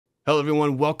Hello,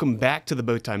 everyone. Welcome back to the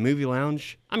Bowtie Movie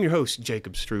Lounge. I'm your host,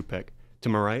 Jacob Strupek. To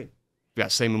my right, we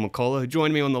got Samuel McCullough, who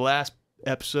joined me on the last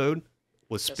episode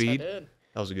with Speed. Yes, I did.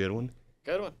 That was a good one.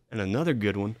 Good one. And another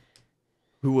good one,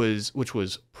 which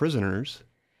was Prisoners,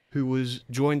 who was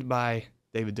joined by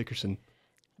David Dickerson.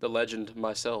 The legend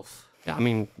myself.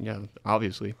 Yeah,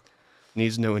 obviously.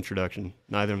 Needs no introduction.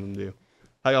 Neither of them do.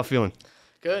 How y'all feeling?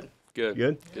 Good. Good.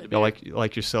 Good? Good to be Y'all here.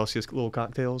 like your Celsius little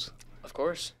cocktails? Of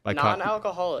course. By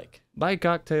Non-alcoholic. By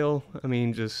cocktail, I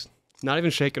mean just not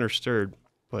even shaken or stirred,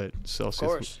 but Celsius. Of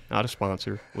course. Not a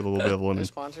sponsor with a little bit of lemon. No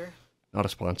sponsor. Not a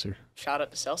sponsor. Shout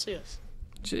out to Celsius.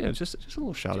 Yeah, just a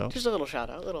little shout out. Just a little shout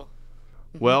out.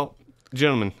 Well,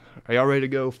 gentlemen, are y'all ready to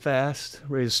go fast?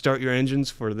 Ready to start your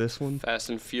engines for this one? Fast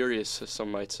and Furious, as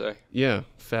some might say. Yeah,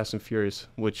 Fast and Furious,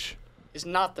 which... It's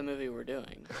not the movie we're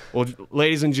doing. Well,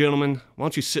 ladies and gentlemen, why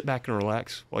don't you sit back and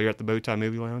relax while you're at the Bowtie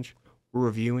Movie Lounge? We're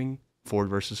reviewing Ford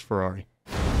versus Ferrari.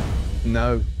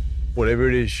 No. Whatever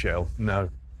it is, Shell, no.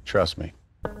 Trust me.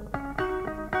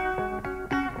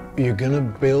 You're gonna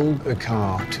build a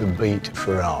car to beat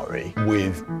Ferrari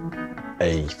with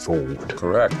A Ford.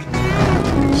 Correct.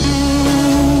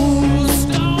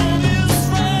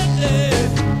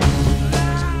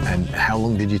 And how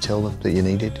long did you tell them that you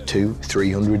needed? 200,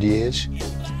 300 years?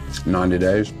 90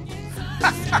 days.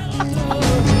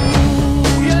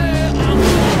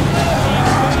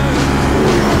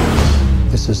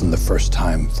 This isn't the first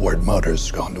time Ford Motors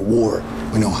has gone to war.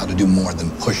 We know how to do more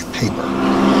than push paper.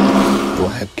 Go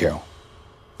ahead, Carol.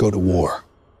 Go to war.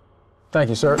 Thank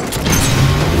you, sir.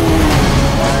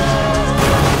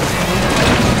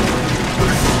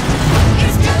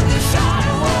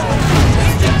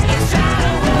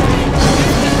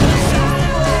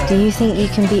 Do you think you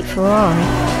can beat Ferrari?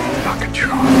 I can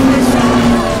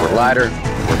try. We're lighter,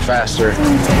 we're faster.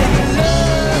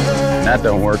 When that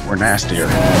don't work, we're nastier.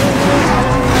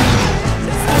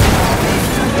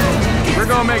 We're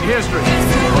gonna make history.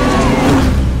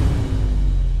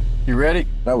 You ready?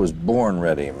 I was born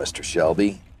ready, Mr.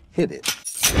 Shelby. Hit it.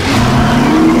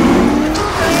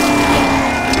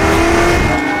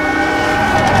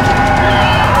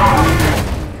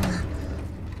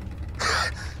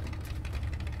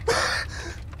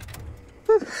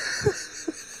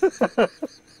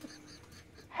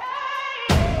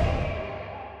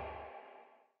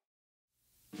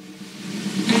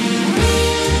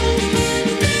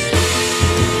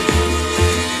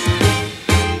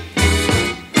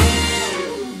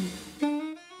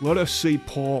 Let us see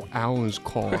Paul Allen's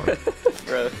car.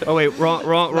 Right. Oh, wait, wrong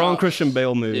No. Christian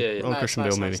Bale movie. Yeah, yeah. Wrong Christian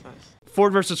Bale movie. Nice.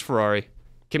 Ford versus Ferrari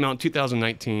came out in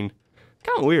 2019.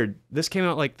 Kind of weird. This came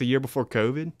out like the year before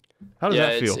COVID. How does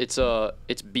that feel?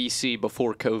 It's BC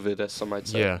before COVID, as some might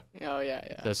say. Yeah, Oh, yeah.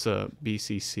 that's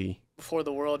BCC. Before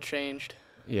the world changed.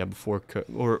 Yeah,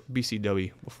 or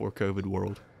BCW, before COVID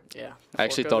world. Yeah. I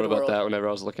actually before thought COVID about world. that whenever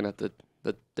I was looking at the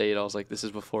date. I was like, this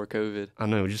is before COVID. I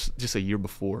know, just a year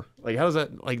before. Like, how is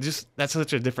that? Like, that's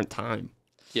such a different time.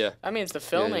 Yeah. I mean, the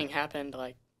filming happened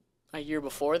like a year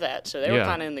before that, so they were Yeah.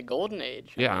 kind of in the golden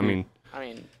age. Yeah, I mean,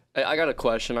 I got a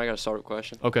question. I got to start with a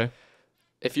question. okay.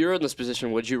 If you're in this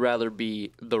position, would you rather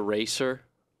be the racer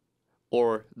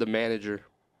or the manager?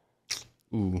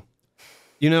 Ooh.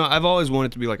 You know, I've always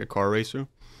wanted to be like a car racer.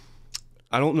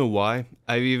 I don't know why.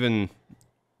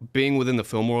 Being within the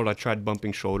film world, I tried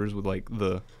bumping shoulders with like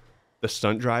the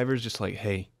stunt drivers, just like,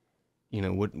 hey, you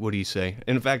know, what do you say?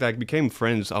 And in fact, I became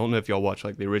friends. I don't know if y'all watch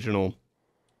like the original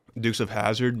Dukes of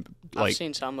Hazzard. Like, I've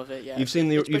seen some of it, yeah. you've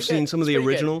seen It's pretty good. some of It's the pretty good.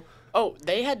 original. Oh,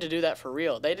 they had to do that for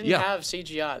real. They didn't Yeah. have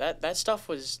CGI. That stuff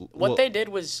was... What Well, they did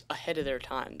was ahead of their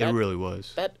time. It really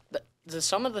was.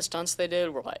 Some of the stunts they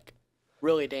did were like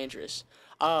really dangerous.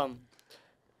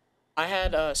 I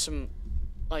had some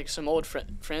old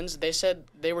friends. They said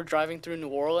they were driving through New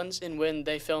Orleans, and when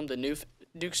they filmed the new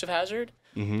Dukes of Hazzard,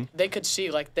 they could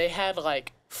see like they had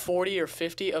like 40 or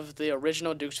 50 of the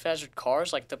original Dukes of Hazzard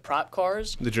cars, like the prop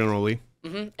cars. The General Lee.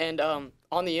 And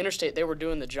on the interstate, they were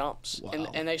doing the jumps,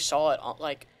 and they saw it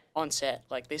on set.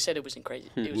 Like they said, it was crazy.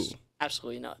 It was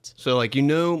absolutely nuts. So like you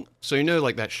know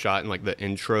like that shot in like the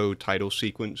intro title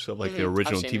sequence of like the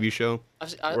original seen TV it. show.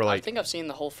 I Or, like- think I've seen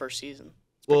the whole first season.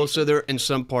 Well, so they're in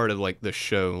some part of like the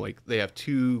show, like they have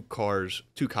two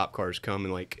cop cars come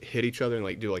and like hit each other and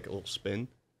like do like a little spin.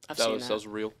 I've That seen was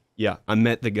real. Yeah, I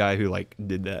met the guy who like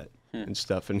did that and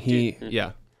stuff, and he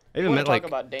yeah, I even Want met to like talk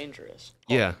about dangerous?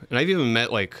 yeah, and I've even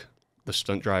met like the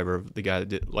stunt driver of the guy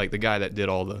that did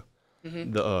all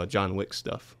the John Wick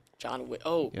stuff. John Wick.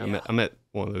 Oh, Yeah, yeah. I met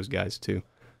one of those guys too.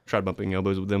 Tried bumping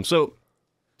elbows with them. So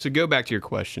to go back to your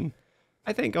question,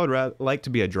 I think I would like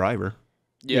to be a driver.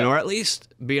 Yeah. You know, or at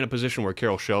least be in a position where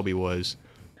Carroll Shelby was,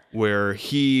 where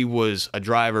he was a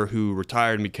driver who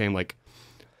retired and became like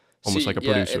almost like a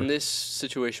producer. In this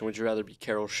situation, would you rather be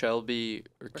Carroll Shelby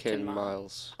or Ken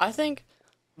Miles? I think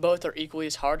both are equally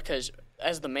as hard because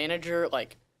as the manager,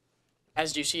 like,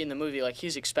 as you see in the movie, like,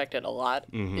 he's expected a lot,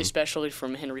 especially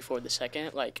from Henry Ford II.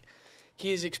 Like,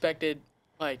 he's expected,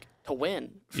 like, to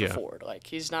win for Ford. Like,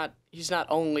 he's not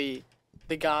only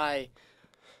the guy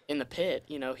in the pit,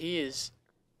 you know, he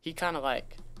kind of,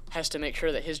 like, has to make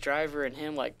sure that his driver and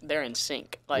him, like, they're in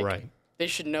sync. Like, they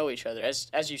should know each other.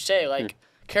 As you say, like,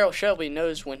 Carroll Shelby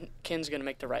knows when Ken's going to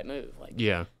make the right move. Like,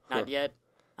 not yet,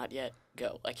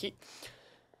 go. Like,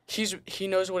 he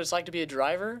knows what it's like to be a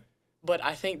driver, but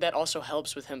I think that also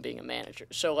helps with him being a manager.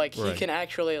 So, like, he can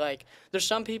actually, like, there's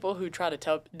some people who try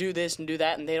to do this and do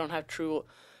that, and they don't have true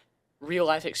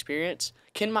real-life experience.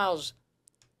 Ken Miles,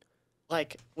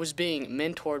 like, was being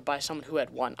mentored by someone who had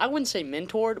won. I wouldn't say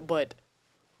mentored, but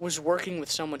was working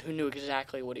with someone who knew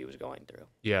exactly what he was going through.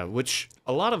 Yeah, which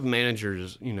a lot of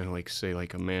managers, you know, like, say,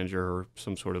 like, a manager or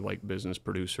some sort of, like, business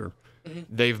producer,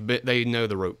 they know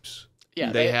the ropes.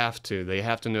 Yeah, they have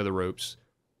to know the ropes.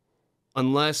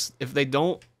 Unless, if they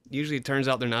don't, usually it turns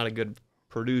out they're not a good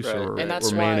producer or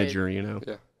manager, you know.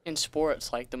 Yeah. In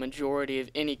sports, like, the majority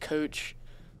of any coach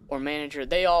or manager,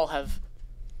 they all have,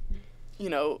 you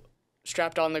know,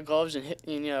 strapped on the gloves and hit,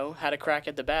 you know, had a crack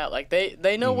at the bat. Like,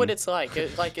 they know what it's like.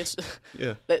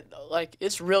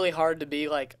 It's really hard to be,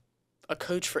 like, a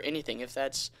coach for anything, if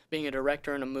that's being a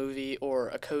director in a movie or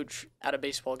a coach at a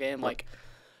baseball game. Like,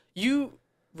 you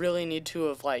really need to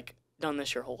have, like, done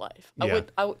this your whole life. Yeah.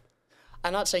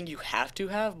 I'm not saying you have to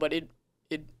have, but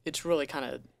it's really kind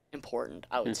of important,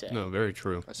 I would say. No, very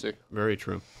true. I see. Very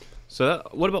true. So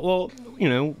what about, well, you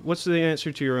know, what's the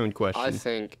answer to your own question? I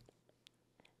think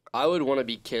I would want to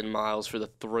be Ken Miles for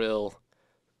the thrill,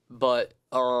 but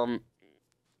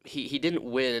he didn't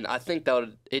win, and I think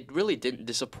it really didn't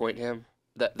disappoint him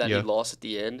that he lost at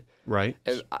the end. Right.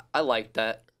 And I liked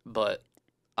that, but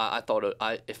I thought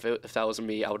if that was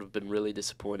me, I would have been really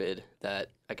disappointed that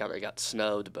I got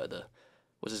snubbed by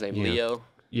what's his name, Leo?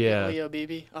 Yeah. Leo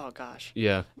Beebe? Oh, gosh.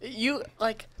 Yeah. You,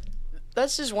 like,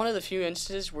 that's just one of the few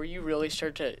instances where you really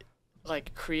start to,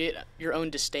 like, create your own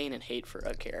disdain and hate for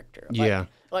a character. Like, Yeah.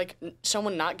 Like,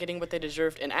 someone not getting what they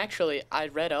deserved. And actually, I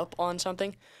read up on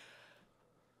something.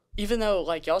 Even though,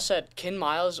 like y'all said, Ken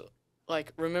Miles,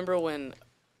 like, remember when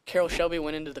Carroll Shelby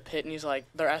went into the pit and he's like,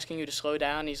 they're asking you to slow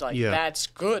down. He's like, that's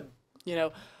good, you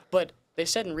know. But they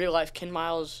said in real life, Ken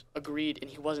Miles agreed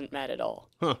and he wasn't mad at all.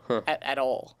 At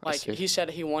all. Like, he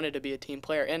said he wanted to be a team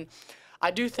player. And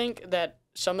I do think that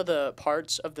some of the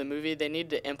parts of the movie, they need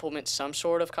to implement some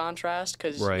sort of contrast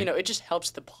because, you know, it just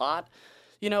helps the plot.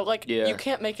 You know, like, you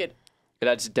can't make it... It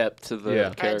adds depth to the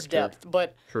character. It adds depth,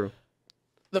 but... True.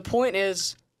 The point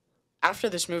is, after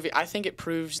this movie, I think it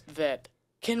proves that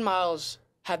Ken Miles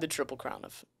had the triple crown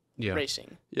of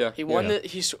racing. Yeah. He won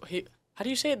the... How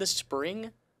do you say it? The Spring?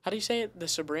 How do you say it? The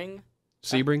Sebring?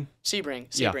 Sebring?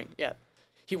 Sebring, yeah.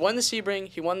 He won the Sebring,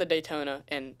 he won the Daytona,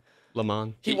 and... Le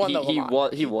Mans. He won the Le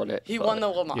Mans. He won it. He won the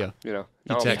Le Mans. Yeah. You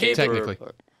know. Technically.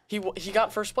 He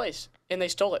got first place, and they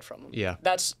stole it from him. Yeah.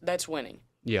 That's winning.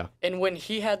 Yeah. And when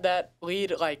he had that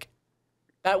lead, like,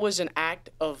 that was an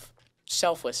act of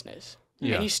selflessness.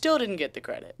 Yeah. And he still didn't get the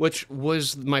credit. Which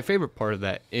was my favorite part of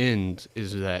that end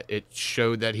is that it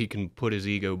showed that he can put his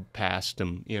ego past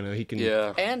him. You know, he can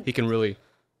And he can really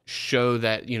show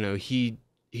that, you know, he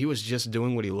was just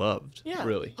doing what he loved. Yeah.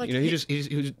 Really. Like, you know,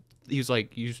 he was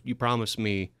like, you promised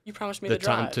me the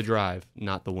time to drive,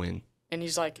 not the win. And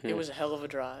he's like, it was a hell of a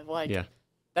drive. Like, Yeah.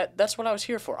 That's what I was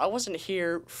here for. I wasn't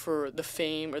here for the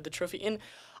fame or the trophy. And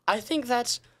I think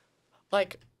that's,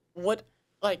 like,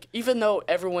 even though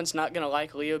everyone's not going to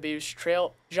like Leo Beebe's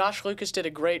trail, Josh Lucas did a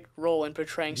great role in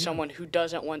portraying someone who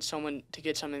doesn't want someone to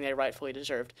get something they rightfully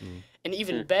deserved. And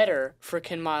even better for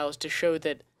Ken Miles to show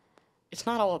that it's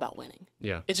not all about winning.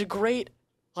 Yeah. It's a great,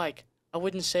 like, I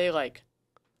wouldn't say, like,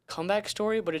 comeback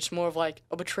story, but it's more of, like,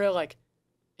 a betrayal, like,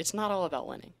 it's not all about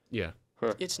winning. Yeah.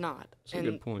 It's not. That's a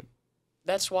good point.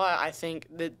 That's why I think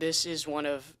that this is one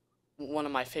of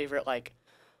my favorite, like,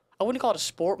 I wouldn't call it a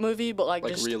sport movie, but like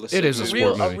just realistic. It is a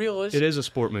sport movie. Realistic. It is a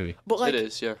sport movie. But like, it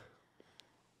is, yeah.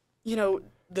 You know,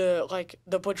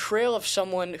 the portrayal of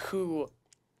someone who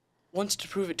wants to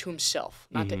prove it to himself,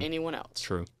 not to anyone else.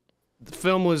 True. The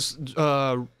film was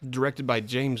directed by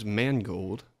James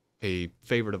Mangold, a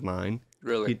favorite of mine.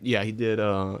 Really? He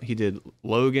did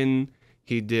Logan.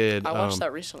 He did. I watched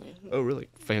that recently. Oh, really?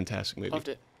 Fantastic movie. Loved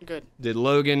it. Good. Did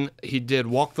Logan. He did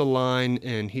Walk the Line,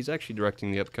 and he's actually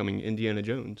directing the upcoming Indiana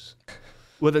Jones.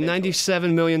 With a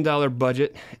 $97 million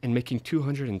budget and making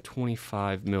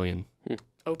 $225 million.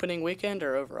 Opening weekend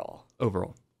or overall?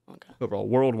 overall. Okay. Overall,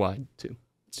 worldwide too.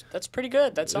 That's pretty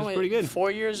good. That's only pretty good. 4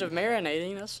 years of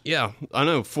marinating us. Yeah, I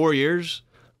know. 4 years.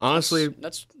 Honestly,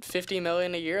 That's $50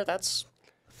 million a year. That's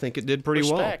I think it did pretty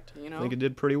respect, well. you know? I think it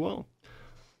did pretty well.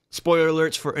 Spoiler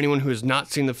alerts for anyone who has not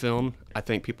seen the film. I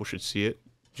think people should see it.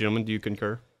 Gentlemen, do you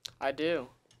concur? I do.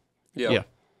 Yeah. Yeah.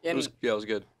 It was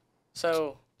good.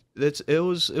 So It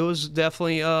was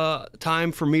definitely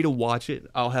time for me to watch it.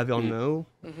 I'll have y'all know.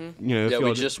 Mm-hmm. You know, if Yeah, y'all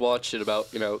we just watched it about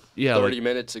 30 like,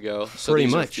 minutes ago. So pretty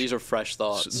these much. these are fresh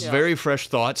thoughts. Yeah. very fresh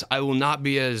thoughts. I will not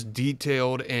be as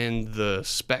detailed in the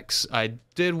specs. I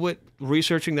did what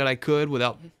researching that I could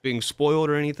without being spoiled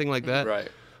or anything like that. Right.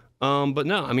 But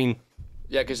no, I mean,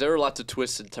 Yeah, because there were lots of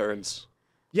twists and turns.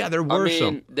 yeah, there I were mean,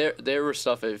 some. there were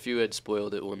stuff. If you had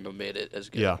spoiled it, wouldn't have made it as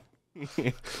good. Yeah.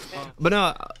 But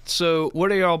no, so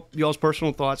what are y'all's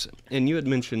personal thoughts? And you had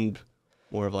mentioned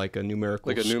more of like a numerical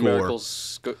Like a score numerical.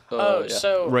 Yeah.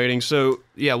 so rating. So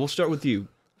yeah, we'll start with you.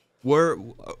 Where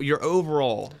your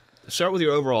overall? Start with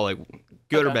your overall, like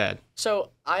good or Okay. bad.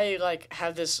 So I like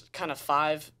have this kind of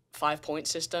five point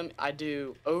system. I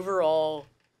do overall,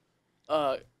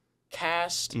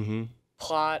 cast, Mm-hmm.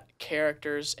 plot,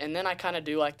 characters, and then I kind of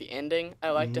do like the ending. I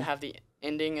like to have the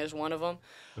ending as one of them.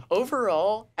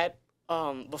 Overall, at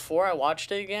before I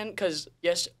watched it again, because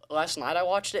last night I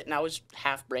watched it and I was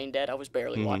half brain dead. I was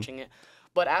barely watching it,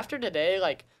 but after today,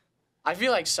 like I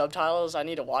feel like subtitles I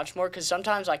need to watch more because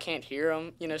sometimes I can't hear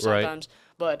them. You know, sometimes.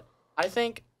 But I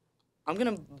think I'm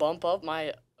gonna bump up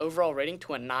my overall rating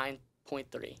to a 9.3.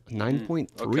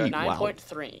 9.3. Okay. Wow.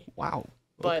 9.3. Wow.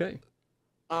 But, Okay.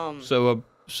 Um,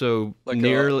 So Like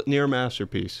near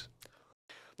masterpiece.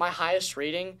 my highest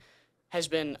rating has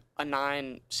been a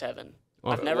 9.7. Oh,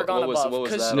 I've never what gone was- above. what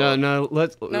was 'cause- that? No.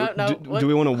 Let's. No, do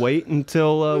we want to wait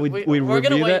until we we're review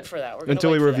gonna wait that? for that. We're gonna Until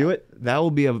we wait for review that. it, that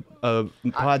will be a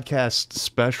podcast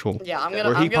special. Yeah, I'm gonna.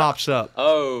 Where I'm he gonna, pops up.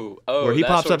 Oh. Where he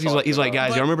that's pops what up, we're he's like, talking guys,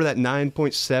 about. y'all remember that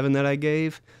 9.7 that I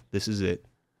gave? This is it.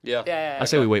 Yeah. Yeah. I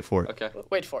say we wait for it. Okay.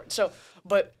 Wait for it. So,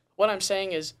 but what I'm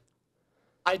saying is,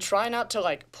 I try not to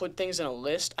like put things in a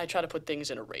list. I try to put things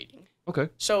in a rating. Okay.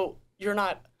 So you're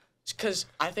not, because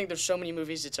I think there's so many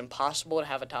movies it's impossible to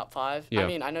have a top 5. Yeah. I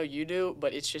mean, I know you do,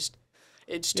 but it's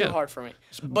too Yeah. hard for me.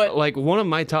 But Like one of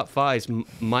my top 5s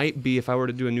might be, if I were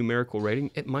to do a numerical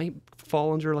rating, it might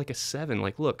fall under like a 7.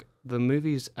 Like, look, the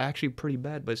movie's actually pretty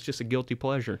bad, but it's just a guilty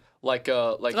pleasure. Like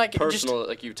Like, personal,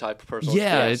 like you type personal.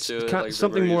 Yeah, experience it's to it, kind like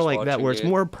something where more you're like that, watching where it's it.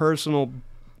 more personal,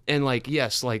 and like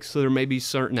yes, like so there may be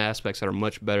certain aspects that are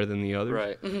much better than the others.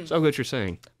 Right. So I get what you're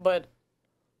saying. But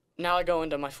now I go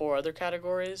into my 4 other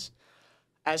categories.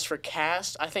 As for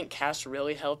cast, I think cast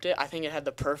really helped it. I think it had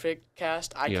the perfect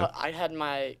cast. I had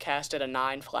my cast at a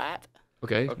 9 flat.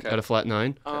 Okay. Okay. At a flat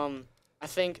 9. I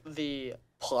think the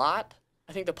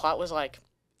plot was like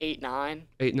 8, 9.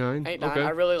 8, 9. 8, 9. Okay. I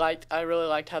really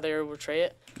liked how they portray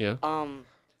it. Yeah.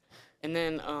 And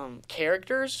then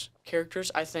characters,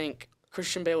 I think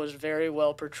Christian Bale was very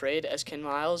well portrayed as Ken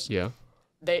Miles. Yeah.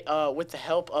 They with the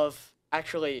help of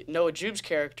actually Noah Jube's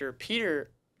character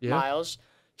Peter Yeah. Miles,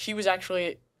 he was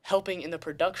actually helping in the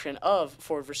production of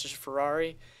Ford versus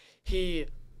Ferrari. He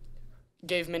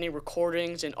gave many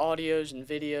recordings and audios and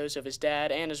videos of his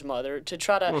dad and his mother to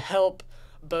try to help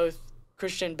both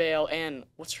Christian Bale and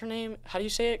what's her name? How do you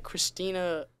say it?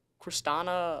 Cristana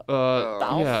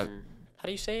Balfe? Yeah. How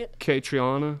do you say it?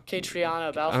 Catriona.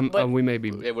 Catriona Balfe. We may be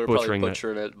Yeah, we're probably butchering that.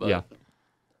 butchering it, but Yeah.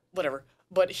 Whatever.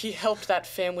 But he helped that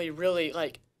family really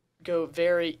like go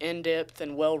very in depth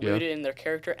and well rooted in their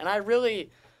character, and I really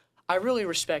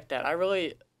respect that.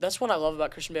 That's what I love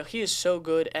about Christian Bale. He is so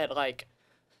good at like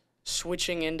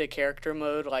switching into character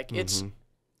mode. Like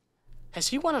has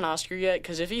he won an Oscar yet?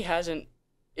 Because if he hasn't,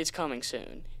 it's coming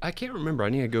soon. I can't remember. I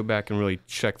need to go back and really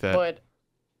check that But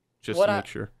just what to make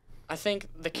sure. I think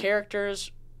the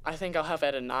characters, I think I'll have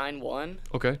at a 9.1,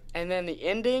 Okay. and then the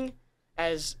ending,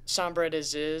 as somber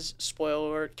as is, spoiler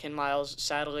alert, Ken Miles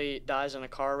sadly dies in a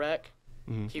car wreck.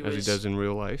 As he does in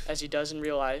real life. As he does in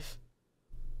real life.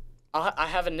 I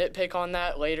have a nitpick on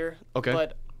that later. Okay.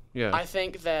 But Yeah. I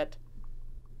think that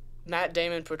Matt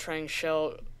Damon portraying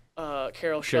Carol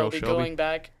Shelby Shelby. going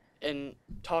back and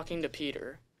talking to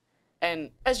Peter.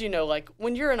 And as you know, like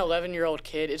when you're an 11-year-old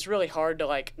kid, it's really hard to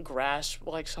like grasp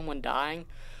like someone dying.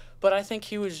 But I think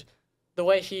the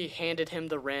way he handed him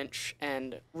the wrench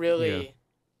and really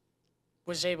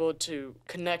was able to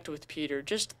connect with Peter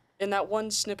just in that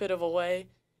one snippet of a way,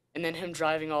 and then him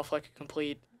driving off like a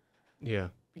complete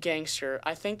gangster.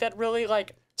 I think that really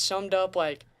like summed up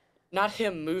like not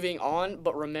him moving on,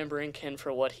 but remembering Ken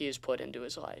for what he has put into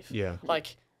his life. Yeah.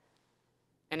 Like,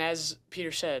 and as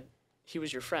Peter said, he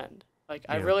was your friend. Like,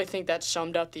 I really think that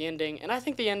summed up the ending, and I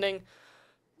think the ending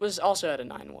was also at a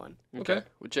 9-1. Okay.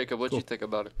 Well, Jacob, what'd you think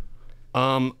about it?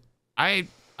 I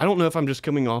don't know if I'm just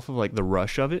coming off of like the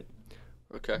rush of it.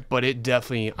 Okay. But it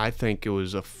definitely, I think it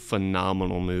was a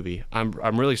phenomenal movie.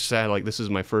 I'm really sad, like this is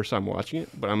my first time watching it,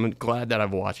 but I'm glad that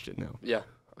I've watched it now. Yeah.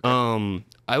 Okay.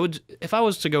 I would, if I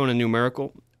was to go in a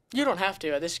numerical. You don't have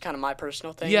to. This is kind of my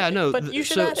personal thing. Yeah, no. But you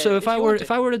should so add so it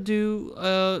if I were to do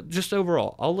just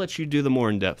overall, I'll let you do the more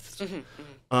in depth.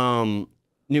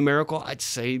 Numerical, I'd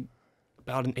say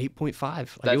about an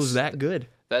 8.5. Like it was that good.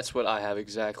 That's what I have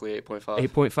exactly, 8.5.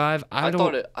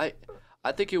 8.5.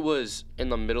 I think it was in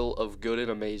the middle of good and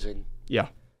amazing. Yeah.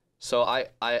 So I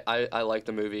like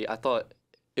the movie. I thought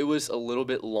it was a little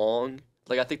bit long.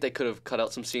 Like I think they could have cut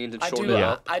out some scenes and shortened it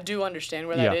up. I do understand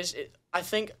where that is. I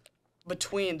think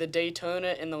between the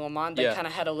Daytona and the Le Mans, they kind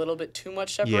of had a little bit too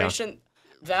much separation. Yeah.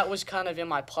 That was kind of in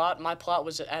my plot. My plot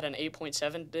was at an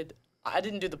 8.7. I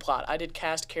didn't do the plot. I did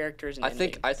cast characters and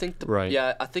ending. I think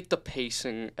the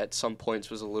pacing at some points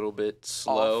was a little bit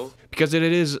slow. Off. Because it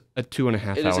is a 2.5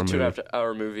 hour movie. It is a 2.5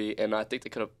 hour movie, and I think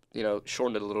they could have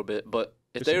shortened it a little bit. But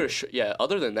if they were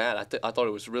other than that, I thought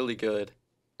it was really good,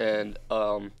 and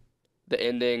the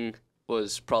ending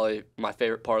was probably my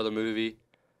favorite part of the movie.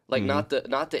 Like not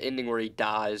the ending where he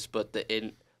dies, but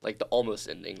the almost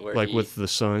ending where with the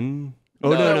son.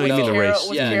 No, you mean the race.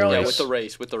 With the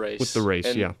race. With the race,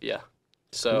 and, yeah.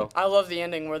 So I love the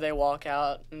ending where they walk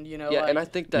out and and I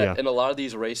think that in a lot of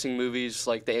these racing movies,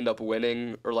 like they end up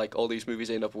winning, or like all these movies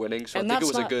they end up winning. So I think it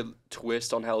was a good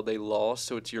twist on how they lost.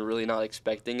 So you're really not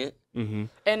expecting it. Mm-hmm.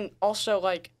 And also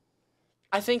like,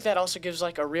 I think that also gives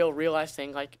like a real life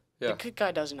thing. Like the good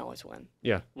guy doesn't always win.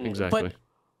 Yeah, exactly. But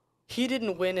he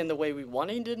didn't win in the way we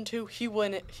wanted him to. He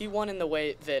won in the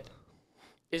way that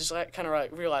is like kind of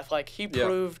like real life. Like he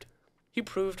proved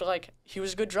like he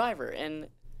was a good driver, and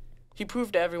he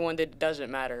proved to everyone that it doesn't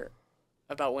matter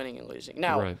about winning and losing.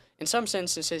 Now, in some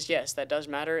instances, yes, that does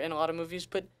matter in a lot of movies,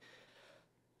 but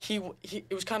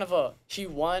it was kind of he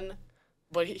won,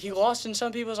 but he lost in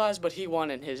some people's eyes, but he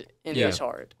won in his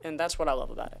heart, and that's what I love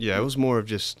about it. Yeah, it was more of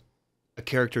just a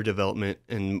character development,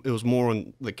 and it was more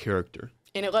on the character.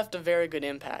 And it left a very good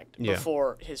impact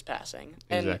before his passing.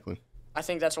 And exactly. I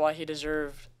think that's why he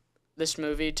deserved this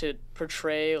movie to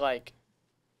portray like,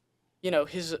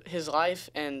 his life.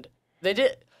 And they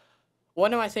did.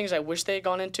 One of my things I wish they had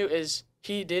gone into is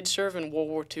he did serve in World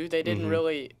War II. They didn't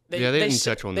really. They didn't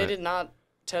touch on that. They did not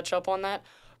touch up on that,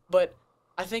 but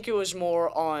I think it was more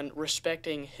on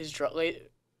respecting his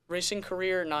racing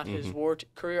career, not his war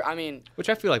career. I mean, which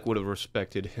I feel like would have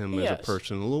respected him as a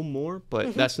person a little more,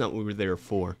 but that's not what we were there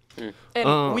for.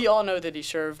 And we all know that he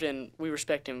served, and we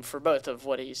respect him for both of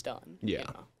what he's done. Yeah,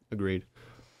 agreed.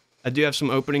 I do have some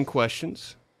opening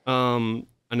questions.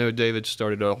 I know David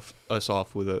started us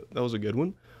off with that was a good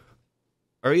one.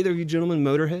 Are either of you gentlemen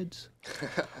motorheads?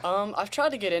 I've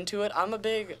tried to get into it. I'm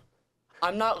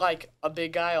not like a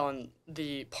big guy on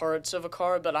the parts of a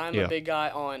car, but I'm a big guy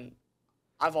on.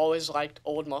 I've always liked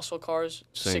old muscle cars,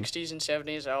 Same. 60s and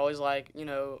 70s. I always like,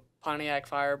 Pontiac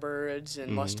Firebirds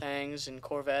and Mustangs and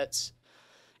Corvettes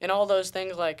and all those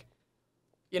things. Like,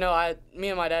 me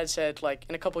and my dad said, like,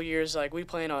 in a couple years, like, we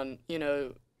plan on,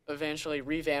 eventually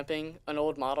revamping an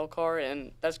old model car,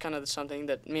 and that's kind of something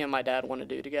that me and my dad want to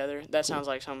do together. That sounds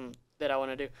like something that I want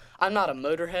to do. I'm not a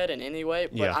motorhead in any way,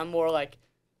 but I'm more like,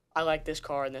 I like this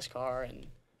car, and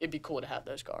it'd be cool to have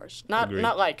those cars. Not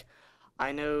like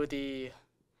I know the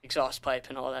exhaust pipe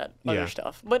and all that other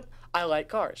stuff, but I like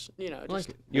cars.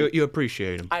 Just you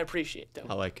appreciate them. I appreciate them.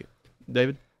 I like it.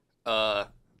 David? No,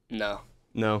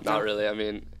 not really. I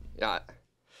mean, I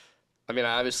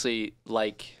obviously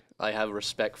I have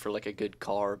respect for like a good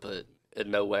car, but in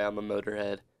no way I'm a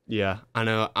motorhead. Yeah, I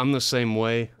know. I'm the same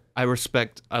way. I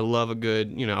love a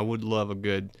good, I would love a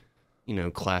good,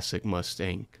 classic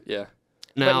Mustang. Yeah.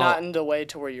 Now, but not in the way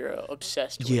to where you're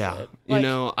obsessed with it. Yeah,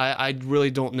 I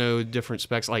really don't know different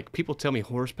specs. Like, people tell me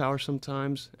horsepower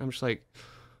sometimes. I'm just like,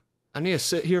 I need to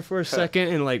sit here for a second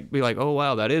and be like, oh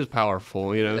wow, that is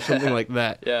powerful, something like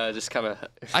that. Yeah, just kind of.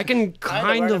 I can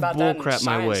kind of bullcrap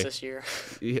my way. This year.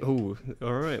 Oh,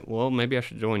 all right. Well, maybe I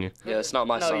should join you. Yeah, it's not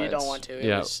my science. No, you don't want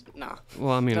to. Nah.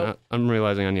 Well, I mean, nope. I'm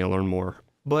realizing I need to learn more.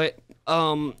 But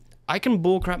I can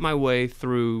bullcrap my way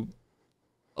through,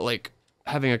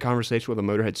 having a conversation with a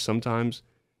motorhead sometimes.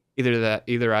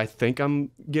 Either I think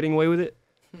I'm getting away with it.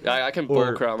 Yeah, I can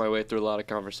bullcrap my way through a lot of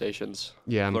conversations.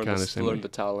 Yeah, I'm kind of the same. Learn the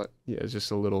talent. Yeah, it's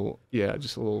just a little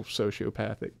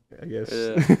sociopathic, I guess.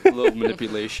 Yeah, a little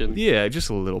manipulation. Yeah, just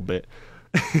a little bit.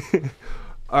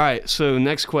 All right, so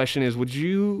next question is, would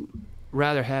you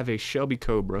rather have a Shelby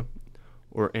Cobra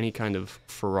or any kind of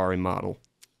Ferrari model?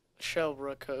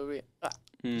 Shelby Cobra.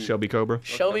 Shelby Cobra?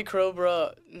 Shelby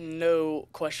Cobra, no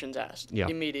questions asked. Yeah.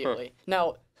 Immediately.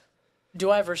 Now,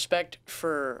 do I have respect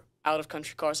for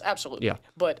out-of-country cars? Absolutely. Yeah.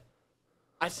 But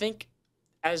I think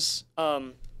as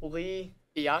Lee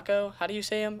Iacocca, how do you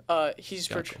say him? He's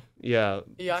for Yeah.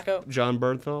 Iacocca. John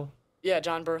Bernthal? Yeah,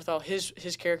 John Bernthal.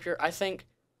 His character, I think,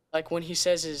 like when he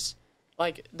says is,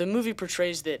 like the movie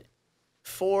portrays that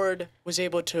Ford was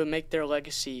able to make their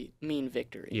legacy mean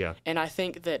victory. Yeah. And I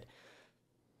think that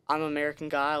I'm an American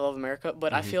guy. I love America,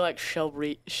 but I feel like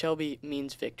Shelby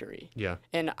means victory. Yeah.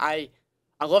 And I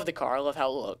love the car. I love how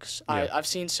it looks. Yeah. I've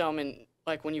seen some, and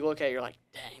like when you look at it, you're like,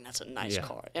 dang, that's a nice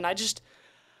car. And I just,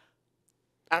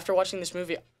 after watching this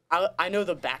movie, I know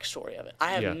the backstory of it.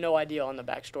 I have no idea on the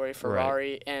backstory of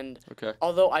Ferrari, and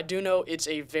although I do know it's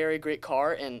a very great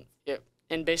car, and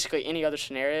in basically any other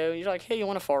scenario, you're like, hey, you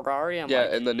want a Ferrari? I'm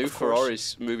like, and the new Ferrari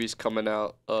movie's coming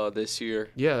out this year.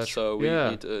 Yeah. So we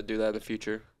need to do that in the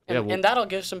future. And that'll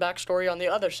give some backstory on the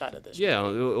other side of this. Yeah,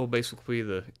 it'll basically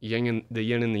the yin and the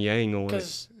yang on it.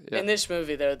 Because in this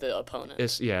movie, they're the opponent.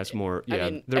 It's more. Yeah, I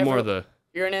mean, they're more the.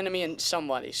 You're an enemy in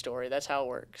somebody's story. That's how it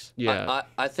works. Yeah.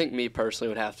 I think me personally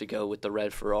would have to go with the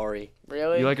red Ferrari.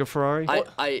 Really? You like a Ferrari?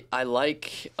 I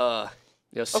like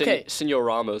Senor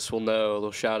Ramos will know. A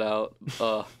little shout out.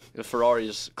 The Ferrari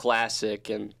is classic,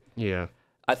 and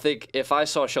I think if I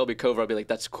saw Shelby Cobra, I'd be like,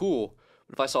 that's cool.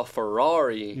 But if I saw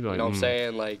Ferrari, like, you know what I'm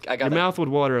saying? Like, I got your mouth would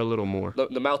water a little more.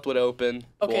 The mouth would open.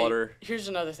 Water. Here's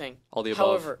another thing. All the above.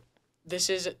 However, this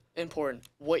is important.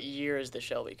 What year is the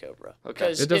Shelby Cobra?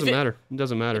 Okay. It doesn't matter. It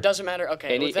doesn't matter. It doesn't matter.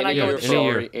 Okay. Any then I go year with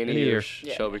Ferrari, Shelby. any year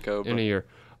Shelby Cobra. Any year.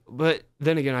 But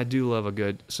then again, I do love a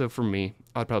good. So for me,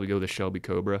 I'd probably go with the Shelby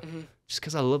Cobra, just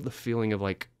because I love the feeling of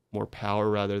like more power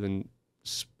rather than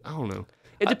I don't know.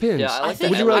 It depends. I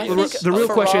think the real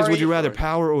question is, would you Ferrari- rather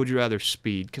power or would you rather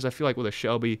speed? Because I feel like with a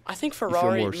Shelby, I think you feel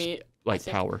Ferrari, more I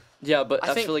think- power. Yeah, but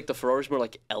I I think- feel like the Ferrari's more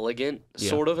like elegant, Yeah.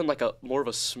 sort of, and like a more of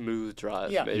a smooth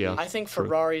drive. Yeah. Maybe. Yeah. I think True.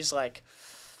 Ferrari's like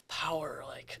power.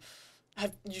 Like,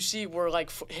 you see where like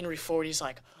Henry Ford, he's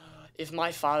like, if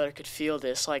my father could feel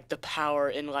this, like the power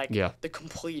and like the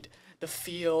complete, the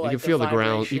feel. You like can feel the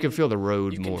ground. You vibration, can feel the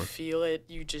road you more. can feel it.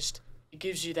 It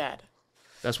gives you that.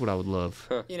 That's what I would love.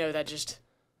 You know,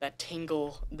 that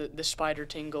tingle, the spider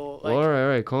tingle. Well, all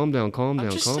right, calm down, I'm down.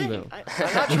 just saying. I'm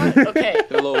not trying to, okay.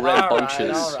 Get a little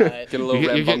rambunctious. All right. Get a little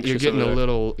rambunctious. You're getting over a there.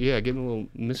 little, getting a little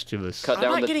mischievous. Cut I'm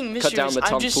down not the, getting cut down mischievous.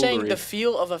 the I'm just saying tomfoolery. the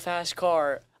feel of a fast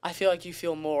car, I feel like you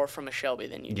feel more from a Shelby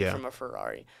than you do Yeah. from a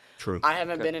Ferrari. True. I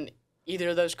haven't been in either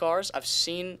of those cars. I've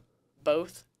seen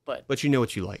both, but you know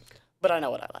what you like. I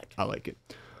know what I like. I like it.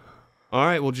 All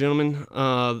right, well, gentlemen,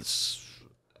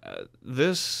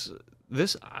 this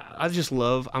I just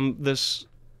love. This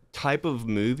type of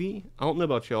movie. I don't know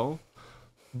about y'all,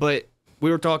 but we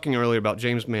were talking earlier about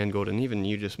James Mangold, and even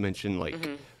you just mentioned like,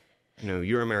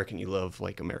 you're American, you love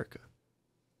like America.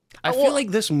 I feel like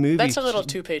this movie. That's a little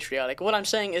too patriotic. What I'm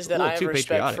saying is that I have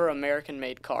respect for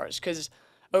American-made cars, because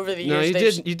over the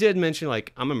years, you did mention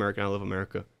like I'm American, I love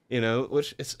America.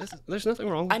 Which there's nothing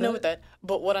wrong with that. I know that,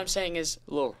 but what I'm saying is,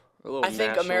 a little I think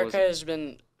nationalism. America has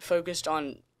been focused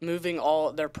on moving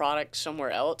all their products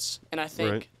somewhere else, and I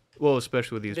think Right. Well,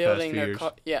 especially with these past building few their years.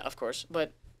 yeah, of course,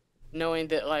 but knowing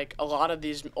that like a lot of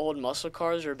these old muscle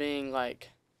cars are being like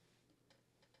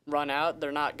run out,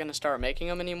 they're not gonna start making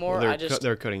them anymore. Well,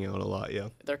 they're cutting out a lot, yeah.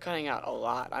 They're cutting out a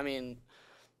lot. I mean,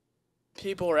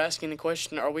 people are asking the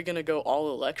question, are we gonna go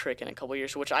all electric in a couple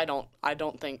years? Which I don't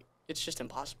think. It's just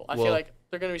impossible. I feel like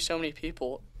there are going to be so many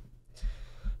people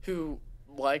who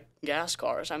like gas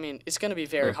cars. I mean, it's going to be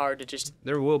very hard to just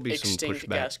there will be extinct some pushback.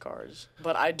 gas cars.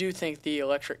 But I do think the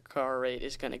electric car rate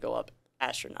is going to go up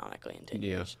astronomically in 10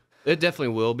 years. It definitely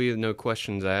will be, no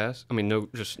questions asked. I mean,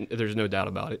 there's no doubt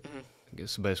about it. I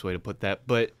guess the best way to put that.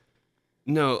 But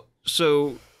no,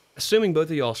 so assuming both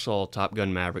of y'all saw Top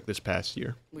Gun Maverick this past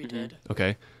year. We did.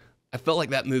 Okay. I felt like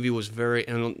that movie was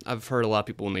and I've heard a lot of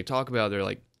people when they talk about it, they're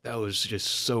like, that was just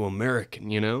so American,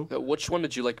 Which one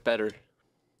did you like better?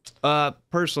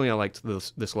 Personally, I liked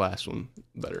this last one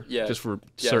better. Yeah. Just for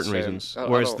certain same. reasons. I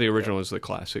Whereas don't- the original is the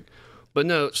classic. But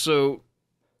no, so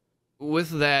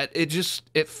with that,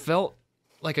 it felt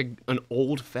like an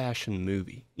old-fashioned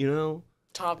movie,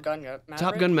 Top Gun Maverick?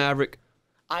 Top Gun Maverick.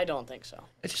 I don't think so.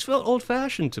 It just felt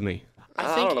old-fashioned to me. I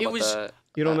don't think know it about was. that.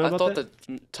 You don't know I about thought that?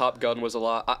 that Top Gun was a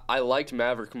lot. I liked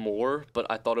Maverick more, but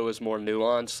I thought it was more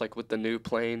nuanced, like with the new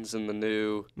planes and the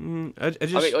new. I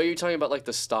just, I mean, are you talking about like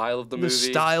the style of the movie?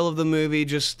 the style of the movie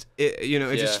just it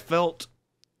Yeah. just felt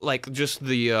like just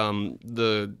the I don't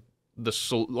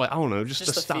know, just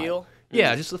the style. feel?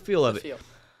 Yeah, just the feel of The it. feel.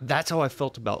 that's how I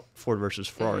felt about Ford versus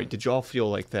Ferrari. Did y'all feel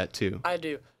like that too? I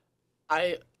do.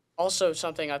 I also,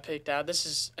 something I picked out, this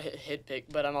is a hit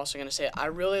pick, but I'm also going to say I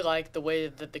really like the way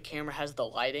that the camera has the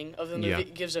lighting of the movie. Yeah.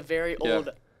 It gives a very old,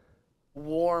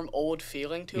 warm, old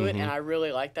feeling to it, and I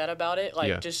really like that about it.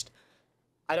 Like, just,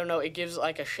 I don't know, it gives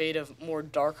like a shade of more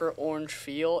darker orange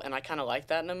feel, and I kind of like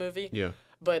that in a movie. Yeah.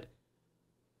 But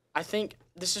I think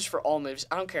this is for all movies.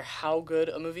 I don't care how good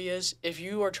a movie is. If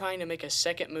you are trying to make a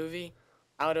second movie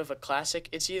out of a classic,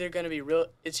 it's either going to be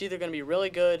really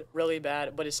good, really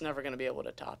bad, but it's never going to be able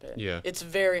to top it. Yeah. It's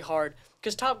very hard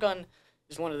because Top Gun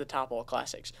is one of the top all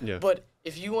classics. Yeah. But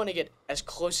if you want to get as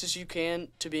close as you can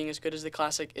to being as good as the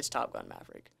classic, it's Top Gun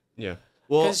Maverick. Yeah.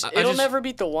 Well, Because it'll never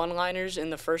beat the one-liners in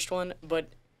the first one, but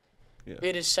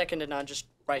it is second to none, just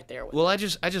right there with Well, I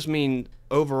just mean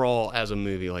overall as a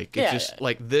movie, like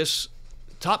like this.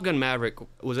 Top Gun Maverick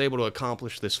was able to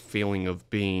accomplish this feeling of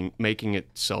making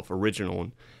itself original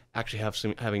and actually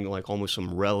having like almost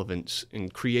some relevance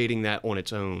and creating that on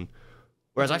its own.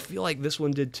 Whereas I feel like this one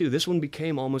did too. This one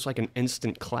became almost like an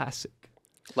instant classic.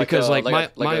 Because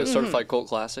a certified cult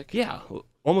classic. Yeah,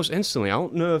 almost instantly. I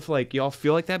don't know if like y'all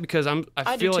feel like that because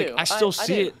I feel like I still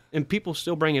see it and people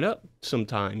still bring it up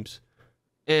sometimes.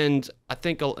 And I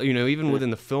think even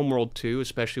within the film world too,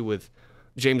 especially with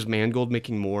James Mangold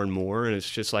making more and more, and it's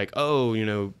just like,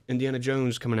 Indiana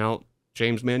Jones coming out.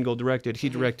 James Mangold directed. He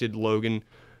directed Logan,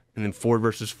 and then Ford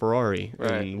versus Ferrari,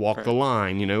 and Walk the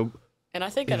Line. And I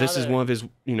think this is one of his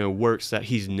works that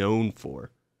he's known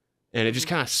for, and it just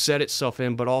kind of set itself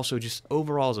in, but also just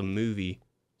overall as a movie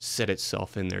set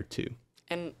itself in there too.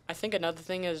 And I think another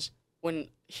thing is when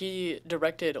he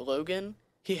directed Logan,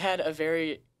 he had a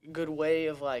very good way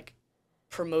of like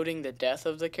promoting the death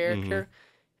of the character,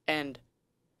 and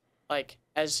like,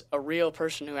 as a real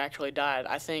person who actually died,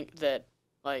 I think that,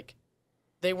 like,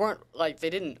 they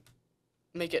didn't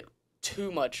make it too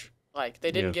much, like,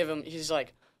 they didn't give him, they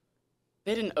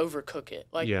didn't overcook it.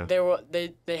 Like,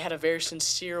 they had a very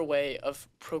sincere way of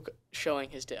showing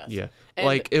his death. Yeah. And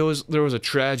like, there was a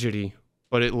tragedy,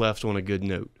 but it left on a good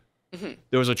note.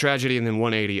 There was a tragedy and then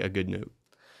 180, a good note.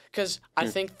 Because I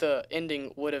think the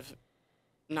ending would have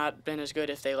not been as good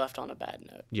if they left on a bad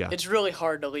note. Yeah. It's really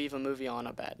hard to leave a movie on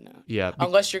a bad note. Yeah.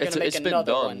 Unless you're going to make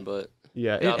another one. But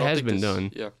it has been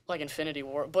done. Yeah. Like Infinity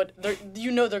War. But they're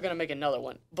going to make another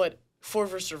one. But Ford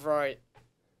vs. Ferrari,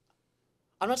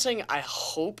 I'm not saying I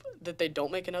hope that they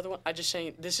don't make another one. I'm just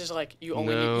saying this is like you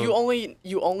only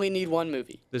need one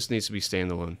movie. This needs to be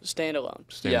standalone. Standalone.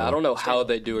 Yeah, I don't know how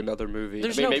they do another movie.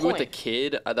 There's maybe point. With the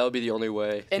kid, that would be the only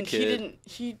way. And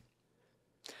he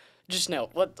just no.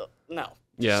 No.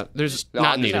 Yeah, there's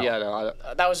not needed. Yeah, no,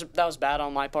 that was bad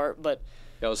on my part, but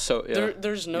that was so. Yeah,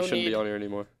 there's no you shouldn't need. be on here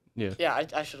anymore. Yeah. Yeah,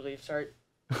 I should leave. Sorry.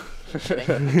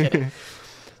 I'm kidding.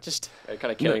 Just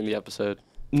kind of killing the episode.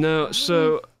 No,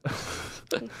 so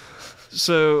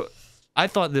I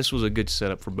thought this was a good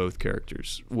setup for both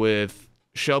characters with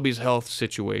Shelby's health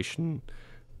situation.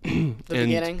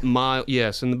 Beginning?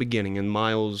 Yes, in the beginning, and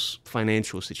Miles'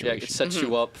 financial situation. Yeah, it sets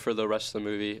you up for the rest of the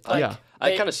movie.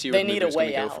 I kind of see they where the need a movie's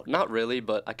way gonna go out. Not really,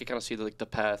 but I could kind of see the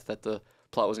path that the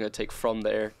plot was going to take from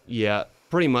there. Yeah,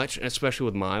 pretty much, especially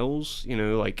with Miles. He's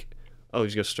going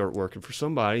to start working for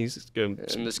somebody. He's going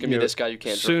to, and this can be this guy you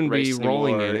can't soon race be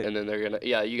rolling anymore, in it. And then they're gonna,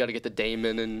 you got to get the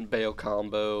Damon and Bale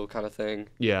combo kind of thing.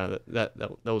 Yeah,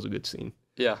 that was a good scene.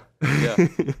 Yeah.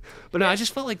 But no, I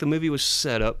just felt like the movie was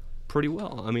set up pretty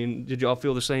well. I mean, did y'all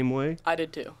feel the same way? I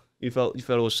did too. You felt it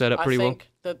was set up pretty well? I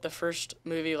think that the first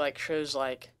movie shows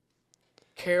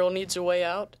Carol needs a way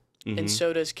out, and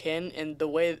so does Ken,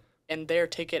 and their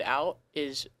ticket out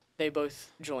is they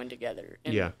both join together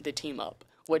and they team up,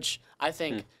 which I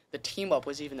think the team up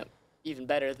was even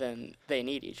better than they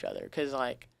need each other, because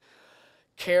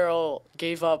Carol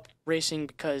gave up racing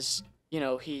because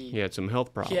he had some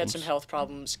health problems. He had some health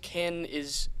problems. Ken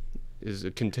is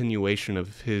a continuation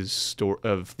of his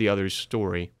of the other's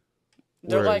story.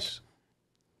 They're whereas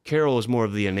Carol is more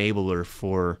of the enabler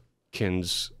for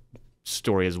Ken's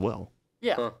story as well.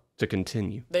 Yeah. To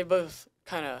continue. They both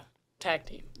kind of tag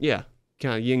team. Yeah.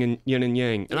 Kind of yin and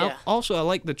yang. And I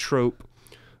like the trope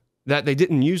that they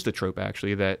didn't use the trope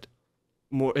actually, that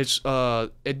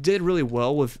it did really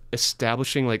well with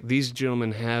establishing these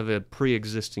gentlemen have a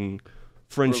pre-existing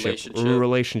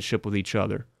relationship with each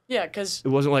other. Yeah, because it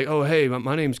wasn't like, oh, hey,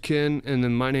 my name's Ken, and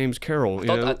then my name's Carol.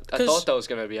 I thought that was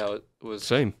gonna be how it was.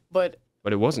 Same, but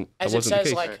it wasn't. As it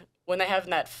says, when they have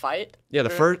that fight. Yeah, the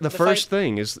first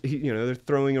thing is they're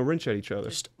throwing a wrench at each other.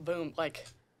 Just boom,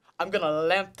 I'm gonna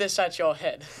lamp this at your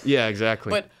head. Yeah,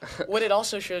 exactly. But what it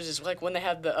also shows is when they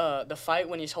have the fight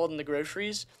when he's holding the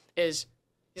groceries is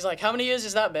he's like, how many years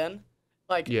has that been?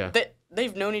 Like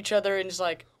they've known each other, and it's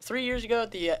like 3 years ago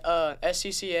at the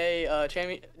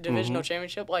SCCA divisional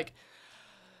championship. Like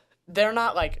they're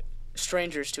not like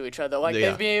strangers to each other. Like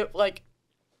they'd be like,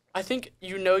 I think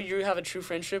you have a true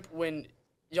friendship when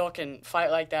y'all can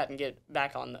fight like that and get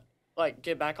back on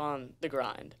the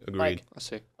grind. Agreed. Like, I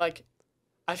see. Like,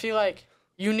 I feel like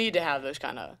you need to have those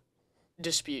kind of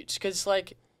disputes because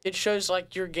like it shows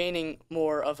like you're gaining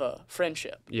more of a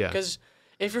friendship. Yeah. Because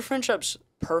if your friendship's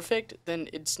perfect, then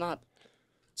it's not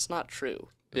true.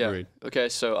 Yeah. Agreed. Okay,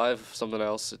 so I have something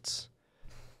else.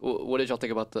 What did y'all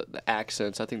think about the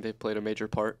accents? I think they played a major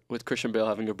part with Christian Bale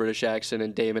having a British accent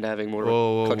and Damon having more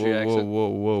of a country accent.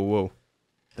 Whoa.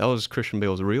 That was Christian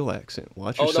Bale's real accent.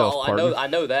 Watch yourself, partner. I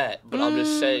know that, but I'm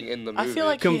just saying in the movie. I feel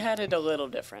like he had it a little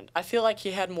different. I feel like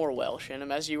he had more Welsh in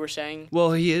him, as you were saying.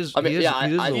 Well, he is. I mean, he is I a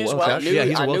Welsh. I knew,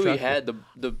 he's a I Welsh knew he actor.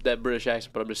 had that British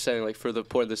accent, but I'm just saying, like, for the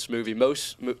point of this movie,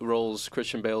 most roles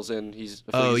Christian Bale's in, he's.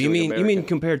 Oh, you mean American.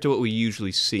 compared to what we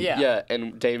usually see? Yeah. Yeah,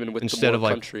 and Damon with Instead the of more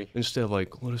like country. instead of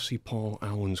like, let us see Paul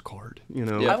Allen's card. You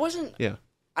know. Yeah. I wasn't. Yeah.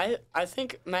 I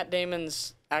think Matt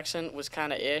Damon's accent was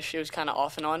kind of ish. It was kind of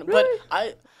off and on, but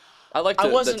I like I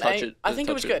the wasn't. touch it. I think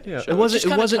it was good. Yeah, Show. it wasn't. Just It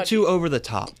kinda wasn't touchy. too over the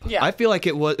top. Yeah. I feel like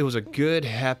it was a good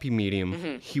happy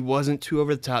medium. He wasn't too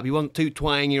over the top. He wasn't too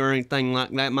twangy or anything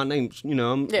like that. My name's,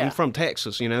 I'm from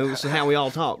Texas. This is how we all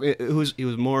talk. It was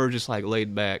more just like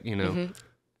laid back.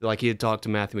 Like he had talked to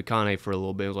Matthew McConaughey for a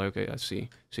little bit. I was like, okay, I see.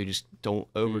 So you just don't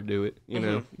overdo it.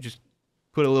 Just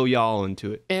put a little y'all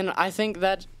into it. And I think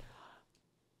that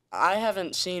I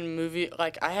haven't seen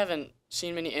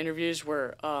many interviews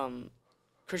where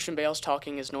Christian Bale's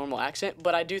talking his normal accent,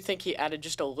 but I do think he added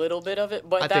just a little bit of it.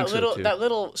 But I think so, too. that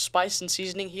little spice and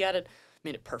seasoning he added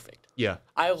made it perfect. Yeah.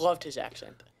 I loved his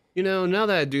accent. Now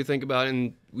that I do think about it,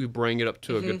 and we bring it up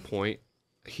to a good point,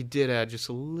 he did add just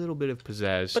a little bit of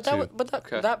pizzazz But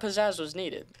too. that pizzazz was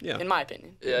needed, in my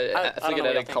opinion. Yeah, I think don't it know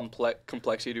added what y'all think.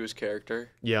 complexity to his character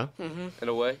Yeah. in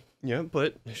a way. Yeah,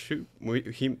 but shoot,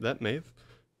 that may have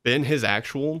been his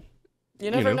actual.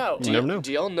 You never know. You never know.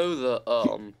 Do y'all know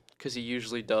the because he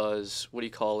usually does, what do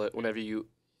you call it, whenever you,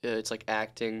 it's like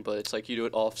acting, but it's like you do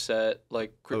it offset,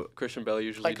 like Christian Bale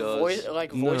usually does. Voice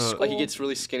school? Like he gets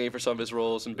really skinny for some of his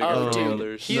roles and bigger for dude,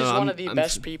 others. he is one of the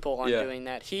best people on Yeah. doing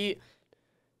that.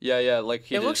 Yeah, like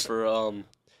he It did looks- for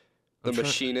The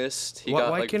Machinist. He Why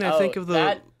got like, can't I think of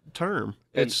the term?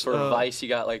 and It's for Vice, he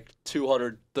got like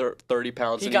 230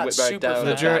 pounds, He and got he went back super down. fat.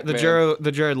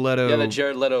 the Jared Leto. Yeah, the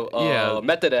Jared Leto.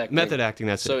 Method acting. Method acting.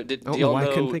 That's So it. do I don't know y'all why I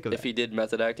couldn't know think of if that. he did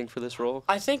method acting for this role?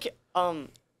 I think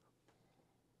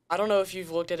I don't know if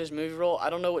you've looked at his movie role. I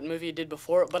don't know what movie he did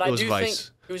before, but I was do Vice.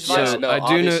 think it was So Vice. no, I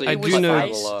do know. obviously I he do was know.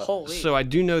 Vice. Holy. So I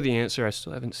do know the answer. I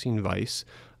still haven't seen Vice.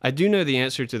 I do know the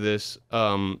answer to this.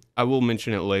 I will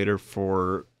mention it later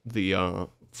for the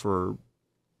for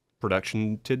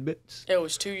production tidbits. It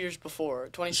was 2 years before.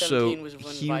 So 2017 was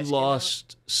when he Vice came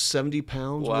lost 70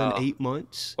 pounds Wow. within 8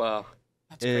 months, Wow. out.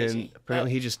 That's and crazy.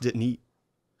 apparently he just didn't eat.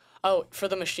 Oh, for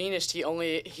the Machinist,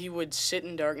 he would sit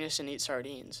in darkness and eat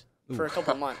sardines for a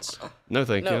couple months. No,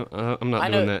 thank No. you. I'm not I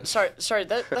doing know. that. Sorry.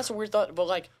 That's a weird thought, but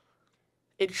like,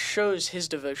 it shows his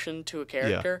devotion to a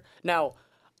character. Now,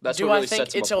 That's do what really I think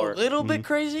sets him it's apart. a little Mm-hmm. bit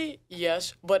crazy?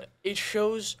 Yes, but it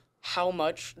shows how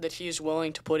much that he is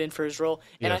willing to put in for his role.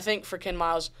 And Yeah. I think for Ken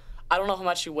Miles, I don't know how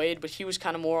much he weighed, but he was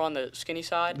kind of more on the skinny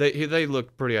side. They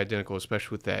look pretty identical,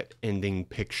 especially with that ending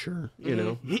picture. You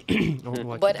know. I don't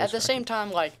like But the at the voice same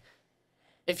time, like,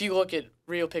 if you look at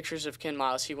real pictures of Ken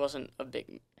Miles, he wasn't a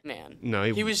big man. No,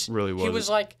 he really He wasn't. was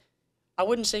like, I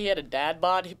wouldn't say he had a dad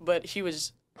bod, but he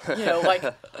was, like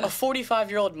a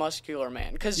 45-year-old muscular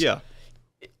man. Because, Yeah.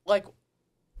 like,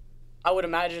 I would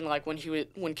imagine, like,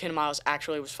 when Ken Miles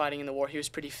actually was fighting in the war, he was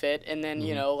pretty fit. And then,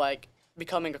 like,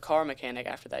 becoming a car mechanic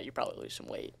after that, you probably lose some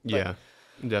weight. But Yeah,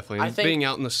 definitely. I And think- being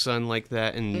out in the sun like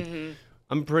that, and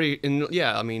I'm pretty, and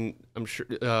yeah, I mean, I'm sure.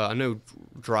 I know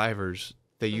drivers.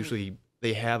 They usually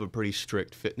have a pretty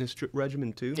strict fitness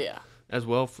regimen too. Yeah. As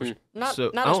well. For Not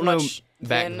so not I as don't know much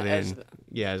back then then. as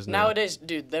Yeah, as now. nowadays,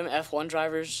 dude, them F1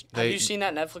 drivers. Have They- you seen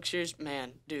that Netflix series?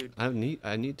 Man, dude, I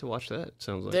need to watch that.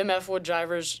 Sounds like them F1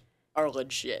 drivers are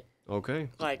legit. okay.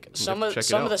 Like have some to of check it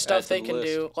some of out. the stuff Add to they the can list.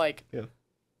 do, like Yeah.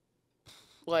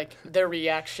 like their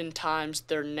reaction times,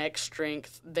 their neck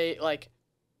strength. They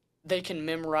can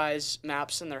memorize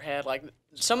maps in their head. Like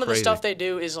some of the Crazy. stuff they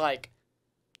do is like,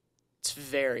 it's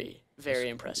very very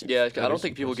impressive. Yeah, I That don't is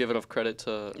think people impressive. give enough credit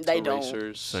to They don't.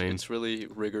 racers. Same. It's really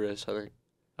rigorous, I think.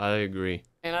 I agree.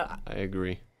 And I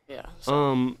agree. yeah.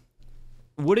 So,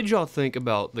 What did y'all think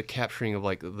about the capturing of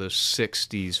like the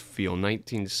 '60s feel,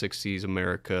 1960s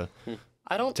America,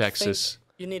 I don't Texas?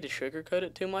 think you need to sugarcoat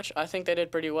it too much. I think they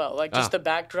did pretty well. Like, just the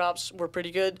backdrops were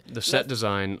pretty good. The set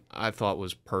design, I thought,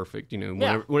 was perfect. You know,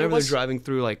 Yeah, whenever was- they're driving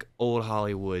through, like, old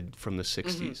Hollywood from the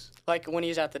 60s. Like, when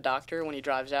he's at the doctor, when he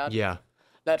drives out. Yeah.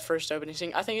 That first opening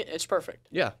scene, I think it's perfect.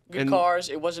 Yeah. Good cars.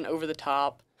 It wasn't over the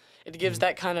top. It gives Mm-hmm.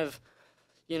 that kind of,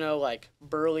 you know, like,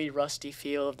 burly, rusty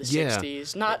feel of the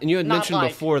 60s. Not, And you had not mentioned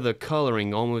like, before the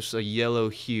coloring, almost a yellow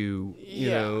hue. You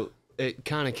Yeah. know, it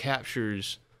kind of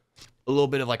captures a little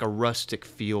bit of like a rustic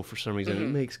feel for some reason. It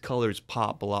makes colors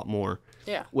pop a lot more.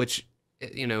 Yeah. Which,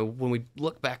 you know, when we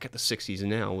look back at the 60s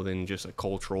now within just a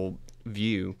cultural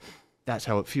view, that's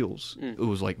how it feels. It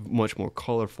was like much more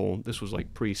colorful. This was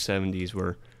like pre-70s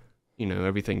where, you know,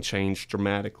 everything changed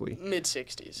dramatically.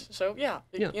 Mid-60s. So, yeah.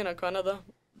 Yeah. You know, kind of the...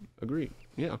 Agreed.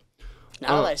 Yeah.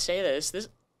 Now that I say this,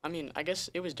 I mean, I guess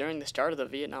it was during the start of the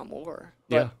Vietnam War.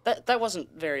 But that wasn't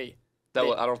very... I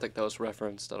don't think that was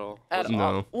referenced at all. At No.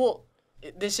 all. Well,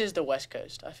 this is the West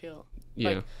Coast, I feel. Yeah.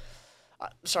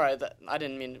 Like, sorry, I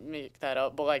didn't mean to make that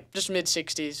up, but like just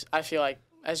mid-60s, I feel like,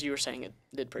 as you were saying, it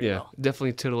did pretty Yeah, well.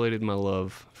 definitely titillated my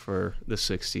love for the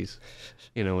 60s.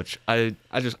 You know, which I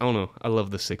don't know. I love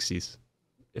the 60s.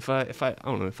 If I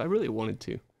don't know, if I really wanted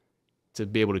to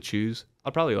be able to choose,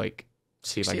 I'd probably like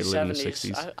see if I could live in the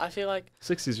 60s. I feel like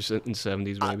 60s and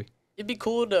 70s maybe. it'd be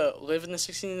cool to live in the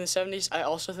 60s and the 70s. I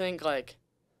also think like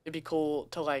it'd be cool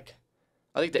to like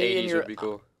I think the be in 80s your- would be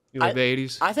cool. You like the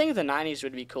 80s? I think the 90s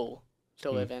would be cool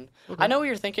to live in. I know what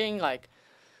you're thinking, like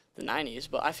the 90s,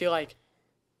 but I feel like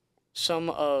some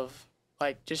of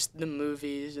like just the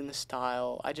movies and the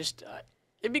style,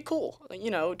 it'd be cool, like, you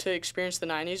know, to experience the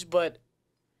 90s, but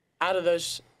out of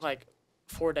those like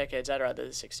 4 decades, I'd rather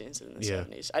the 60s than the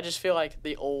 70s. I just feel like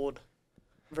the old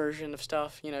version of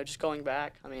stuff, you know, just going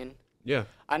back. I mean, Yeah.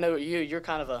 I know you're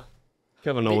kind of a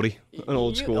Kind of an oldie, an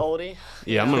old you school. oldie.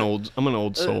 Yeah, I'm an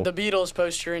old soul. The Beatles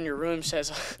poster in your room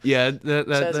says, Yeah,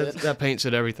 Says it. that paints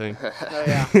it everything. oh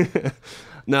yeah.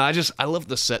 No, I love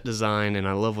the set design, and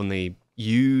I love when they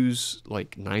use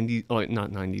like 90s, like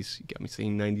not 90s. You got me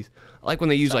saying 90s. I like when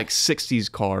they use like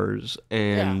 60s cars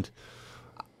and.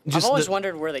 I've always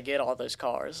wondered where they get all those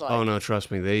cars. Like, Oh no, trust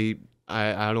me.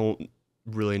 I don't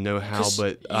really know how, 'cause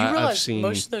but you I've realize seen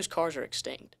most of those cars are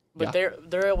extinct, but Yeah.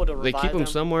 they're able to they revive keep them them.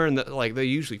 somewhere, and like they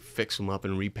usually fix them up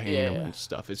and repaint them Yeah. and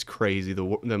stuff. It's crazy the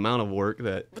amount of work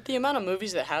that But the amount of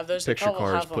movies that have those, they Picture probably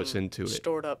Cars have puts them into it.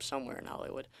 stored up somewhere in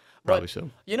Hollywood. probably But so.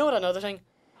 you know what? Another thing,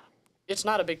 it's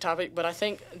not a big topic, but I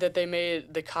think that they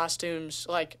made the costumes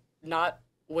like not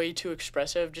way too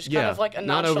expressive, just kind Yeah, of like a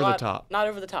not over the nonchalant- top. not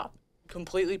over the top,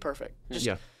 completely perfect, just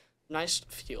Yeah, nice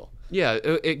feel, yeah.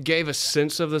 It gave a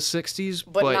sense of the '60s,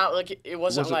 but not like it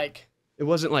wasn't like. It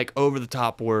wasn't like over the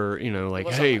top where, you know, like,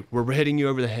 wasn't hey, like- we're hitting you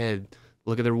over the head.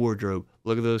 Look at their wardrobe.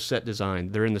 Look at those set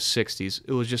design. They're in the 60s.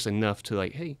 It was just enough to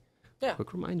like, hey, Yeah.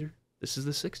 quick reminder. This is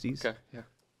the 60s. Okay, yeah.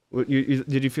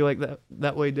 Did you feel like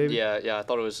that way, David? Yeah, I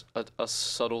thought it was a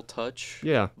subtle touch.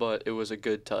 Yeah. But it was a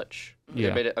good touch. Yeah.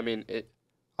 It made it, I mean,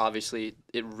 obviously,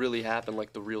 it really happened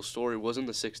like the real story was in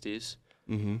the 60s.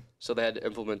 Mm-hmm. So they had to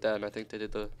implement that, and I think they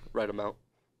did the right amount.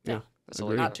 Yeah. That's all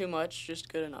I Agreed. Not got. too much, just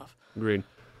good enough. Agreed.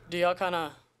 Do y'all kind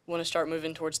of want to start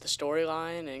moving towards the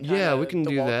storyline and Yeah, we kinda can the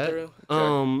do that.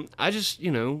 walkthrough? I just,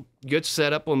 you know, good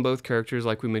setup on both characters,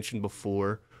 like we mentioned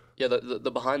before. Yeah,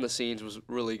 the behind the scenes was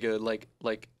really good. Like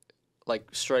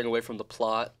straying away from the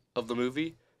plot of the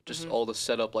movie, just all the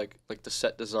setup, like the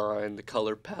set design, the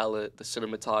color palette, the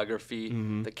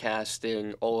cinematography, the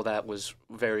casting, all of that was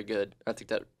very good. I think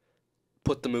that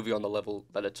put the movie on the level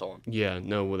that it's on. Yeah,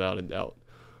 no, without a doubt.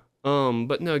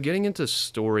 But no, getting into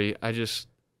story, I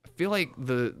feel like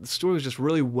the story was just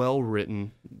really well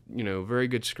written. You know, very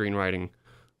good screenwriting.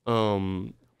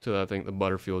 To I think the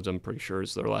Butterfields, I'm pretty sure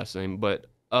is their last name, but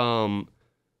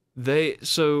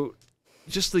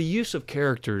just the use of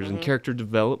characters and character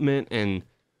development and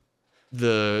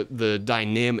the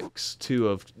dynamics too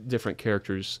of different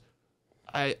characters.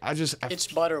 It's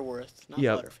Butterworth, not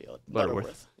Yeah, Butterfield.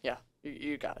 Butterworth. Yeah,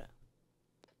 you got it.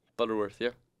 Butterworth, yeah.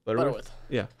 Butterworth.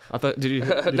 Yeah, I thought. Did you?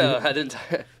 Did No, you I didn't.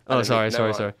 Oh, sorry.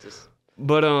 Never mind. Just-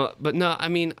 But no, I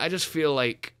mean, I just feel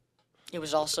like It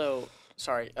was also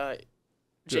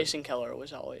Jason Keller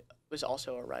was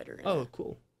also a writer. in oh, it.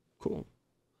 cool.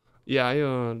 Yeah,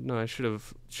 I should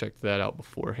have checked that out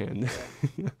beforehand.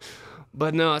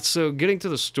 But no, so getting to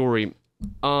the story,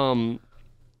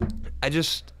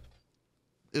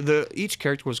 each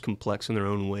character was complex in their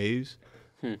own ways.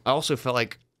 I also felt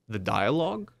like the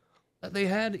dialogue that they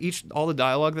had, all the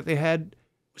dialogue that they had It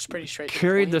was pretty straight. to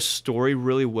carried point. the story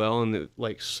really well, and it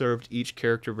like served each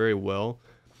character very well.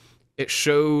 It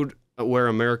showed where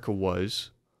America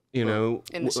was, you know,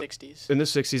 in the 60s. in the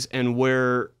 60s, and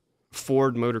where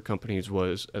Ford Motor Company's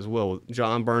was as well.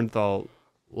 John Bernthal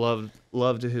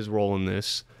loved his role in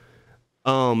this.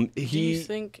 Do you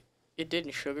think it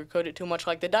didn't sugarcoat it too much?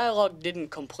 Like, the dialogue didn't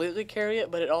completely carry it,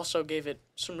 but it also gave it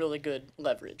some really good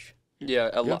leverage. Yeah,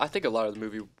 I think a lot of the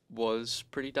movie was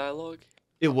pretty dialogue.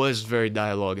 It was very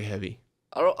dialogue heavy.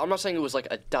 I'm not saying it was like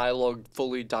a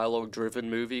fully dialogue-driven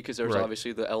movie, because there was Right.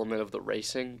 obviously the element of the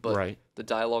racing, but the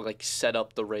dialogue like set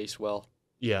up the race well.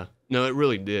 Yeah. No, it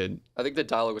really did. I think the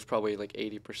dialogue was probably like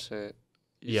 80%.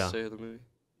 Yeah. Say of the movie.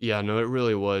 Yeah, no, it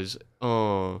really was.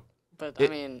 But, I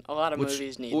mean, a lot of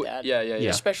movies need that. Yeah.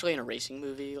 Especially in a racing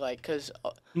movie, like, because...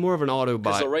 more of an Because the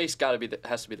autobiography. race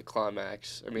has to be the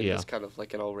climax. I mean, Yeah. it's kind of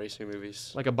like in all racing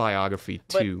movies. Like a biography,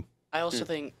 But too. I also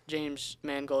think James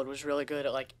Mangold was really good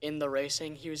at, like, in the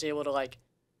racing, he was able to, like,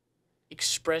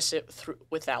 express it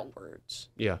without words.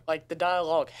 Yeah. Like, the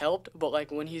dialogue helped, but,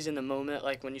 like, when he's in the moment,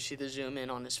 like, when you see the zoom in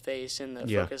on his face and the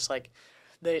focus, like,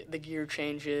 the gear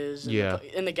changes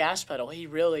and the gas pedal, he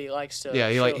really likes to Yeah,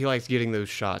 he likes getting those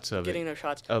shots of getting it. those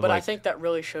shots. Of, But I like- think that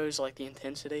really shows, like, the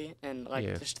intensity and,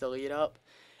 like, just the lead up.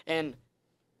 And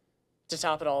to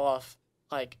top it all off,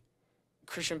 like,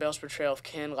 Christian Bale's portrayal of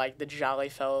Ken, like, the jolly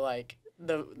fellow, like,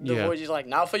 the voice, he's like,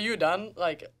 now for you, done.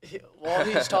 Like, while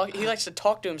he's talking, he likes to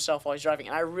talk to himself while he's driving,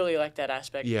 and I really like that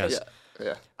aspect. Yes.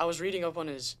 Yeah. I was reading up on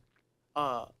his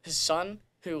son,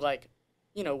 who, like,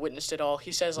 you know, witnessed it all.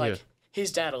 He says, like,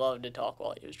 his dad loved to talk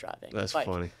while he was driving. That's like,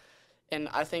 funny. And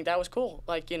I think that was cool.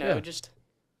 Like, you know, just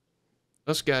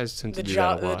Us guys tend to the do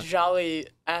that a lot. jolly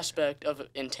aspect of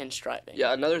intense driving.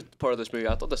 Yeah, another part of this movie,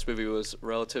 I thought this movie was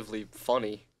relatively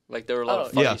funny. Like, there were a lot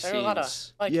of funny yeah. scenes. There were a lot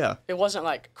of, like, it wasn't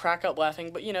like crack up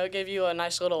laughing, but, you know, it gave you a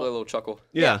nice a little chuckle.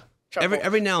 Yeah. chuckle.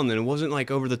 Every now and then, it wasn't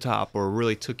like over the top or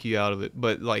really took you out of it,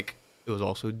 but like it was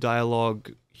also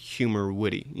dialogue, humor,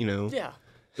 witty. You know. Yeah.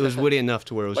 It was witty enough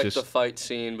to where it was Like just the fight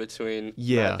scene between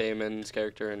Matt Damon's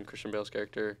character and Christian Bale's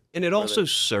character. And it also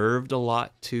served a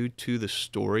lot to the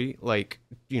story. Like,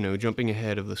 you know, jumping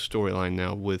ahead of the storyline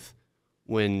now with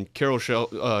when Carol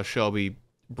Shelby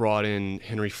brought in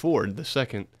Henry Ford the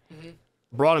second,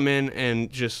 brought him in and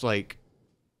just like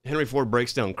Henry Ford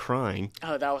breaks down crying.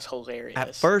 Oh, that was hilarious.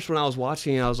 At first, when I was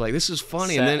watching it, I was like, "This is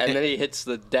funny," and then he hits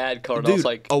the dad card. Dude, And I was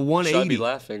like, a 180. should I be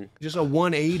laughing? Just a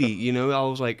 180. You know, I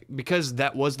was like, because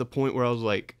that was the point where I was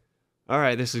like, "All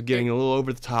right, this is getting a little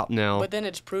over the top now." But then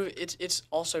it's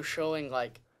also showing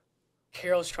like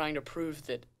Carol's trying to prove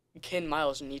that Ken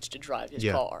Miles needs to drive his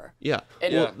car. Yeah.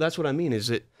 And well, that's what I mean.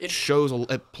 Is it shows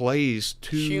it plays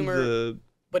to humor,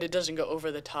 but it doesn't go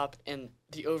over the top, and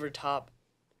the over top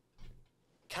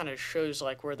kind of shows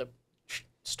like where the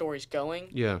story's going.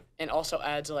 Yeah. And also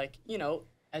adds like, you know,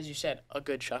 as you said, a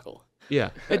good chuckle. Yeah,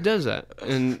 it does that.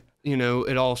 And, you know,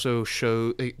 it also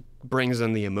it brings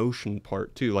in the emotion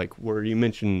part too, like where you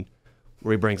mentioned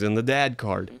where he brings in the dad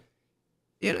card.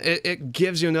 You know, it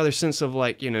gives you another sense of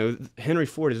like, you know, Henry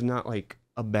Ford is not like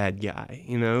a bad guy,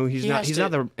 you know? He's not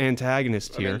the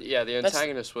antagonist here. I mean, yeah, the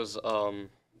antagonist was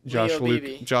Josh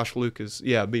Beebe. Lucas.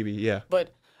 Yeah, Beebe, yeah.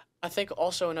 But I think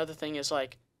also another thing is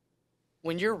like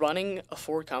when you're running a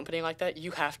Ford company like that, you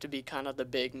have to be kind of the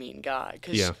big mean guy.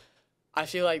 Because I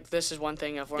feel like this is one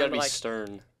thing I've learned. You gotta be like,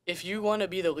 stern. If you want to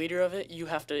be the leader of it, you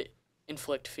have to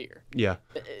inflict fear. Yeah.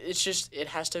 It's just, it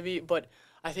has to be. But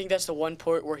I think that's the one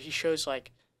part where he shows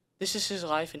like, this is his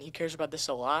life and he cares about this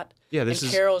a lot. Yeah, and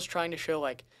Carol's trying to show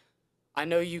like, I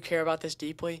know you care about this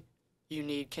deeply. You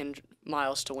need Ken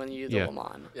Miles to win you the Le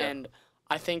Mans. Yeah. And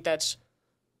I think that's,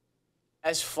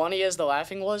 as funny as the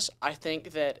laughing was, I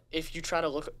think that if you try to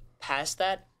look past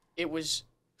that, it was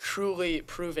truly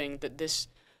proving that this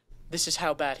is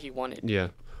how bad he wanted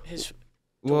his to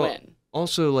win.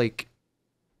 Also, like,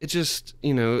 it just,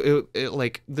 you know, it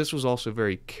like, this was also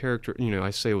very I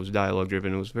say it was dialogue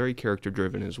driven, it was very character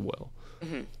driven as well.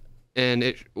 Mm-hmm. And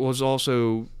it was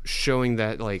also showing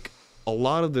that, like, a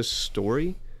lot of this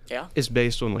story is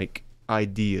based on, like,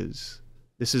 ideas.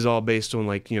 This is all based on,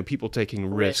 like, you know, people taking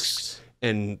risks.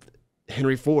 And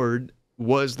Henry Ford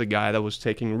was the guy that was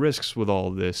taking risks with all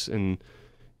of this. And,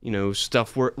 you know,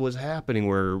 stuff was happening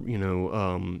where, you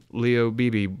know, Leo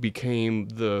Beebe became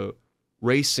the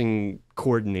racing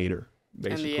coordinator,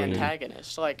 basically. And the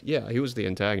antagonist. Like, yeah, he was the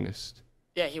antagonist.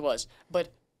 Yeah, he was.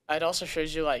 But it also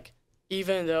shows you, like,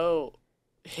 even though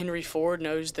Henry Ford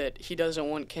knows that he doesn't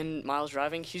want Ken Miles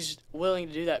driving, he's willing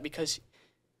to do that because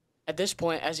at this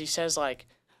point, as he says, like,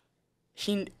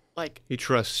 he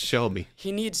trusts Shelby.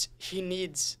 He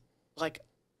needs like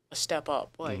a step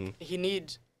up. Like he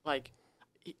needs like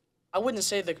I wouldn't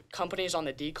say the company is on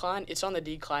the decline. It's on the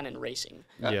decline in racing.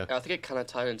 I think it kind of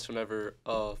tied into whenever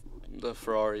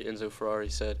Enzo Ferrari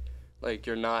said, like,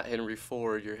 you're not Henry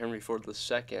Ford, you're Henry Ford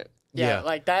II. Yeah,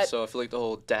 like that. So I feel like the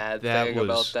whole dad thing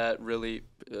about that really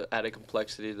added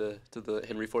complexity to the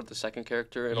Henry Ford II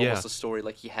character, and almost the story,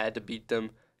 like he had to beat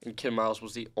them, and Ken Miles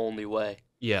was the only way.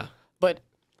 Yeah. But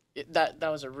that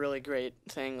was a really great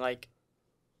thing. Like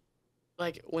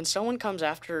when someone comes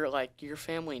after like your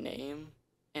family name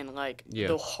and like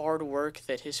the hard work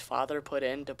that his father put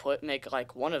in to make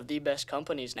like one of the best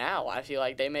companies now. I feel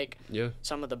like they make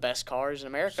some of the best cars in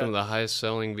America. Some of the highest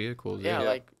selling vehicles.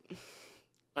 Yeah.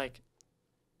 Like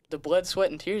the blood, sweat,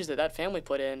 and tears that family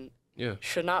put in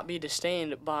should not be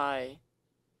disdained by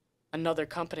another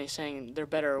company saying they're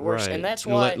better or worse. Right. And that's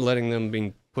why letting them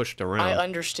being pushed around. I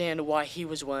understand why he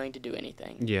was willing to do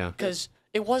anything. Yeah. Because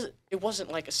it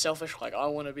wasn't like a selfish, like, I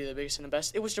want to be the biggest and the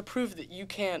best. It was to prove that you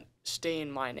can't stay in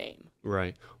my name.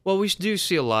 Right. Well, we do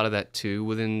see a lot of that too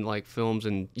within like films,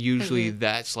 and usually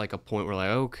that's like a point where like,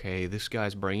 okay, this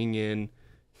guy's bringing in,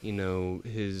 you know,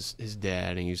 his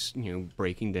dad, and he's, you know,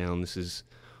 breaking down.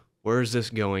 Where is this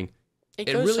going?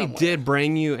 It really somewhere. did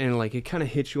bring you, and like it kind of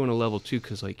hit you on a level too,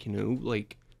 because like, you know,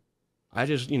 like I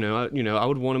just, I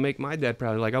would want to make my dad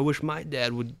proud. Like I wish my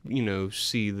dad would, you know,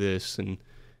 see this, and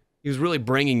he was really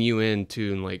bringing you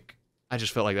into, and like I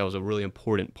just felt like that was a really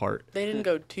important part. They didn't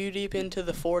go too deep into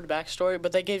the Ford backstory,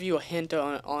 but they gave you a hint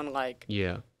on like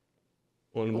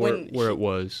where it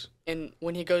was. And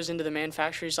when he goes into the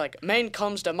manufacturer, he's like, man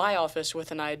comes to my office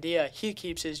with an idea, he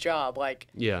keeps his job. Like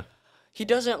he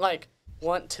doesn't like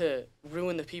want to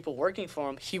ruin the people working for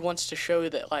him. He wants to show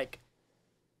that like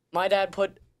my dad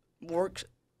put work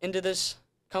into this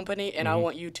company, and I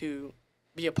want you to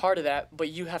be a part of that, but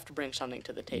you have to bring something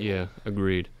to the table. Yeah,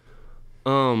 agreed.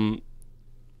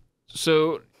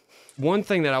 So one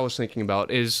thing that I was thinking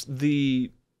about is the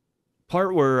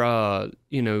part where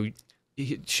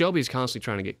Shelby's constantly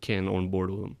trying to get Ken on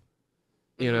board with him.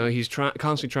 You know, he's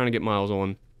constantly trying to get Miles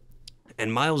on,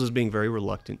 and Miles is being very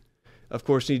reluctant. Of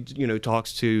course, he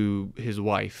talks to his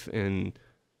wife, and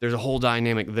there's a whole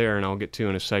dynamic there, and I'll get to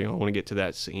in a second. I want to get to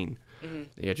that scene.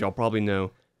 Yeah, y'all probably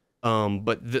know.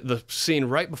 But the scene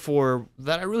right before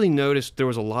that, I really noticed there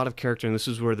was a lot of character, and this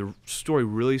is where the story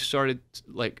really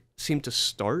seemed to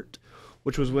start,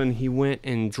 which was when he went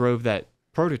and drove that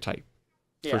prototype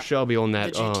for Shelby on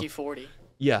that the GT40.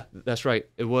 Yeah, that's right.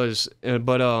 It was,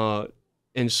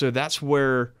 and so that's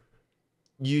where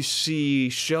you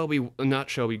see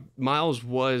Miles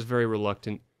was very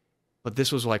reluctant, but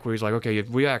this was like where he's like, okay, if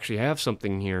we actually have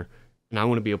something here, and I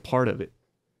want to be a part of it.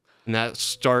 And that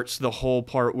starts the whole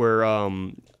part where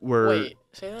Wait,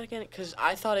 say that again, because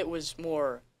I thought it was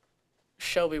more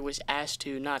Shelby was asked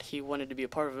to, not he wanted to be a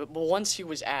part of it. But once he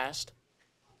was asked,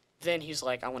 then he's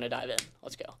like, I want to dive in.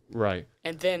 Let's go. Right.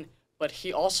 And then, but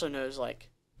he also knows, like,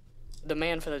 the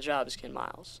man for the job is Ken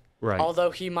Miles. Right. Although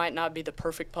he might not be the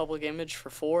perfect public image for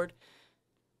Ford,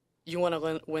 you want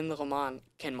to win the Le Mans,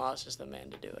 Ken Miles is the man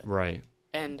to do it. Right.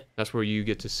 And that's where you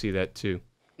get to see that too.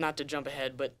 Not to jump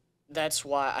ahead, but that's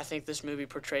why I think this movie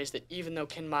portrays that even though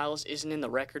Ken Miles isn't in the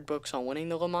record books on winning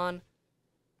the Le Mans,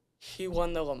 he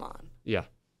won the Le Mans. Yeah,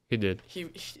 he did. He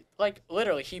like,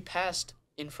 literally, he passed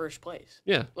in first place.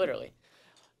 Yeah. Literally.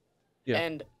 Yeah.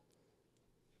 And,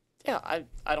 yeah,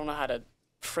 I don't know how to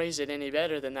phrase it any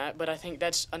better than that, but I think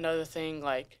that's another thing,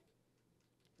 like,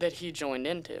 that he joined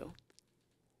into.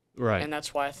 Right. And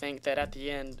that's why I think that at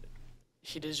the end,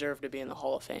 he deserved to be in the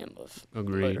Hall of Fame of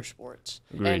motorsports.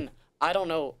 Agreed. And I don't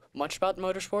know much about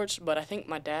motorsports, but I think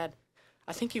my dad,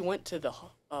 I think he went to the,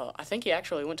 I think he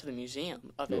actually went to the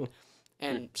museum of it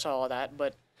and saw all that.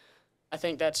 But I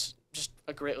think that's just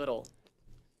a great little,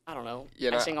 I don't know,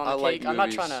 icing on the cake. Like I'm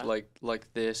not trying to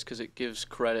like this because it gives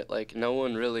credit. Like no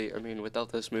one really, I mean,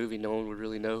 without this movie, no one would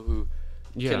really know who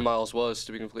Ken Miles was.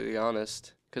 To be completely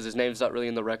honest, because his name's not really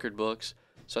in the record books.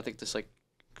 So I think this like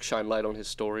shine light on his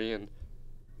story, and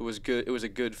it was good. It was a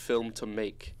good film to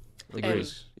make. Agreed.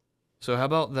 So how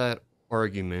about that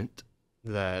argument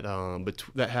that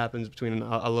that happens between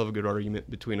I love a good argument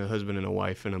between a husband and a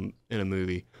wife in a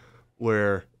movie,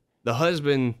 where the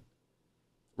husband,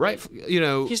 right,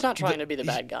 he's not trying to be the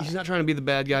bad guy. He's not trying to be the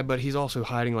bad guy, but he's also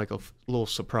hiding like a little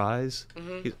surprise,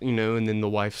 and then the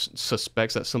wife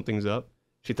suspects that something's up.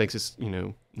 She thinks it's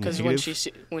because when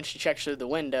she checks through the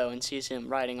window and sees him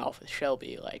riding off with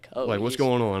Shelby, like, oh, like what's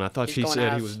going on? I thought she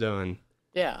said he was done.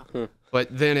 Yeah.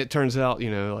 But then it turns out,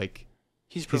 like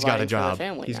he's got a job.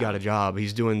 He's got a job.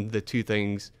 He's doing the two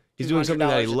things. He's doing something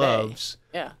that he loves.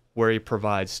 Yeah. Where he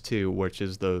provides too, which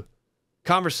is the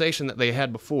conversation that they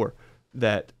had before.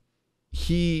 That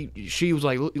she was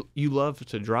like, you love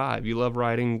to drive. You love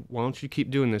riding. Why don't you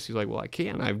keep doing this? He's like, well, I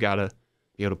can't. I've got to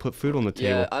be able to put food on the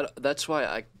table. Yeah, that's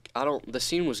why I don't. The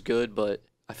scene was good, but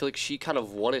I feel like she kind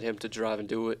of wanted him to drive and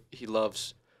do what he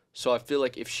loves So I feel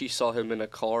like if she saw him in a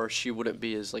car, she wouldn't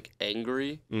be as like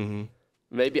angry. Mm-hmm.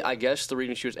 Maybe I guess the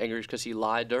reason she was angry is because he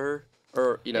lied to her,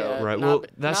 or you know. Yeah, Right. not Well, be-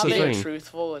 that's not the being thing.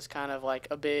 truthful is kind of like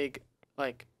a big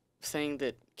like thing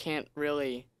that can't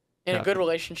really. In Yeah. a good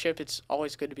relationship, it's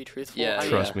always good to be truthful. Yeah, I mean,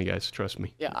 Trust me, guys. Trust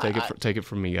me. Yeah, Take it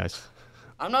from me, guys.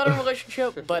 I'm not in a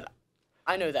relationship, but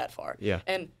I know that far. Yeah.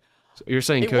 And So you're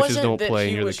saying it coaches wasn't don't that play, and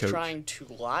he you're the was coach. trying to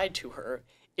lie to her.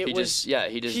 It He was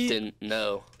just didn't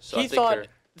know. So I he think thought her,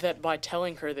 that by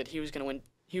telling her that he was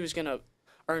gonna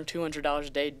earn $200 a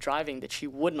day driving, that she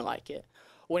wouldn't like it.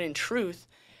 When in truth,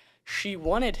 she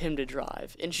wanted him to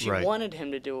drive and she Right. wanted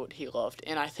him to do what he loved.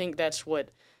 And I think that's what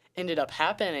ended up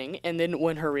happening. And then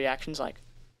when her reaction's like,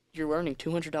 "You're earning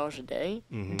 $200 a day,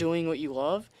 doing what you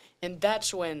love," and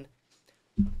that's when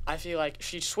I feel like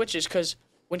she switches, because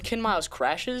when Ken Miles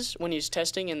crashes, when he's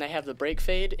testing and they have the brake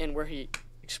fade and where he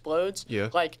explodes, Yeah.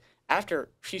 like after,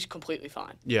 she's completely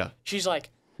fine. Yeah. She's like,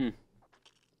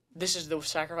 this is the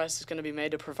sacrifice that's going to be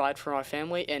made to provide for my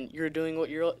family, and you're doing what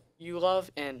you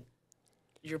love, and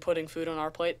you're putting food on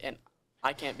our plate, and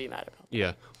I can't be mad about it.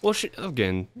 Yeah. Well,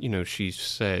 again, she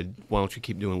said, "Why don't you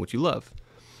keep doing what you love?"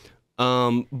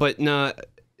 But no,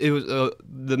 it was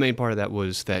the main part of that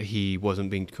was that he wasn't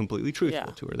being completely truthful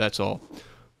Yeah. to her. That's all.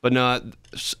 But no,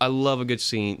 I love a good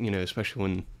scene, especially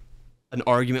when an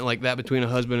argument like that between a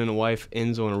husband and a wife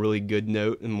ends on a really good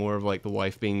note, and more of like the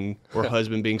wife being or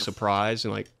husband being surprised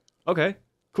and like, okay,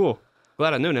 cool,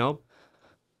 glad I know now.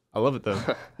 I love it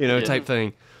though, type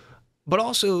thing. But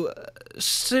also,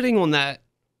 sitting on that,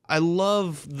 I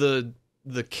love the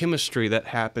chemistry that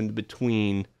happened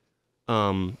between,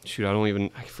 I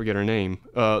forget her name,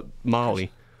 Molly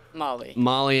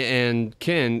and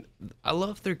Ken. I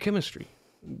love their chemistry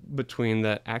between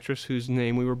that actress whose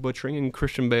name we were butchering and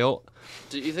Christian Bale.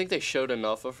 do you think they showed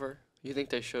enough of her? You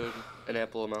think they showed an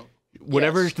ample amount?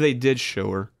 Whatever Yes. they did show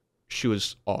her, she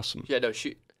was awesome. Yeah, no,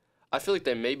 I feel like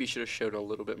they maybe should have shown a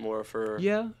little bit more of her.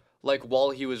 Yeah. Like while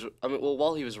he was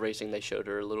racing, they showed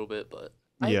her a little bit, but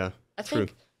Yeah. I True.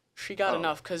 think she got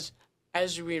enough, because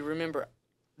as we remember,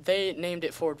 they named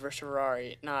it Ford versus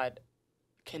Ferrari, not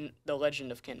the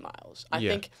Legend of Ken Miles. I Yeah.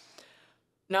 think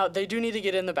now they do need to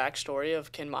get in the backstory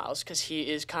of Ken Miles, because he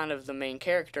is kind of the main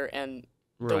character and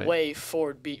the Right. way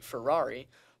Ford beat Ferrari.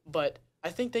 But I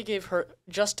think they gave her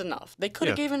just enough. They could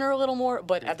have Yeah. given her a little more,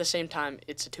 but at the same time,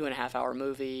 it's a 2.5-hour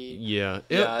movie. Yeah.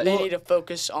 Yeah, They need to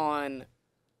focus on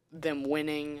them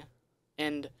winning,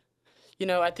 and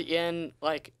at the end,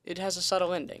 like, it has a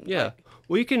subtle ending. Yeah. Like,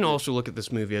 Well, you can also look at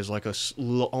this movie as like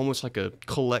almost like a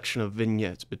collection of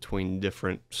vignettes between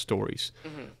different stories.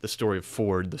 The story of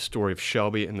Ford, the story of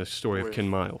Shelby, and the story of Ken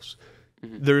Miles.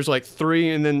 There's like three,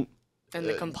 and then and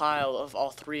the compile of all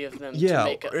three of them to yeah,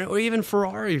 make it. or even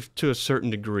Ferrari to a certain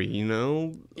degree.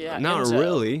 Yeah, not Enzo.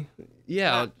 really.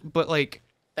 Yeah, but like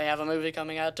They have a movie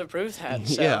coming out to prove that.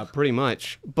 So. yeah, pretty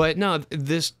much. But no,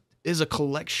 this is a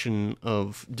collection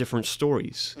of different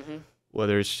stories.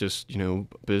 Whether it's just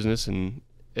business, and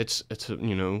it's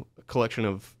a collection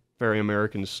of very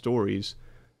American stories.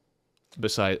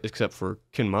 Except for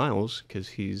Ken Miles, because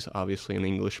he's obviously an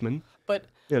Englishman. But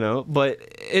But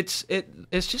it's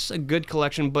just a good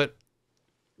collection. But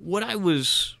what I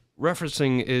was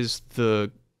referencing is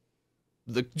the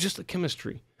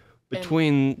chemistry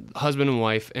between husband and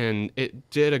wife, and it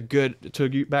did a good. To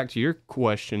get back to your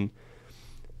question,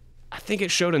 I think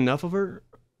it showed enough of her,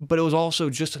 but it was also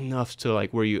just enough to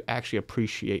like where you actually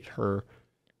appreciate her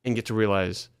and get to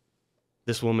realize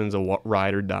this woman's a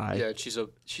ride or die. yeah,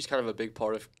 she's kind of a big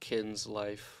part of Ken's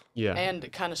life. Yeah. and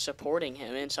kind of supporting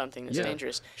him in something that's Yeah.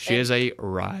 dangerous. She is a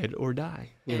ride or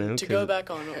die. And to go back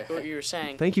on what you were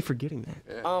saying, Thank you for getting that.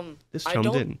 This I chum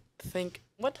don't didn't. think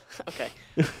what okay.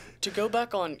 To go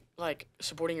back on like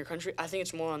supporting your country, I think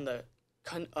it's more on the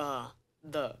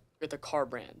car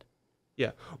brand.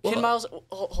 Yeah. Ken Well, Miles,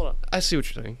 hold on. I see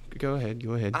what you're saying. Go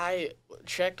ahead. I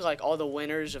checked like all the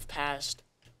winners of past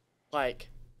like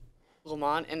Le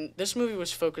Mans, and this movie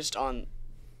was focused on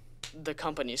the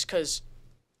companies, because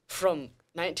from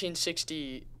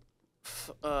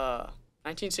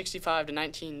 1965 to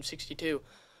 1962,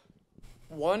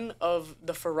 one of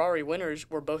the Ferrari winners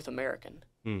were both American.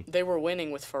 They were winning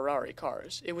with Ferrari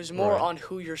cars. It was more Right. on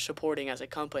who you're supporting as a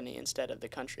company instead of the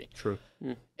country. True.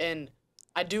 And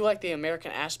I do like the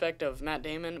American aspect of Matt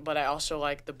Damon, but I also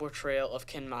like the portrayal of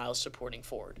Ken Miles supporting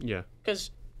Ford. Yeah. Because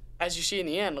as you see in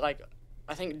the end, like,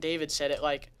 I think David said it,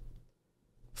 like,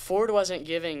 Ford wasn't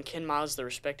giving Ken Miles the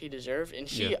respect he deserved,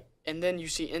 and then you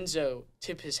see Enzo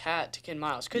tip his hat to Ken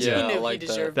Miles because Yeah, he I knew he like that.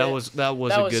 deserved That it. was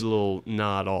a good little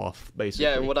nod off, basically.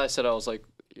 Yeah, and what I said, I was like,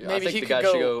 I maybe think he the could guy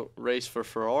go, should go race for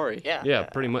Ferrari. Yeah. Yeah,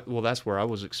 pretty much. Well, that's where I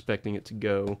was expecting it to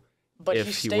go. But if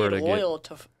he he stayed were to loyal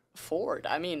to Ford.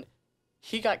 I mean,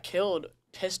 he got killed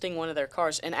testing one of their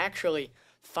cars, and actually,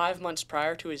 5 months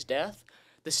prior to his death,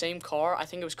 the same car, I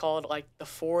think it was called like the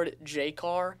Ford J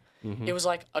car. Mm-hmm. It was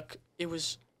like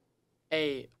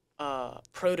a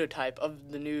prototype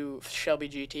of the new Shelby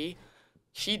GT.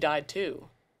 He died too,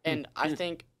 and I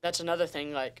think that's another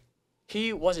thing. Like,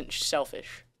 he wasn't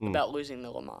selfish about losing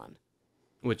the Le Mans.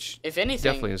 Which, if anything,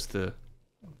 definitely is the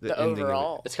ending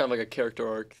overall. of It's kind of like a character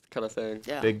arc kind of thing.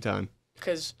 Yeah. it. Big time.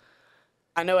 Because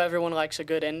I know everyone likes a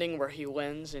good ending where he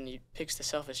wins and he picks the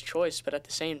selfish choice, but at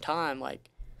the same time, like,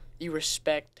 you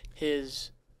respect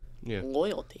his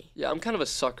loyalty. Yeah, I'm kind of a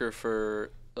sucker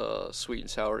for sweet and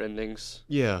sour endings.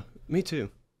 Yeah, me too.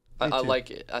 I like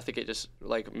it. I think it just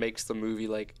like makes the movie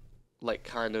like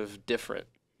kind of different.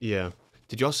 Yeah.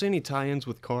 Did y'all see any tie-ins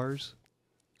with cars?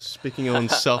 Speaking on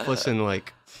selfless and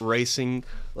like racing,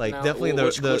 like No. definitely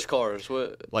Which cars?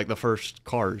 What? like the first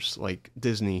Cars, like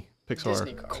Disney, Pixar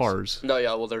Disney cars. No,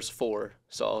 yeah. Well, there's 4,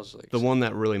 so I was like The one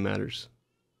that really matters.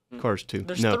 Cars 2.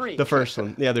 There's no, 3. the first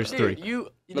one. Yeah, there's Dude, 3. did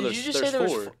there's- you just there's say there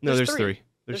was 4. No, there's 3.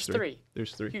 There's 3.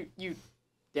 There's 3. You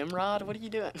dimrod, what are you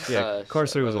doing? Yeah,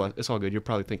 Cars 3 was a shut lot. It's all good. You're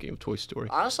probably thinking of Toy Story.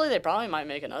 Honestly, they probably might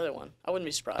make another one. I wouldn't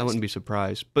be surprised. I wouldn't be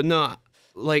surprised. But no,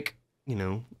 like, you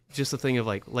know, just the thing of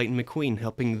like Lightning McQueen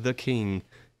helping the king,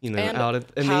 you know, And out in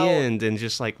the how- end, and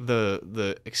just like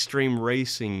the extreme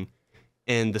racing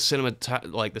and the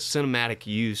cinematic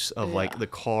use of like Yeah. the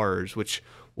cars, which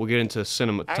we'll get into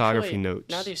cinematography Actually, notes.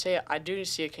 now that you say it, I do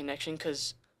see a connection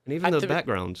because And even at the the-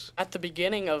 backgrounds. at the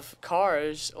beginning of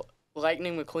Cars,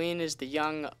 Lightning McQueen is the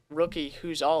young rookie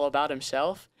who's all about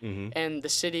himself, and the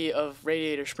city of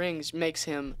Radiator Springs makes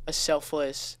him a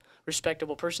selfless,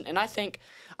 respectable person. And I think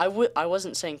I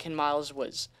wasn't saying Ken Miles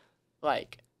was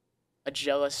like a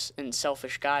jealous and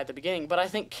selfish guy at the beginning, but I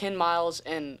think Ken Miles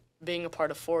and being a part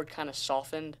of Ford kind of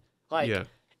softened, like, Yeah.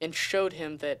 and showed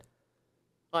him that,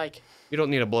 like, You don't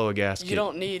need to blow a gasket. you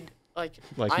don't need like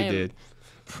like I he am did.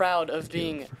 proud of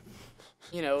being,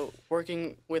 you know,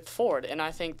 working with Ford, and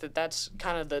I think that that's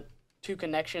kind of the two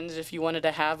connections if you wanted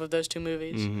to have of those two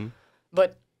movies. Mm-hmm.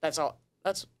 But that's all.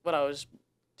 That's what I was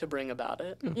to bring about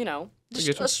it. You know, get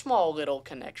just you. a small little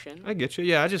connection. I get you.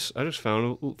 Yeah, I just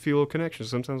found a few little connections.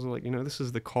 Sometimes I'm like, you know, this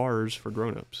is the Cars for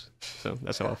grown-ups. So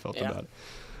that's how I felt Yeah. about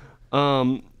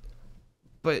it.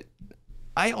 But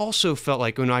I also felt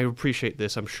like, and I appreciate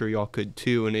this, I'm sure y'all could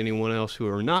too, and anyone else who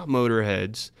are not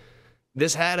motorheads,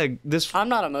 this had this. I'm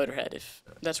not a motorhead, if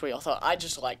that's what y'all thought. I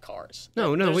just like cars.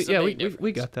 No, There's a big we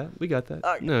difference. got that. We got that.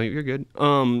 Okay. No, you're good.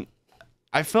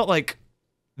 I felt like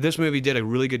this movie did a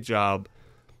really good job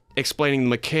explaining the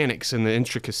mechanics and the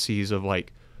intricacies of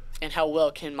like. And how well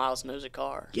Ken Miles knows a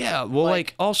car. Yeah, well,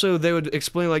 like also they would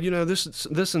explain like, you know, this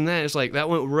and that. It's like that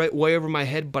went way over my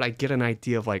head, but I get an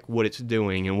idea of like what it's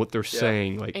doing and what they're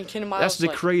saying. Like And Ken Miles, that's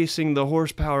decreasing the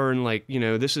horsepower and like, you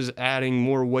know, this is adding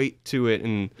more weight to it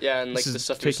and Yeah, and like this the is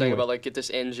stuff you're saying taking about like get this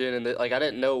engine and like I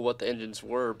didn't know what the engines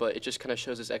were, but it just kind of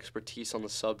shows his expertise on the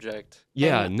subject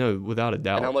yeah, no, without a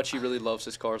doubt. and how much he really loves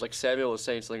his cars. Like Samuel was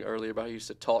saying something earlier about how he used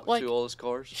to talk Like, to all his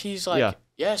cars. He's like, Yeah.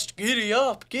 yes, giddy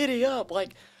up.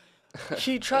 Like,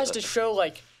 he tries to show,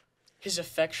 like, his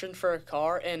affection for a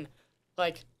car. And,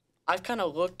 like, I've kind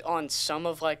of looked on some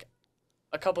of, like,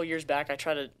 a couple years back, I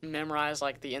tried to memorize,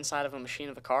 like, the inside of a machine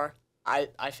of a car. I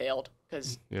failed.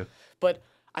 Yeah. But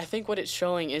I think what it's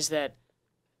showing is that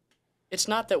it's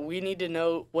not that we need to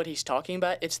know what he's talking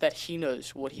about. It's that he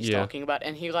knows what he's Yeah. talking about.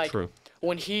 And he, like, True.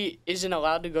 when he isn't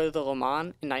allowed to go to the Le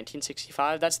Mans in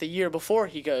 1965, that's the year before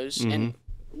he goes and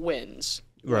wins.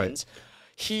 Right. Wins.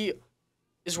 He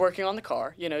is working on the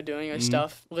car, you know, doing his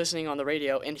stuff, listening on the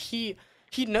radio, and he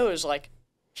knows, like,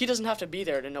 he doesn't have to be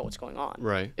there to know what's going on.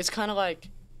 Right. It's kind of like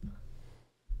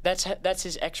that's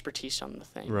his expertise on the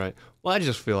thing. Right. Well, I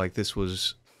just feel like this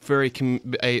was very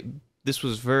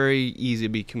easy to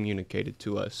be communicated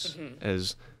to us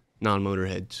as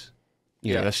non-motorheads.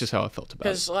 You know, Yeah. that's just how I felt about it.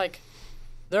 Because, like,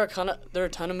 there are a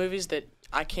ton of movies that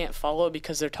I can't follow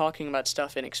because they're talking about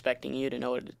stuff and expecting you to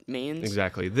know what it means.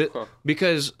 Exactly.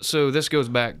 Because so this goes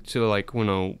back to like when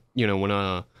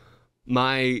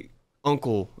my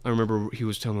uncle, I remember he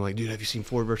was telling me like, dude, have you seen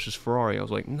Ford versus Ferrari? I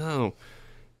was like, no.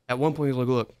 At one point he was like,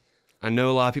 look, I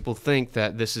know a lot of people think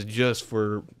that this is just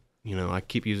for, you know, I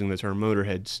keep using the term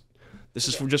motorheads. This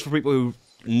is just for people who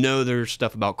know their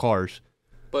stuff about cars.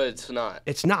 But it's not.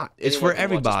 It's not. It's Anyone for can watch this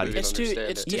everybody. movie and understand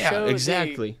It's it. to Yeah, show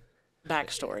exactly. the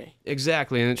backstory.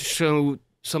 Exactly, and to show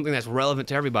something that's relevant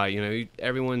to everybody. You know,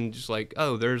 everyone just like,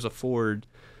 oh, there's a Ford.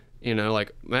 You know,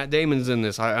 like Matt Damon's in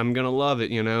this. I'm gonna love it.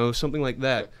 You know, something like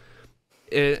that.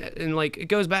 and like it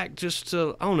goes back just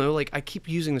to, I don't know, like I keep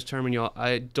using this term and y'all,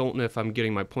 I don't know if I'm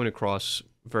getting my point across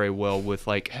very well with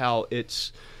like how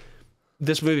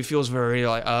this movie feels very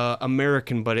like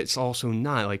American, but it's also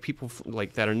not. Like people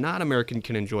like that are not American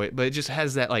can enjoy it, but it just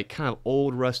has that like kind of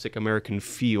old rustic American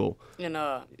feel. In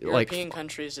European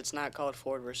countries, it's not called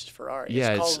Ford versus Ferrari.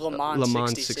 Yeah, it's called Le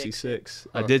Mans 66.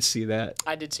 I did see that.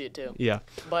 I did see it too. Yeah.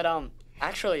 But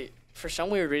actually, for some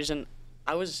weird reason,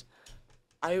 I was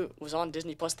on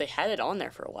Disney Plus. They had it on there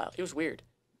for a while. It was weird.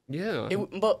 Yeah.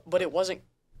 But it wasn't.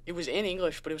 It was in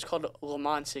English, but it was called Le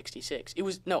Mans 66. It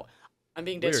was no. I'm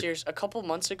being dead serious. A couple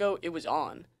months ago, it was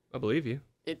on. I believe you.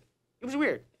 It was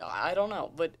weird. I don't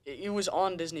know, but it was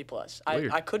on Disney Plus.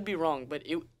 I could be wrong, but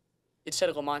it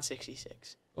said Le Mans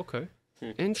 66. Okay.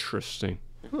 Interesting.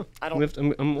 Huh. I don't.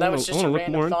 That was just a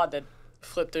random thought that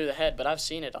flipped through the head, but I've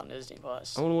seen it on Disney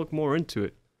Plus. I want to look more into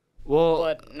it. Well,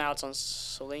 but now it's on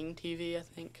Sling TV, I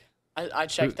think. I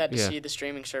checked that to see the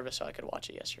streaming service so I could watch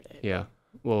it yesterday. Yeah.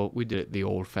 Well, we did it the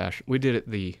old-fashioned. We did it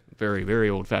the very, very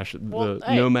old-fashioned,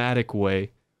 nomadic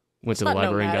way. Went to the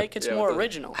library and got. It's more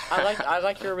original. I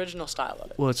like your original style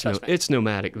of it. Well, it's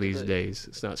nomadic these days.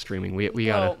 It's not streaming. We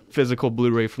got a physical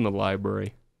Blu-ray from the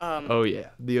library. Oh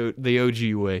yeah, the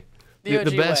OG way,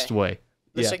 the best way.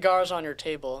 The cigars on your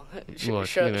table. Look,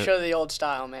 show the old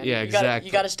style, man. Yeah, exactly.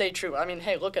 You got to stay true. I mean,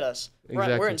 hey, look at us.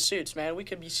 We're in suits, man. We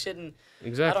could be sitting.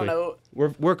 Exactly. I don't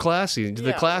know. We're classy.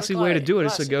 The classy way to do it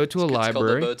is to go to a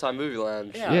library. It's called the Bowtie Movie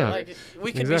Lounge. Yeah. Like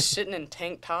we could be sitting in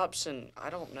tank tops and I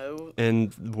don't know.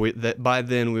 And by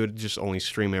then we would just only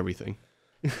stream everything.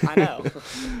 I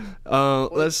know.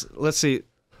 Let's see.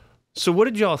 So what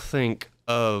did y'all think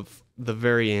of the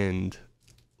very end?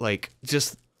 Like,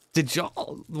 just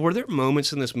were there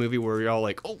moments in this movie where y'all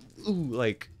like, oh, ooh,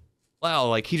 like, wow,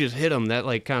 like he just hit him? That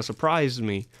like kind of surprised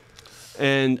me.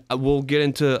 And we'll get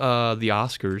into the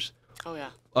Oscars. Oh yeah.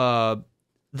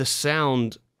 The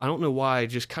sound, I don't know why,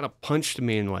 just kind of punched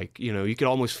me, and like, you know, you could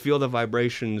almost feel the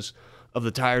vibrations of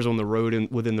the tires on the road and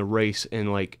within the race,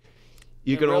 and like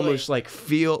you could almost like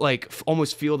feel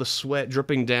almost feel the sweat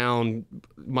dripping down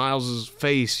Miles's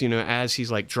face, you know, as he's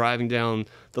like driving down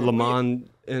the Le Mans.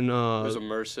 And it was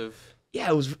immersive. Yeah,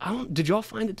 it was. Did y'all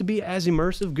find it to be as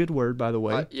immersive? Good word, by the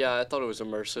way. I thought it was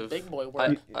immersive. Big boy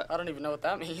word. I don't even know what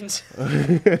that means.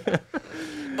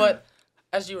 But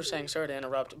as you were saying, sorry to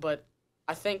interrupt, but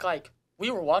I think like we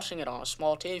were watching it on a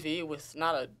small TV with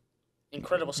not a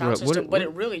incredible sound system, but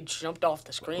it really jumped off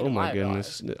the screen. Oh my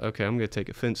goodness! Eyes. Okay, I'm gonna take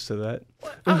offense to that.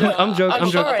 I'm joking.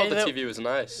 I thought the TV was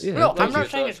nice. Yeah, no, I'm not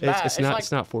saying it's bad.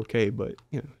 It's not 4K, but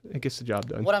you know, it gets the job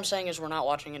done. What I'm saying is we're not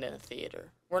watching it in a theater.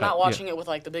 We're not watching it with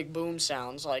like the big boom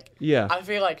sounds. Like I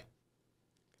feel like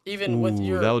even with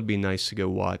your that would be nice to go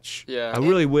watch. Yeah,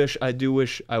 I do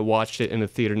wish I watched it in a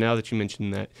theater. Now that you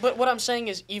mentioned that. But what I'm saying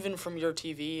is even from your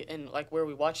TV and like where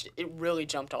we watched it, it really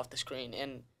jumped off the screen.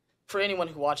 And for anyone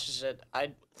who watches it,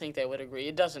 I think they would agree.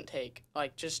 It doesn't take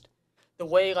like just the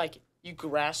way like you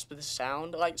grasp the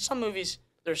sound. Like some movies,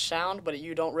 there's sound, but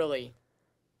you don't really.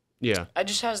 Yeah. It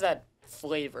just has that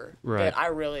flavor that I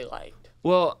really liked.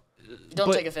 Well.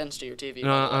 Don't take offense to your TV.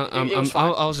 No,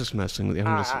 I was just messing with you.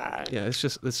 Yeah, it's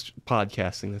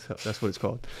podcasting. That's what it's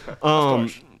called.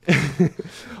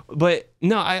 But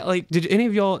no, I like. Did any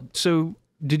of y'all? So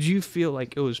did you feel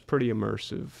like it was pretty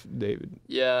immersive, David?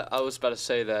 Yeah, I was about to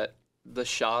say that the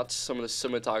shots, some of the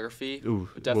cinematography,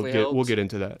 definitely helped. We'll get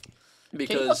into that.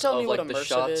 Because of like the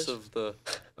shots of the.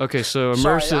 Okay, so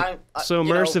immersive.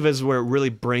 Immersive is where it really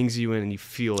brings you in and you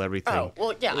feel everything. Oh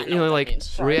well, yeah. I know you know, like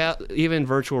even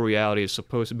virtual reality is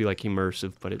supposed to be like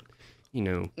immersive, but it, you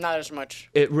know, not as much.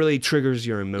 It really triggers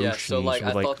your emotions. Yeah, so like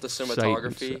I thought the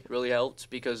cinematography really helped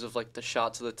because of like the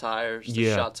shots of the tires,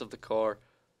 the shots of the car,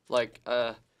 like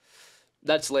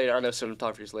that's later. I know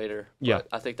cinematography's later. But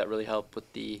I think that really helped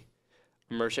with the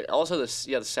immersion. Also, the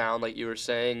sound, like you were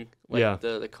saying, like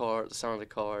the car, the sound of the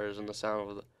cars, and the sound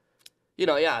of the,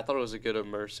 I thought it was a good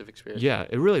immersive experience. Yeah,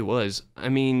 it really was. I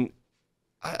mean,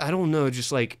 I don't know,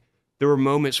 just like there were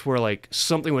moments where like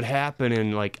something would happen,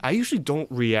 and like I usually don't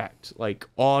react like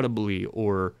audibly,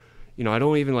 or I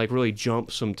don't even like really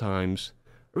jump sometimes.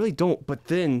 I really don't. But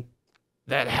then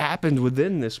that happened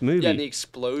within this movie. Yeah, and the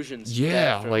explosions.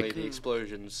 Yeah, like the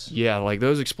explosions. Yeah, like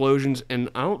those explosions, and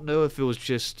I don't know if it was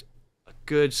just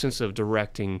good sense of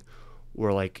directing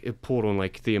where like it pulled on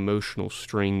like the emotional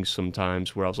strings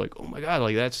sometimes where I was like, oh my god,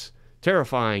 like that's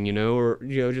terrifying, or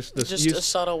just this a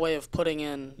subtle way of putting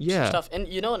in some stuff. And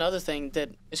another thing that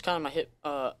is kind of my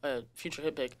future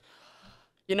hit pick,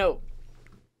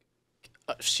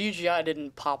 CGI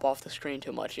didn't pop off the screen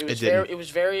too much. It was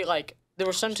very like there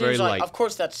were some scenes like, of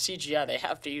course that's CGI, they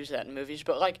have to use that in movies,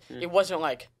 but like it wasn't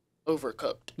like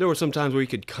overcooked. There were some times where you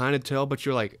could kind of tell, but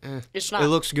you're like, It's not. it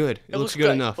looks good. It looks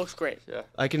good enough. Looks great. Yeah.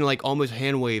 I can like almost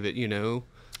hand wave it,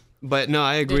 But no,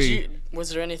 I agree.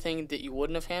 Was there anything that you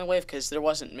wouldn't have hand waved? Because there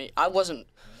wasn't me.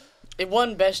 It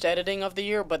won best editing of the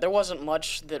year, but there wasn't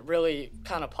much that really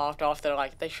kind of popped off. That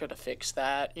like they should have fixed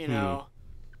that, I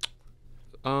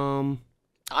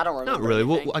don't remember. Not really.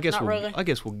 Anything. I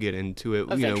guess we'll get into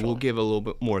it. Eventually. We'll give a little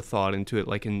bit more thought into it,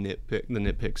 like in the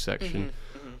nitpick section.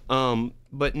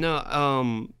 But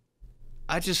no,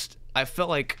 I felt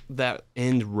like that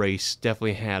end race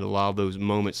definitely had a lot of those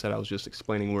moments that I was just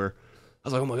explaining where I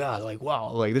was like, oh my God, like,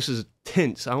 wow, like this is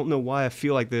tense. I don't know why I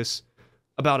feel like this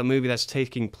about a movie that's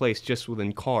taking place just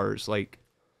within cars. Like,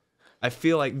 I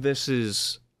feel like this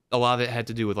is, a lot of it had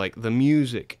to do with like the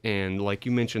music and like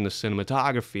you mentioned, the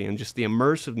cinematography and just the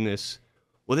immersiveness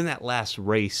within that last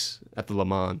race at the Le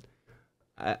Mans.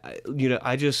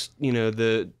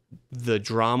 The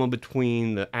drama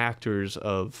between the actors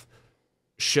of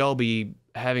Shelby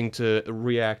having to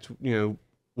react,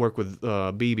 work with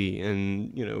BB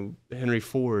and, Henry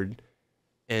Ford,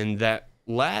 and that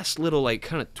last little like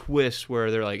kind of twist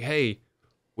where they're like, hey,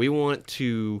 we want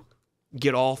to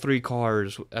get all three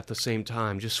cars at the same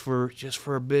time just for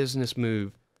a business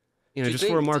move,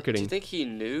 for a marketing. Do you think he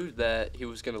knew that he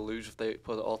was going to lose if they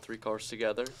put all three cars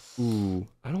together? Ooh,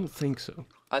 I don't think so.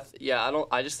 I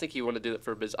just think he wanted to do it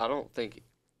for a business. I don't think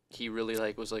he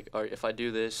really was like, all right, if I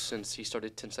do this, since he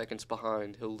started 10 seconds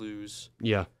behind, he'll lose.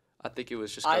 Yeah. I think it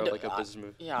was just kind of like a business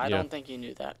move. Yeah, I don't think he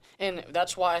knew that. And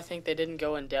that's why I think they didn't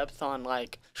go in depth on,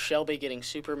 like, Shelby getting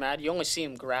super mad. You only see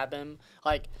him grab him.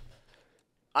 Like,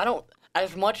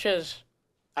 as much as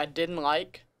I didn't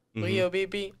like Leo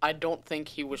Beebe, I don't think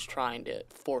he was trying to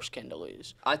force Ken to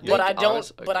lose. I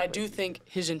do think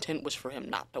his intent was for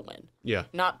him not to win. Yeah.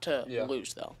 Not to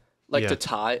lose, though. To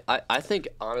tie, I think,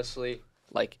 honestly,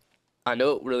 I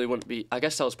know it really wouldn't be, I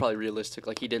guess that was probably realistic,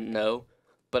 he didn't know.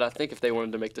 But I think if they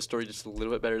wanted to make the story just a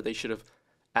little bit better, they should have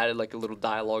added, a little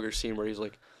dialogue or scene where he's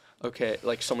like, okay,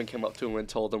 someone came up to him and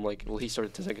told him, well, he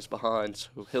started 10 seconds behind,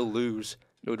 so he'll lose.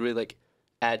 It would really,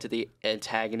 add to the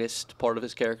antagonist part of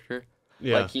his character.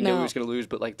 Yeah. He knew he was going to lose,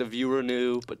 but, the viewer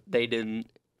knew, but they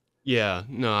didn't. Yeah,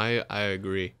 no, I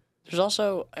agree. There's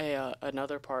also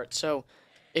another part. So,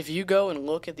 if you go and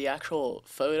look at the actual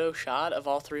photo shot of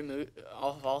all three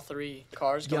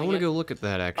cars going I want to go look at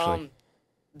that, actually.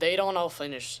 They don't all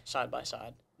finish side by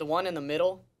side. The one in the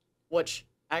middle, which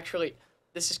actually,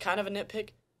 this is kind of a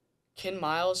nitpick, Ken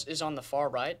Miles is on the far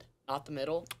right, not the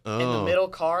middle. Oh. And the middle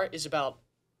car is about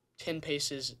 10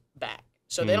 paces back.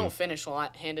 So they don't finish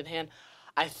hand in hand.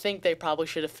 I think they probably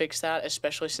should have fixed that,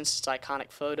 especially since it's an iconic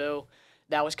photo.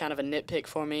 That was kind of a nitpick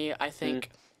for me. I think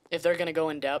if they're going to go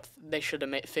in depth, they should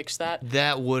have fixed that.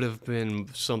 That would have been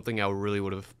something I really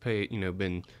would have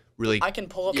been really I can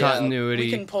pull up continuity. We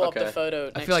can pull up the photo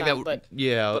next I feel like time, that.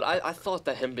 But I thought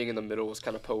that him being in the middle was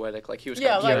kind of poetic. He was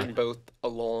kind of carrying both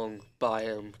along by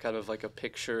him, kind of like a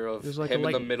picture of him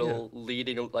in the middle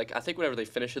leading. I think whenever they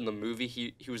finish in the movie,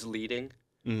 he was leading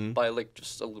by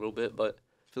just a little bit, but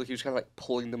I feel like he was kind of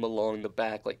pulling them along the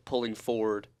back, pulling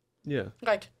forward. Yeah.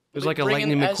 It was like a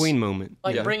Lightning McQueen moment.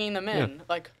 Bringing them in.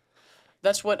 Yeah.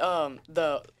 That's what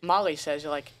the Molly says.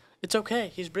 It's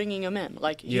okay. He's bringing him in.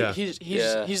 He's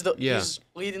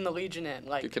leading the Legion in.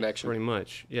 Good connection. Pretty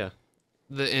much, yeah.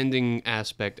 The ending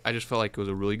aspect, I just felt like it was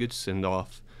a really good send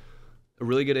off, a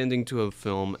really good ending to a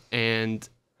film, and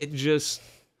it just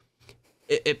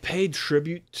it paid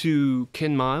tribute to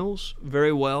Ken Miles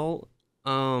very well,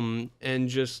 and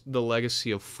just the legacy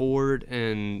of Ford,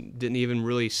 and didn't even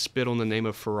really spit on the name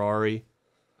of Ferrari.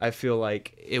 I feel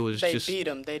like it was they beat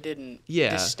them. They didn't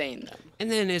disdain them. And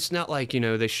then it's not like,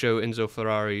 they show Enzo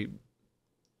Ferrari.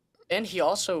 And he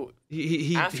also,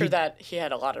 after that, he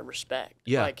had a lot of respect.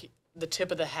 Yeah. The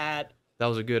tip of the hat. That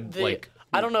was a good,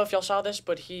 I don't know if y'all saw this,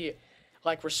 but he,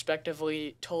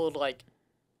 respectively told,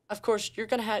 of course, you're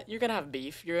gonna have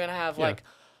beef. You're gonna have,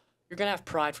 you're gonna have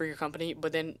pride for your company.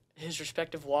 But then his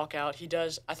respective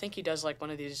walkout, I think he does, one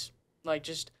of these,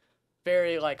 just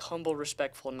very humble,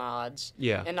 respectful nods.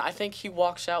 Yeah. And I think he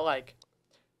walks out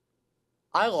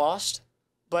I lost,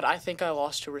 but I think I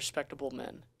lost to respectable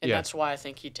men. And that's why I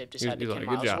think he tipped his hat to Ken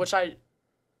Miles, which I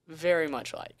very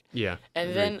much like. Yeah.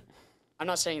 And then, I'm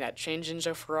not saying that changed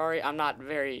Enzo Ferrari. I'm not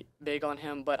very big on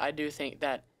him, but I do think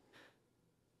that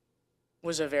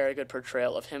was a very good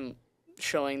portrayal of him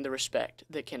showing the respect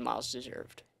that Ken Miles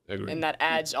deserved. Agreed. And that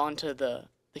adds on to the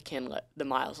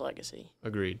Miles legacy.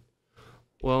 Agreed.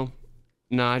 Well,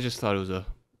 no, I just thought it was a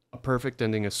perfect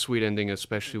ending, a sweet ending,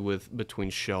 especially between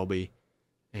Shelby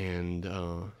and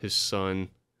his son,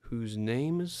 whose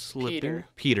name is slipping.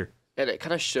 Peter. And it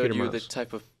kind of showed Peter you Miles. the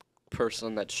type of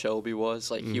person that Shelby was.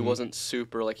 Like, he wasn't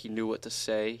super, like, he knew what to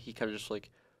say. He kind of just,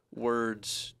 like,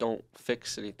 words don't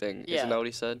fix anything. Yeah. Isn't that what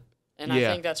he said? And I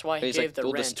think that's why And he he's gave like, the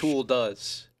well, wrench. this tool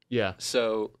does. Yeah.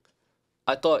 So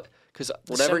I thought, because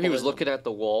whenever he was symbolism. looking at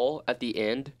the wall at the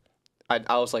end,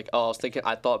 I was like, oh,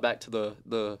 I thought back to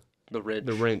the wrench.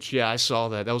 The wrench. Yeah, I saw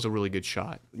that. That was a really good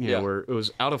shot. You know, where it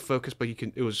was out of focus, but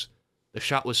the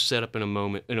shot was set up in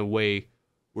a way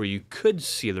where you could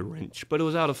see the wrench, but it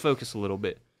was out of focus a little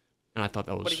bit. And I thought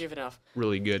that What do you give it off?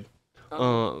 really good. Wait,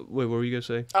 what were you gonna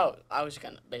say? Oh, I was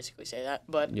gonna basically say that,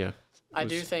 but Yeah. I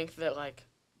do think that like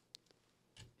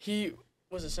he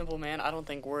was a simple man. I don't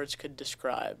think words could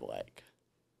describe like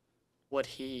what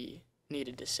he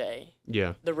needed to say.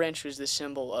 Yeah. The wrench was the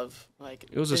symbol of like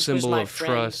It was a this symbol my of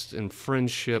friend. trust and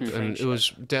friendship, and it was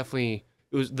definitely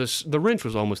the wrench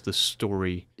was almost the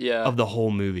story of the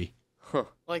whole movie.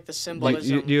 Like the Like,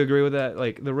 symbolism. do you agree with that?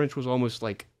 Like the wrench was almost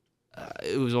like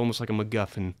it was almost like a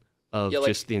MacGuffin of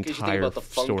just the 'cause you think entire about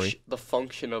story. The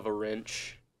function of a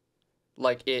wrench,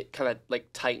 like it kind of like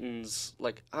tightens.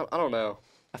 Like I don't know.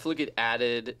 I feel like it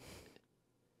added.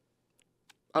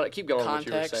 I don't, keep going with what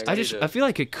you were Context. saying. I feel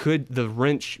like the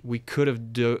wrench we could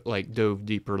have dove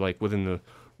deeper like within the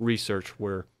research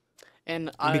where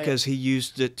and because he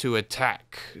used it to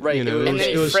attack. Right, You know, it and then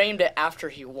it he was framed it after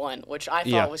he won, which I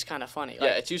thought was kind of funny. Yeah,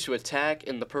 Like, it's used to attack,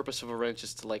 and the purpose of a wrench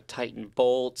is to like tighten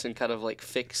bolts and kind of like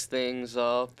fix things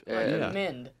up. And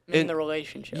mend And- the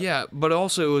relationship. Yeah, but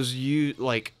also it was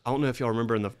like I don't know if y'all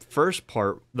remember in the first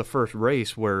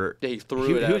race where he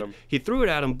threw it at him. He threw it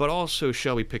at him, but also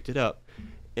Shelby picked it up,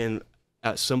 and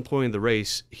at some point in the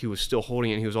race he was still holding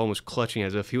it. And he was almost clutching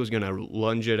as if he was gonna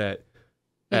lunge it at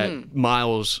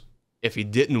Miles if he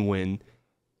didn't win.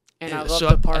 And I love so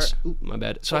the part. my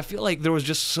bad. So I feel like there was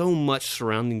just so much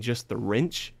surrounding just the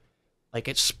wrench, like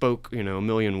it spoke, a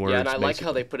million words. Yeah, and I like basically.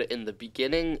 how they put it in the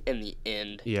beginning and the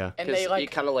end. Yeah. And 'Cause they like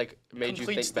it kind of like made you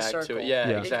completes think the back to circle. it. Yeah,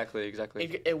 Yeah. exactly.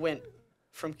 it went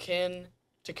from Ken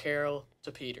to Carol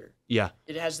to Peter. Yeah.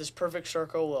 It has this perfect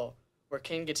circle where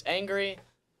Ken gets angry.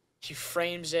 He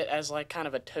frames it as like kind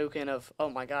of a token of, oh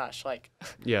my gosh, like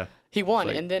Yeah. he won,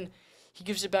 Like- and then he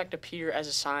gives it back to Peter as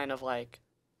a sign of like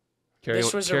Carry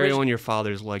on your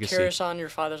father's legacy. carry on your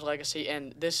father's legacy,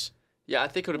 and this Yeah, I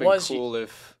think it would have been Was cool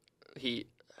if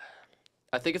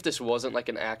I think if this wasn't like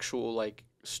an actual like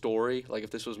story, like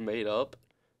if this was made up,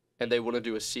 and they want to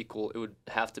do a sequel, it would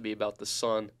have to be about the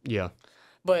son Yeah.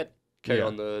 but carry Yeah.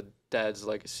 on the dad's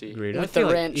legacy. Agreed. With I feel the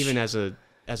like wrench. even as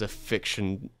a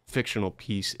fictional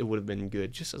piece, it would have been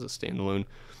good just as a standalone.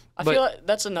 I But- feel like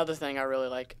that's another thing I really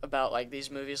like about like these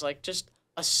movies, like just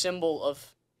a symbol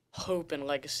of hope and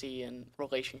legacy and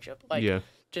relationship. Like Yeah.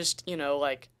 just,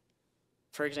 like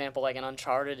for example, like in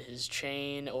Uncharted, his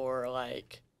chain, or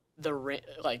like the ring,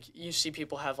 like you see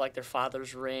people have like their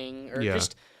father's ring, or Yeah.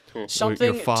 just Or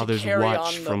something your father's to carry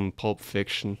watch on from Pulp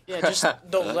Fiction. just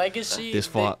the legacy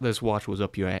This watch was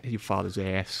up your father's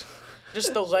ass.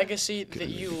 just the legacy that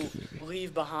you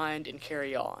leave behind and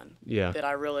carry on. Yeah. That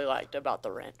I really liked about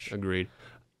the wrench. Agreed.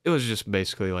 It was just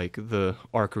basically like the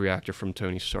arc reactor from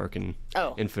Tony Stark in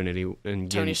Infinity and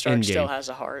Tony Stark Endgame. still has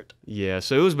a heart. Yeah,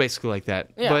 so it was basically like that.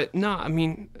 Yeah. But no, I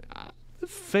mean,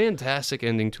 fantastic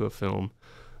ending to a film.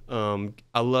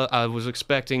 I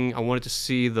wanted to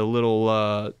see the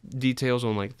little details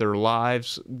on like their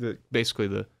lives,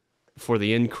 before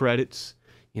the end credits.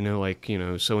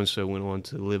 So and so went on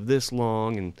to live this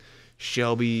long, and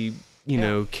Shelby,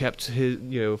 kept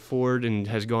his, Ford and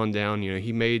has gone down.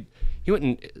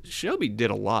 Shelby did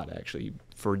a lot actually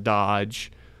for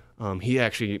Dodge. He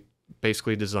actually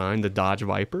basically designed the Dodge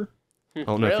Viper. I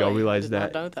don't know if y'all Really? I realize did not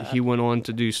that. know that. He went on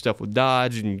to do stuff with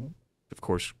Dodge, and of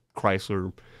course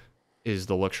Chrysler is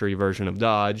the luxury version of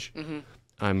Dodge. Mm-hmm.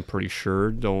 I'm pretty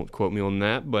sure. Don't quote me on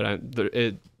that, but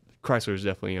Chrysler is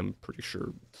definitely, I'm pretty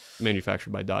sure,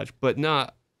 manufactured by Dodge. But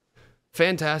not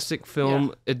fantastic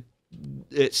film. Yeah.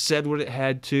 It said what it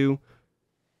had to.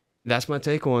 That's my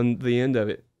take on the end of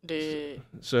it.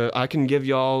 So I can give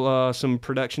y'all some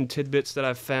production tidbits that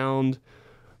I've found.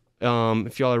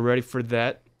 If y'all are ready for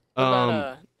that. What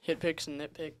about hit picks and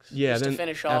nitpicks? Yeah, just then to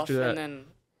finish off, after that- and then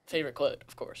favorite quote,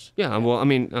 of course. Yeah, well, I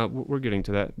mean, we're getting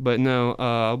to that, but no,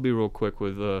 I'll be real quick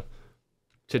with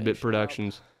Tidbit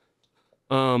Productions.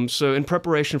 So in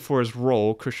preparation for his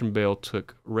role, Christian Bale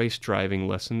took race driving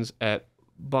lessons at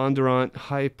Bondurant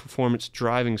High Performance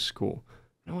Driving School.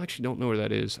 I actually don't know where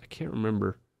that is. I can't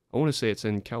remember. I want to say it's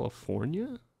in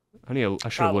California. I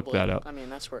should have looked that up. I mean,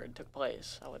 that's where it took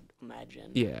place, I would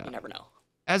imagine. Yeah. You never know.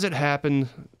 As it happened,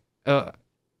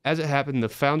 the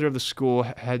founder of the school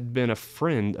had been a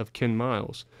friend of Ken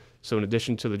Miles. So in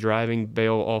addition to the driving,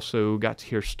 Bale also got to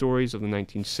hear stories of the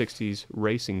 1960s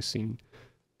racing scene.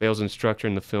 Bale's instructor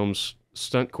in the film's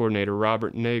stunt coordinator,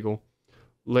 Robert Nagel,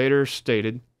 later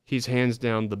stated, "He's hands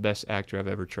down the best actor I've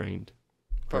ever trained."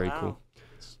 Very cool.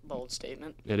 It's a bold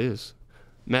statement. It is.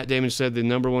 Matt Damon said the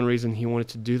number one reason he wanted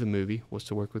to do the movie was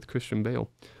to work with Christian Bale.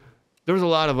 There was a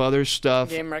lot of other stuff.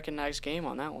 Game recognized game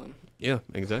on that one. Yeah,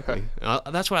 exactly.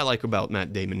 That's what I like about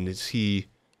Matt Damon is he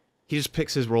just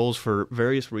picks his roles for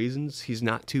various reasons. He's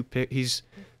not too he's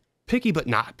picky but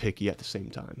not picky at the same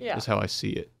time. Yeah. Is how I see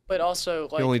it. But also,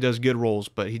 like, He only does good roles,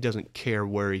 but he doesn't care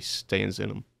where he stands in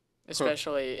them.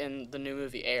 especially in the new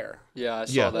movie Air. Yeah, I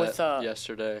saw that With,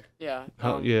 yesterday. Yeah.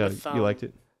 Yeah, with, you liked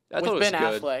it? I thought with it was Ben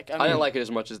good. Affleck. I didn't like it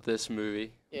as much as this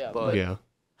movie. Yeah. but Yeah.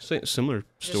 Similar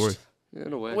story.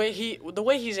 in a way. The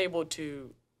way he's able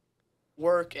to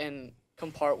work and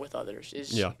compart with others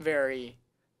is very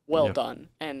well done,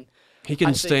 and He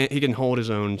can stand. He can hold his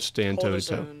own, stand toe to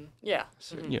toe. Yeah.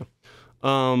 Yeah.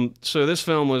 So this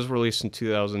film was released in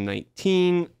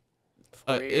 2019.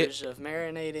 4 years of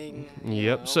marinating.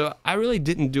 Yep. So I really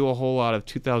didn't do a whole lot of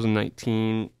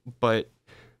 2019, but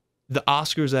the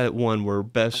Oscars that it won were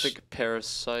best. I think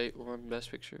Parasite won Best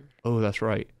Picture. Oh, that's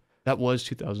right. That was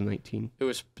 2019. It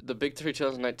was the big three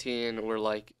 2019 were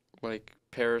like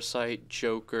Parasite,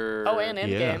 Joker. Oh, and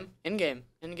Endgame.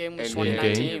 Endgame was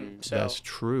 2019. So That's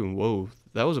true. Whoa,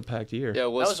 that was a packed year. Yeah,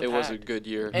 it was a packed. good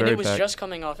year. And Very it was packed. just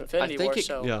coming off Infinity War,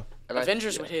 so And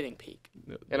Avengers was hitting peak.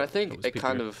 And I think it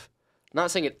kind of, not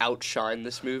saying it outshined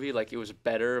this movie, like it was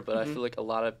better, but I feel like a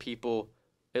lot of people,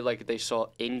 they saw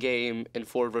Endgame and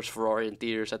Ford vs. Ferrari in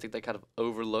theaters. I think they kind of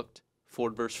overlooked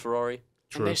Ford vs. Ferrari.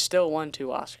 And they still won 2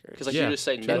 Oscars. Because you were just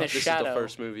saying, this is the shadow.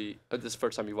 first movie, this is the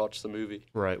first time you watched the movie.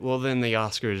 Right. Well, then the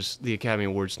Oscars, the Academy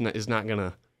Awards, is not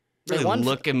gonna They really won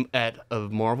look at a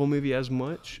Marvel movie as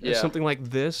much as something like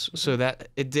this. So that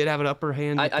it did have an upper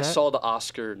hand. I saw the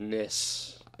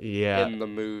Oscar-ness Yeah. in the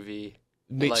movie.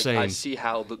 Same. I see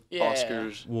how the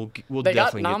Oscars. We'll They got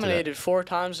definitely nominated get to 4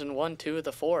 times and won 2 of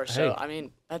the 4. So Hey. I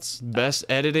mean, that's that. Best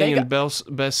editing and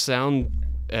best sound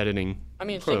editing. I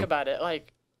mean, think about it.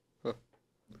 Like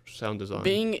Sound design.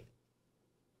 being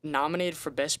nominated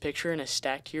for Best Picture in a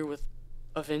stacked year with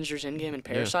Avengers Endgame and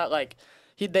Parasite. Like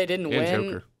they didn't and win.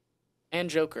 Joker. And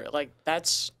Joker. Like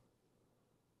that's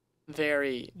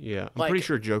very. Yeah, I'm pretty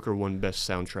sure Joker won best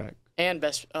soundtrack. And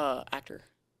Best Actor.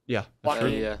 Yeah.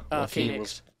 Joaquin, Joaquin Phoenix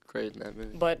was great in that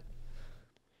movie. But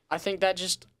I think that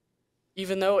just,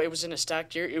 even though it was in a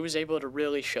stacked year, it was able to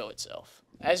really show itself.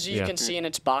 As you can see in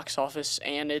its box office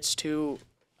and its 2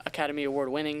 Academy Award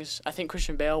winnings, I think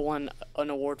Christian Bale won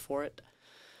an award for it.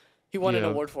 He won an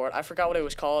award for it. I forgot what it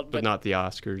was called, but not the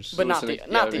Oscars. But not the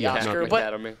Oscar. But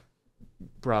Academy.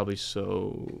 Probably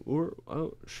so. Or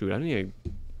shoot, I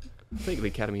think the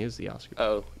Academy is the Oscar.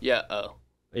 Oh yeah. Oh.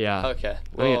 Yeah. Okay.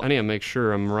 Well, I need to make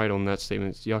sure I'm right on that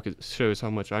statement. Y'all could shows how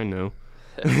much I know.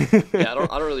 Yeah, I don't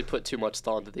really put too much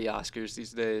thought into the Oscars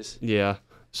these days. Yeah.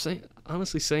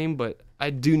 Honestly, same, but I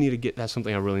do need to get, that's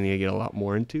something I really need to get a lot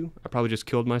more into. I probably just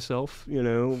killed myself,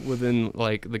 within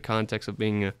like the context of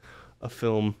being a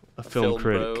film critic.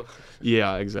 Bro.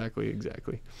 Yeah, exactly.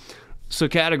 So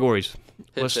categories.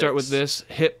 Let's start with this.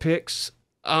 Hit picks.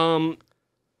 I'll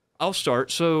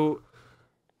start. So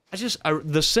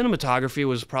the cinematography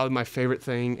was probably my favorite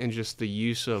thing, and just the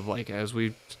use of, like, as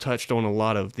we touched on, a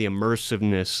lot of the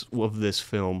immersiveness of this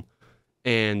film,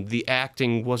 and the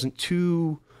acting wasn't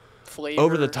too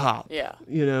over the top. Yeah.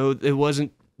 It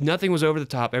wasn't, nothing was over the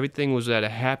top. Everything was at a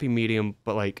happy medium,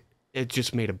 but like it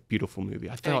just made a beautiful movie.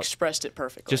 I thought expressed it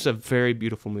perfectly. just a very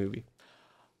beautiful movie.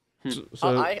 So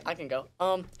I can go.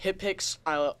 Hit picks.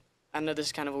 I know this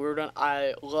is kind of a weird one.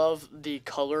 I love the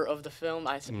color of the film.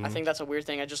 I think that's a weird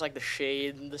thing. I just like the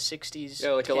shade, the 60s. Yeah,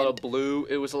 like a lot of blue.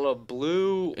 It was a lot of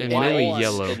blue And white, mainly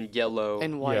yellow. and yellow.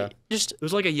 And white. Yeah. Just it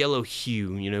was like a yellow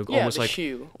hue, almost the like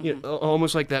hue.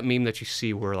 almost like that meme that you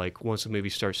see where, like, once a movie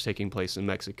starts taking place in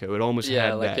Mexico, it almost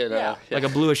had like that, like a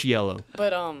bluish yellow.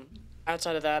 But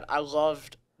outside of that, I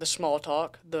loved the small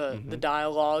talk, the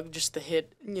dialogue, just the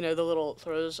hit, the little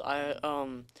throws.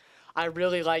 I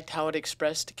really liked how it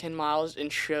expressed Ken Miles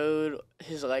and showed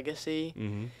his legacy.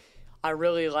 Mm-hmm. I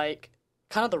really like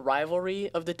kind of the rivalry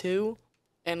of the two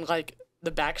and, like,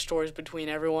 the backstories between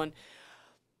everyone.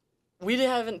 We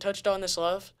haven't touched on this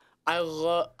enough. I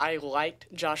liked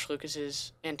Josh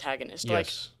Lucas's antagonist.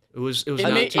 Yes. Like,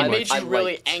 it made you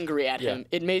really angry at him.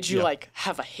 It made you like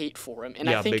have a hate for him. And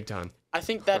I think big time. I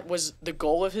think that was the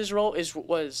goal of his role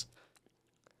was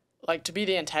like to be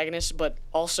the antagonist, but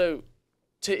also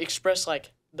to express,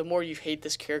 like, the more you hate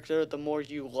this character, the more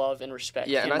you love and respect.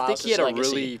 Yeah, Ken and I think Miles' he had a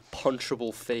legacy. really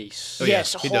punchable face. Oh, yeah,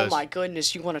 Yes. he Oh does. my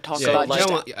goodness, you want to talk Yeah, about like-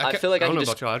 just I feel like I don't can know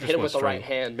just about y'all, I just hit him want with the right strength.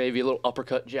 hand, maybe a little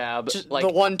uppercut jab. Just like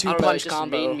the 1-2 I don't know, punch it just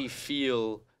combo. made me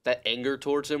feel that anger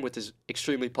towards him with his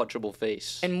extremely punchable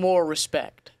face. and more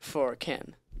respect for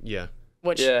Ken. Yeah,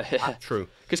 Which yeah, true.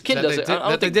 because Ken That they doesn't. did- I don't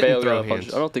that they think didn't Bale throw got a punch.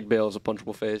 hands. I don't think Bale has a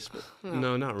punchable face. But.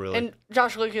 No, not really. and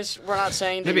Josh Lucas, we're not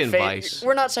saying that Maybe your in face. Vice.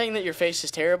 We're not saying that your face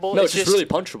is terrible. No, it's it's just really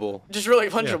punchable. just really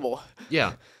punchable.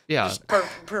 yeah, yeah,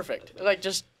 Perfect. Like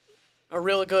just a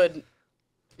really good.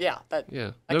 Yeah, that.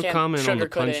 yeah. I No can't comment on the sugarcoat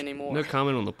it punch. anymore. No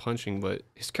comment on the punching, but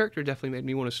his character definitely made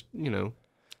me want to, Ang-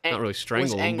 not really was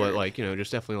strangle him, but anger.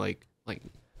 just definitely like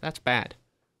that's bad.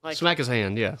 Like- Smack his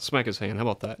hand, yeah. Smack his hand. How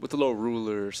about that? With a little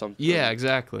ruler or something. Yeah,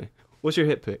 exactly. What's your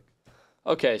hit pick?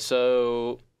 Okay,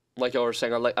 so like y'all were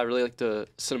saying, I really like the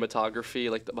cinematography,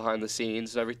 like the behind the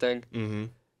scenes and everything, Mm-hmm.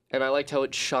 and I liked how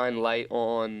it shined light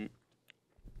on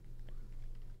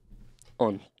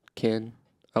Ken.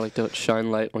 I liked how it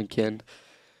shined light on Ken,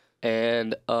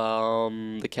 and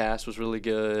the cast was really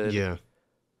good. Yeah.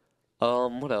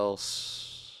 What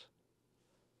else?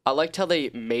 I liked how they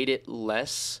made it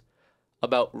less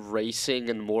about racing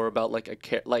and more about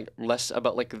less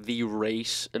about like the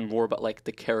race and more about like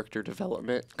the character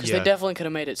development. Because Yeah. they definitely could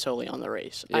have made it solely on the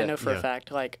race. I Yeah. know for Yeah. a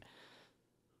fact, like,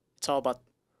 it's all about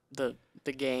the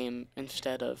game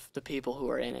instead of the people who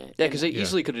are in it. Yeah, And because they Yeah.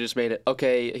 easily could have just made it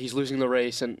okay. He's losing the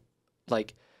race and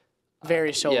like,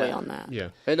 very solely yeah. on that. Yeah.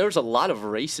 and there was a lot of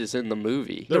races in the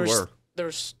movie. There There's- were.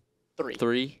 There's three.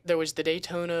 Three. There was the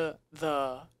Daytona,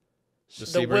 the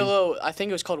Sebring? Willow. I think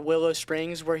it was called Willow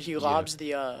Springs, where he lobs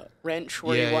the wrench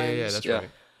where he Yeah, wins, that's Yeah. right.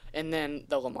 and then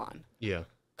the Le Mans. Yeah.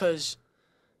 Cause,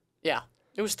 yeah,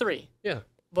 it was three. Yeah.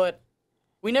 But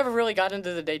we never really got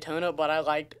into the Daytona. But I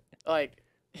liked like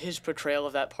his portrayal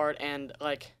of that part and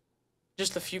like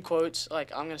just a few quotes.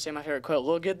 Like I'm gonna say my favorite quote.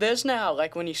 Look at this now.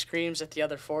 Like when he screams at the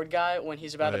other Ford guy when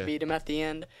he's about Oh, to yeah. beat him at the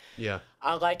end. Yeah.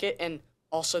 I like it, and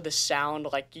also the sound.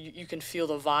 Like you can feel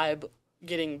the vibe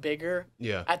getting bigger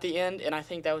Yeah. at the end, and I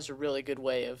think that was a really good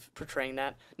way of portraying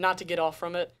that. Not to get off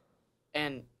from it,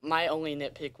 and my only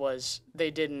nitpick was they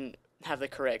didn't have the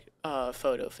correct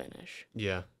photo finish.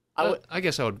 Yeah. I would- I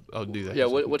guess I would do that. Yeah.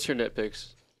 What's your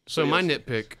nitpicks? So my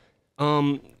nitpick,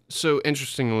 so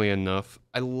interestingly enough,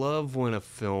 I love when a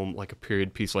film, like a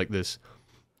period piece like this,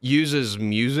 uses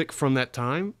music from that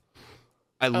time.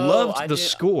 I loved I the did-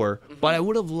 score, but I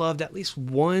would have loved at least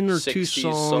one or two 60s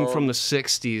songs song. from the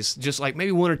 60s, just like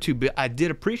maybe one or two. But I did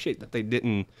appreciate that they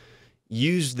didn't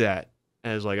use that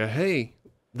as like a, hey,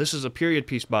 this is a period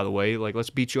piece, by the way, like let's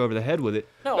beat you over the head with it.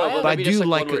 No, No, I but have, I maybe do just like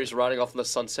like one where it- he's riding off in the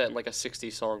sunset and like a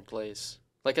 60s song plays.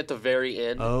 Like at the very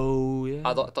end. Oh, yeah.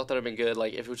 I thought that'd have been good.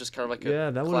 Like if it was just kind of like a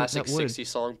Yeah, that would- classic that would. 60s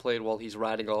song played while he's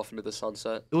riding off into the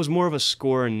sunset. It was more of a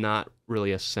score and not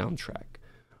really a soundtrack.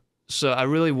 So I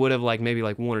really would have like maybe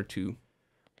like one or two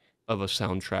of a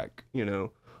soundtrack,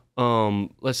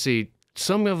 Let's see.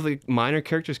 Some of the minor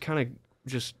characters kind of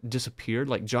just disappeared.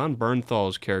 Like John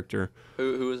Bernthal's character.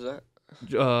 Who was that?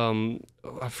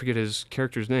 I forget his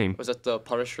character's name. Was that the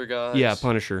Punisher guy? Yeah,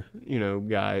 Punisher,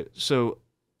 guy. So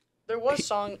there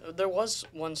was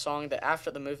one song that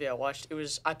after the movie I watched. It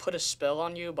was "I Put a Spell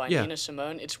on You" by Yeah. Nina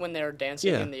Simone. It's when they're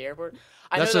dancing Yeah. in the airport.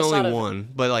 I that's know the that's only not a- one,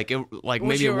 but like Would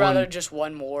maybe you a rather one, just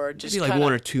one more? Just maybe like kinda,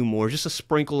 one or two more, just a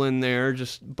sprinkle in there.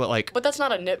 But like But that's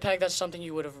not a nitpick. That's something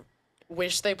you would have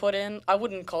wished they put in. I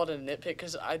wouldn't call it a nitpick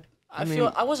because I feel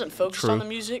mean, I wasn't focused true. on the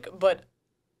music, but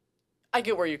I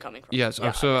get where you're coming from. yes.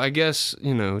 Yeah. So I guess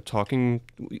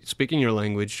speaking your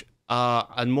language,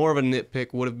 more of a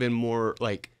nitpick would have been more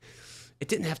like it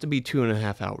didn't have to be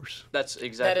 2.5 hours. That's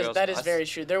exactly. that is very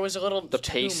true. There was a little The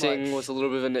too pacing much. was a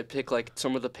little bit of a nitpick. Like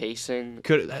some of the pacing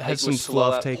Could like, had some was slow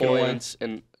fluff at taken away. points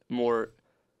and more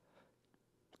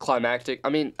climactic. I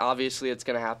mean, obviously it's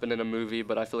gonna happen in a movie,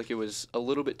 but I feel like it was a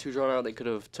little bit too drawn out. They could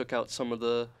have took out some of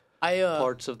the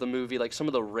parts of the movie, like some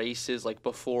of the races, like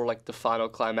before like the final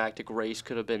climactic race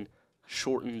could have been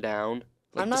shortened down.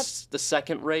 Like I'm the, not- the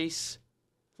second race.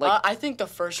 Like I think the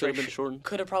first could have race been shortened.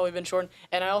 could have probably been shortened,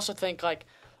 and I also think like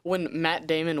when Matt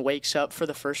Damon wakes up for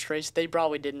the first race, they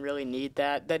probably didn't really need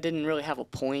that. That didn't really have a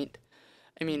point.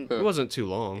 I mean, It wasn't too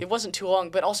long. it wasn't too long,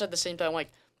 but also at the same time, like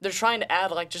they're trying to add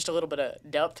like just a little bit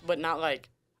of depth, but not like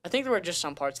I think there were just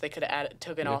some parts they could have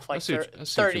taken Yeah, off I like see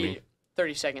what you mean.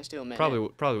 30 seconds to a minute. Probably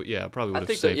would I have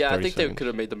think saved. I 30 think they seconds. could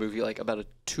have made the movie like about a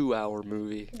 2-hour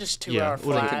movie. Just 2 Yeah, hour it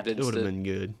would flat. have condensed it. been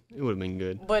good. It would have been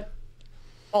good. But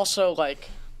also, like,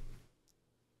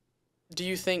 do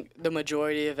you think the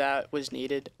majority of that was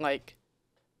needed? Like,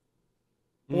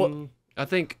 what? I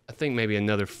think maybe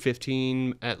another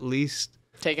 15 at least.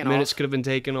 minutes could have been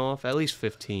taken off. At least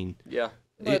 15. Yeah.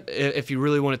 If you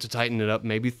really wanted to tighten it up,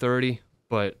 maybe 30.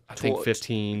 But I think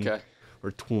 15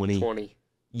 or 20. 20.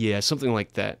 Yeah, something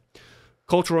like that.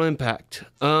 Cultural impact.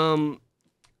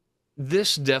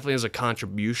 This definitely has a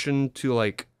contribution to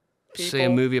like, say a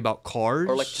movie about cars,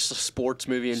 or like just a sports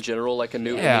movie in general, like a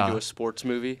new ending to a sports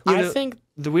movie. I think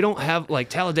we don't have like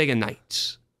Talladega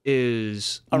Nights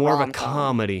is more of a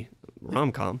comedy,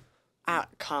 rom-com.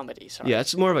 Comedy. Sorry. Yeah,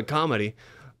 it's more of a comedy.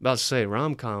 About to say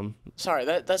rom-com. Sorry,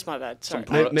 that's my bad. Sorry.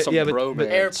 Some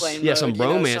bromance. Airplane. Yeah, mode, some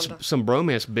bromance, some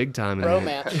bromance, big time.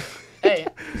 Bromance. Hey.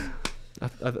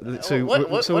 So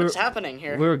what's happening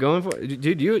here? We were going for,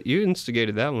 dude. You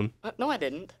instigated that one. No, I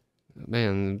didn't.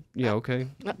 Man, yeah, okay.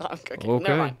 Okay. Okay.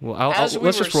 Never mind. Well,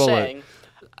 let's just roll it.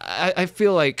 I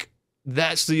feel like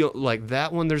that's that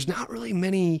one. There's not really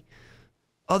many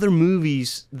other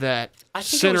movies that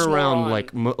center around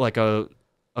like a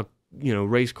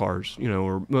race cars,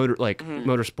 or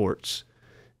motorsports.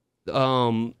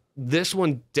 This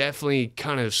one definitely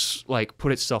kind of like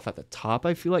put itself at the top.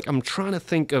 I feel like I'm trying to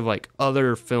think of like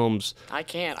other films. I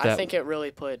can't. I think it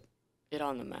really put it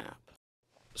on the map.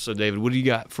 So David, what do you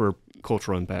got for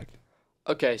cultural impact?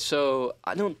 Okay, so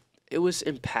it was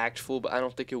impactful, but I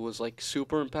don't think it was like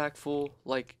super impactful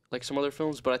like some other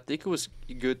films, but I think it was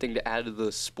a good thing to add to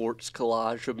the sports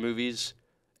collage of movies.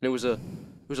 And it was a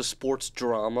sports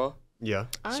drama. Yeah.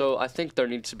 So I think there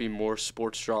needs to be more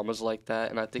sports dramas like that,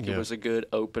 and I think it was a good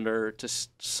opener to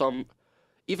some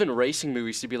even racing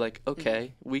movies to be like,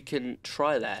 okay, we can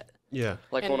try that. Yeah.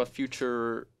 Like on a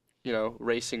future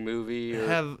racing movie. Or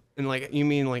have a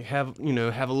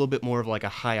little bit more of like a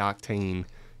high octane,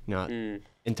 not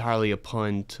entirely a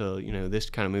pun to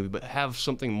this kind of movie, but have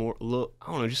something more.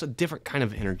 I don't know, just a different kind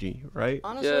of energy, right?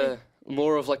 Honestly, yeah,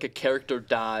 more of like a character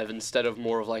dive instead of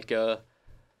more of like a.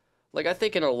 Like, I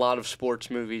think in a lot of sports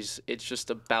movies, it's just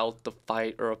about the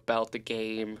fight or about the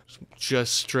game.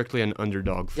 Just strictly an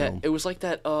underdog film. Yeah, it was like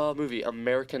that movie,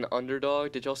 American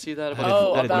Underdog. Did y'all see that?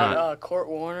 About Kurt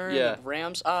Warner and the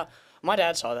Rams? My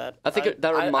dad saw that. I think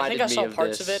that reminded me of this. I think I saw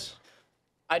parts of it.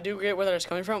 I do get where it's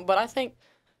coming from, but I think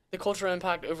the cultural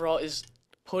impact overall is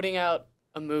putting out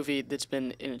a movie that's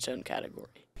been in its own category.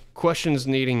 Questions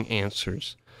needing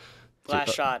answers.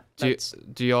 Last shot.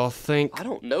 Do y'all think? I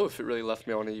don't know if it really left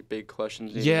me on any big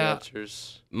questions and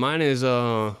answers. Mine is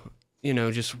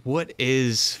just what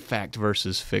is fact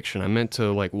versus fiction. I meant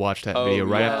to like watch that video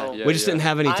we just didn't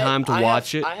have any time to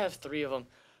watch it. I have 3 of them.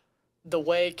 The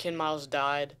way Ken Miles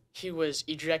died, he was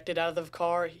ejected out of the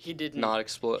car. He did not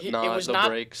explode. It was the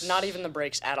brakes. Not even the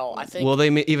brakes at all. I think. Well, they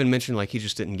even mentioned like he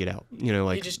just didn't get out.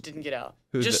 He just didn't get out.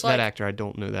 Who's just that actor? I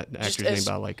don't know that actor's name,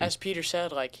 but I like him. As Peter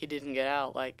said, like he didn't get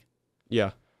out. Like.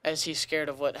 Yeah. As he's scared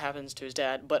of what happens to his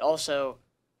dad, but also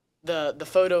the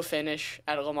photo finish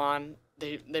at Le Mans,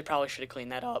 they probably should have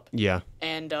cleaned that up. Yeah.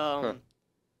 And there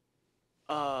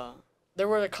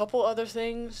were a couple other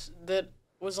things that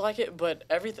was like it, but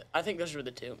I think those were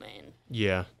the 2 main.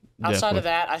 Yeah. Outside of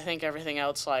that, I think everything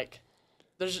else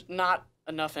there's not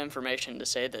enough information to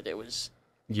say that it was.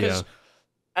 Yeah.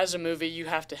 As a movie, you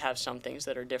have to have some things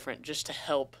that are different just to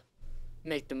help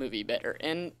make the movie better,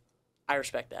 and I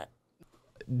respect that.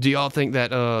 Do y'all think that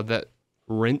that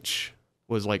wrench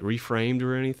was like reframed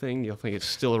or anything? Do y'all think it's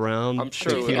still around? I'm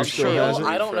sure. Peter still has it?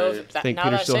 I don't know if that, now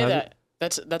that I say that,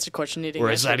 that's a question needing.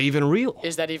 Or is that even real?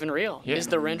 Is that even real? Yeah. Is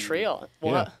the wrench real?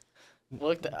 Well,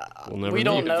 look, we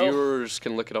don't know. Viewers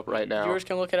can look it up right now. Viewers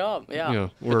can look it up. Yeah.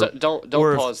 Don't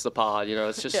pause the pod.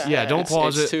 It's just don't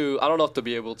pause it. It's too. I don't know if they'll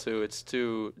be able to. It's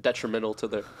too detrimental to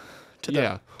their.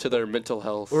 To their mental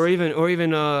health, or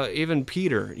even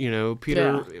Peter,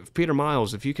 Peter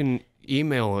Miles, if you can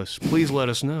email us, please let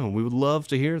us know. We would love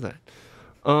to hear that.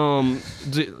 I don't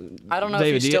know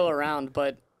David, if he's still around,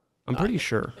 but I'm pretty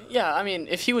sure. Yeah, I mean,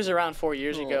 if he was around 4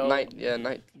 years ago,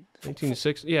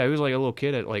 1960. Yeah, he was like a little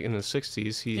kid in the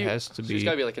 60s. He has to be. He's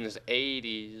got to be like in his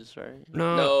 80s, right?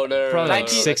 No, probably like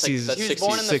 60s. He was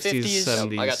born in the 50s.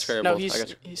 70s. I got scrambled. No, he's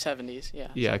 70s. Yeah.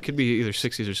 Yeah, it could be either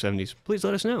 60s or 70s. Please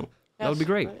let us know. That would be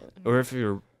great. Or if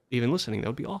you're even listening, that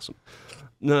would be awesome.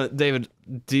 No, David,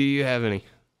 do you have any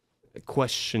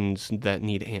questions that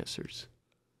need answers?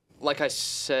 Like I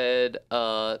said,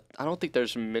 I don't think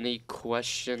there's many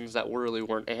questions that really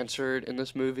weren't answered in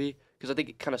this movie because I think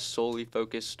it kind of solely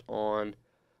focused on.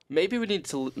 Maybe we need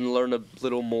to learn a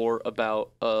little more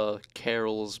about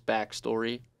Carol's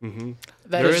backstory. Mm-hmm.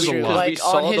 There is a lot. Like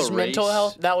on his mental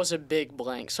health, that was a big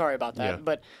blank. Sorry about that,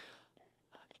 but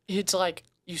it's like.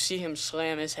 You see him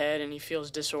slam his head and he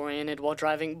feels disoriented while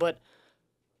driving, but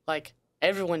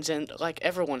everyone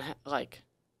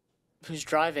who's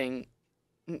driving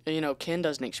Ken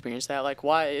doesn't experience that? Like,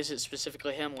 why is it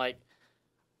specifically him? Like,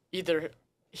 either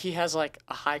he has like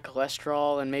a high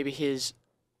cholesterol and maybe his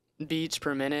beats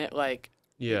per minute, like.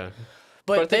 Yeah.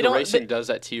 But I think they don't. racing does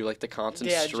that to you, like the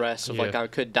constant stress of like I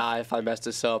could die if I mess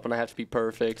this up, and I have to be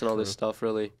perfect and all this stuff.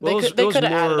 Really, they could have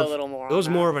added a little more. It was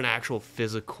more of an actual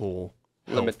physical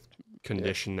health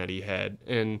condition that he had,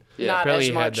 and not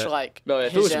as much like. No,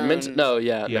 if it was mental,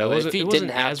 if he didn't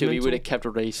have to, he would have kept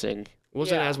racing. It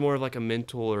wasn't as more of like a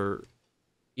mental or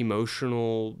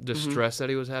emotional distress that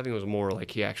he was having. It was more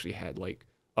like he actually had like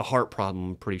a heart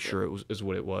problem. I'm pretty sure is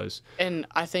what it was. And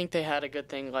I think they had a good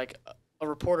thing. Like a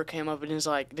reporter came up and was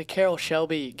like, "Did Carroll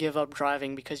Shelby give up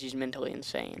driving because he's mentally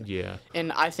insane?" Yeah.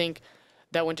 And I think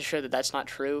that went to show that that's not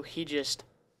true. He just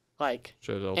like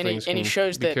shows all and he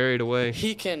shows that carried away.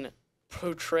 He can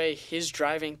portray his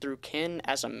driving through Ken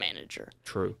as a manager.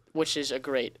 True. Which is a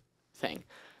great thing.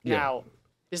 Yeah. Now,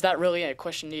 is that really a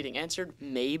question needing answered?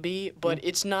 Maybe, but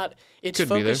it's not. It's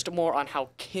focused more on how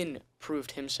Ken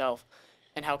proved himself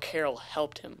and how Carroll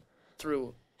helped him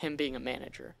through him being a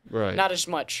manager. Right. Not as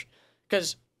much,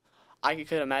 because I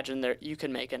could imagine that you could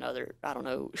make another, I don't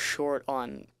know, short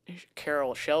on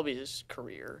Carroll Shelby's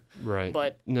career. Right.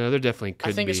 But no, there definitely could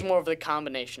be. I think it's more of the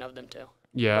combination of them two.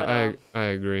 Yeah, but, I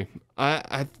agree.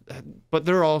 But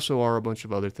there also are a bunch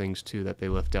of other things too that they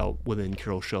left out within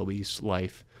Carroll Shelby's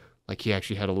life. Like he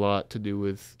actually had a lot to do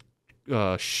with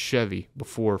Chevy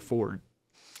before Ford.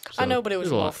 So I know, but it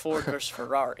was more Ford versus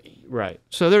Ferrari. Right.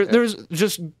 So there's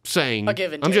just saying. A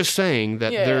give and I'm take. just saying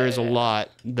that there is a lot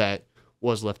that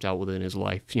was left out within his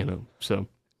life. So.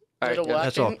 Notable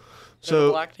that's all. So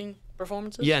notable acting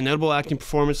performances. Yeah, notable acting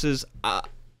performances.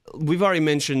 We've already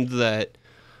mentioned that.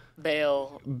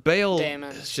 Bale,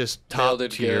 Damon. is just top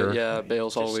tier. Good. Yeah,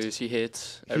 Bale's always he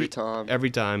hits every time.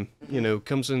 Every time,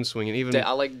 comes in swinging. Even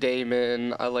I like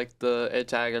Damon. I like the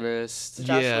antagonist.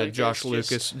 Josh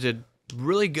Lucas did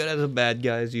really good as a bad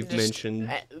guy, as you've mentioned.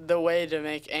 The way to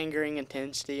make angering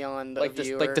intensity on the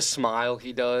viewer. Like the smile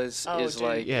he does is dude.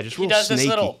 like just he real does snaky. This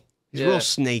little. He's real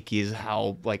snaky, is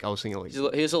how I was thinking he's a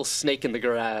little snake in the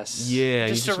grass. Yeah,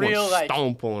 just you a real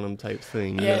stomp on him type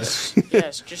thing. Yes,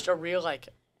 yes, just a real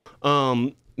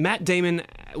Matt Damon,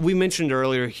 we mentioned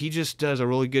earlier, he just does a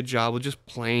really good job of just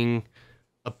playing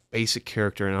a basic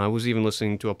character. And I was even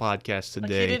listening to a podcast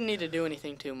today. He didn't need to do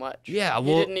anything too much. Yeah,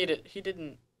 well, he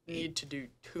didn't need to do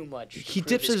too much. He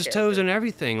dips his toes in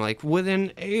everything, like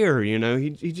within air.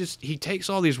 He takes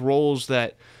all these roles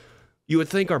that you would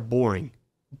think are boring,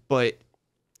 but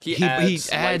he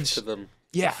adds life to them.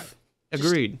 Yeah.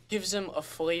 Agreed. Gives them a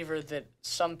flavor that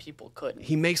some people couldn't.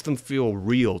 He makes them feel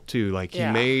real too. Like he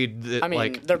made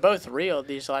the, they're both real,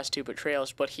 these last two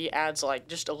portrayals, but he adds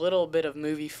just a little bit of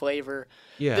movie flavor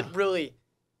that really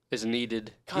is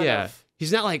needed. Kind of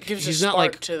he's not like gives he's a not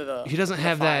spark like to the he doesn't the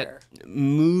have fire. That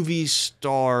movie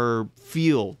star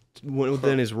feel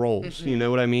within his roles. Mm-hmm. You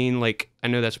know what I mean? Like I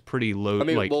know that's pretty low. I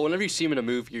mean, well, whenever you see him in a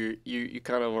movie, you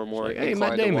kind of are more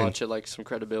inclined to watch it, like some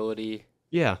credibility.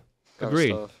 Yeah,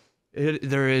 agreed.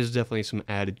 There is definitely some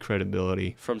added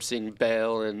credibility from seeing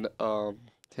Bale and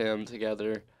him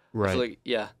together. Right.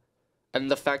 And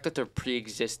the fact that they're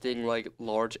pre-existing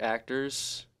large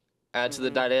actors adds to the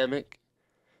dynamic.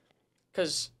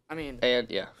 Because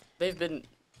they've been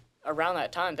around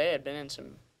that time. They had been in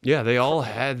some. Yeah, they all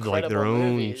had their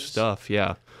own movies. stuff.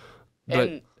 Yeah.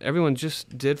 But everyone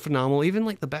just did phenomenal. Even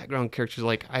the background characters.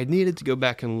 I needed to go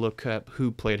back and look up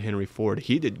who played Henry Ford.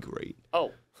 He did great.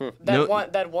 Oh.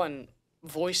 That one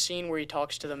voice scene where he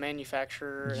talks to the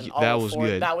manufacturer and all that was Ford,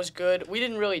 good. That was good. We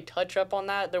didn't really touch up on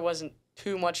that. There wasn't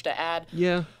too much to add.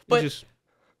 Yeah, but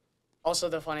also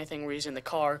the funny thing where he's in the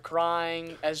car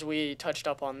crying, as we touched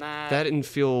up on that. That didn't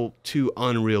feel too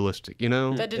unrealistic,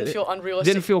 That didn't feel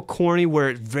unrealistic. Didn't feel corny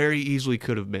where it very easily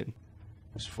could have been.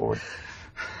 Mr. Ford,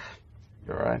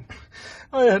 you all right?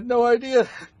 I had no idea.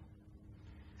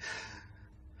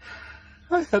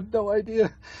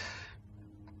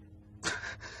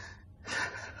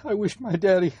 I wish my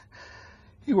daddy,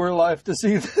 he were alive to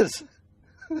see this,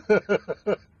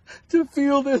 to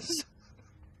feel this.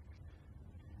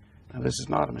 Now, this is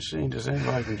not a machine does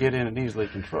anybody can get in and easily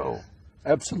control.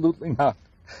 Absolutely not.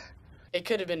 It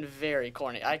could have been very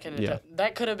corny.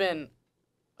 That could have been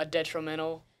a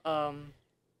detrimental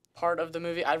part of the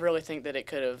movie. I really think that it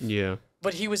could have. Yeah.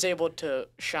 But he was able to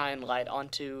shine light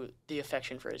onto the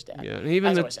affection for his dad. Yeah, and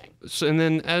even as I was saying. And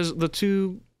then as the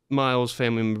two Miles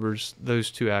family members,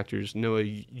 those two actors, Noah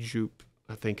Jupe,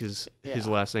 I think is his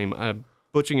last name. I'm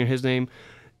butchering his name.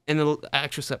 And the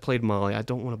actress that played Molly, I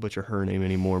don't want to butcher her name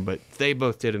anymore, but they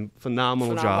both did a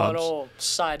phenomenal jobs. Phenomenal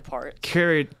side part.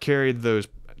 Carried those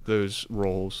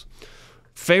roles.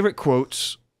 Favorite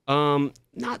quotes.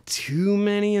 Not too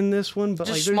many in this one, but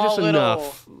Just like there's just small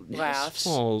enough. little laughs.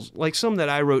 Small, like some that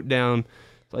I wrote down.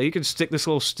 Like you could stick this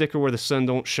little sticker where the sun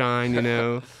don't shine, you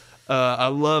know. I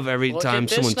love every Look time at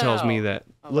this someone tells me now. that.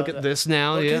 I Look love at that. this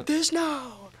now, Look yeah. at this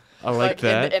now. I like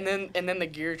that. And then the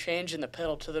gear change and the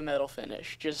pedal to the metal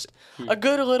finish. Just a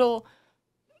good little,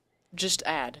 just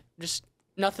add. Just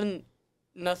nothing,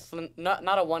 not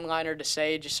a one-liner to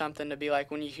say. Just something to be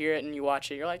like when you hear it and you watch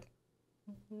it, you're like,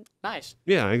 nice.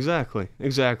 Yeah, exactly.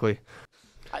 It's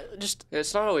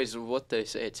not always what they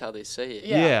say; it's how they say it.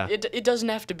 Yeah. It doesn't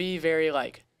have to be very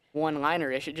like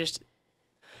one-liner-ish. It just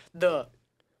the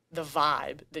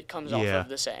vibe that comes off of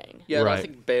the saying. Yeah, and I Right.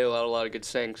 think Bale had a lot of good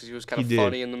sayings because he was kind He of did.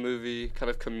 funny in the movie, kind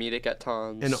of comedic at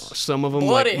times. And some of them,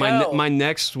 Bloody like hell. my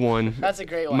next one. That's a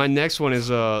great one. My next one is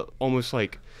almost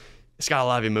like it's got a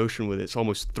lot of emotion with it. It's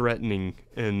almost threatening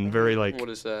and very like. What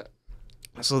is that?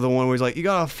 So the one where he's like, "You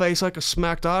got a face like a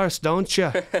smacked artist, don't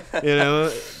you?" You know,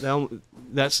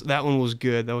 that one was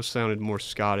good. That sounded more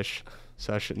Scottish,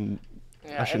 so I shouldn't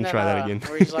try that again.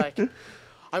 Where he's like,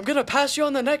 "I'm gonna pass you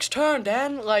on the next turn,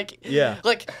 Dan." Like, Yeah.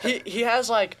 like he has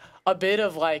like a bit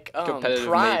of like Competitive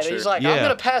pride. nature. He's like, Yeah. "I'm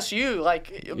gonna pass you. Like,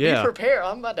 be Yeah. prepared.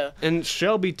 I'm about to." And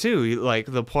Shelby too, like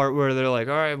the part where they're like,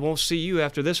 "All right, won't see you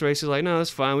after this race." He's like, "No,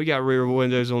 that's fine. We got rear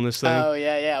windows on this thing." Oh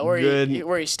yeah. Where Good.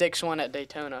 he sticks one at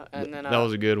Daytona, and then That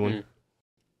was a good one.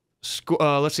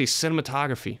 Let's see,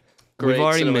 cinematography. Great We've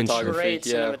already cinematography. mentioned great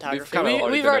Yeah, cinematography. we've kinda already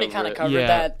We've been already over kind of it. covered Yeah.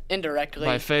 that indirectly.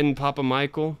 by Fedden Papa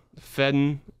Michael.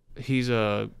 Fedden,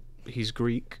 he's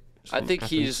Greek. I think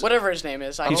he's. Whatever his name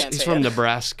is, I can't He's say from it.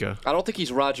 Nebraska. I don't think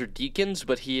he's Roger Deakins,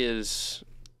 but he is.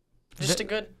 Just a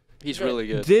good. He's Good. really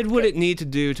good. Did what it need to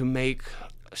do to make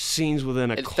scenes within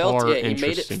a It car felt. Yeah, he made it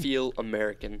interesting. feel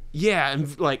American. Yeah,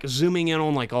 and like zooming in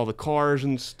on like all the cars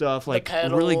and stuff, like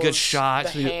really good pedals,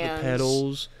 shots, the the hands,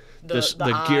 pedals, the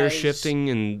the gear eyes. shifting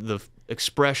and the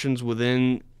expressions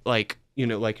within, like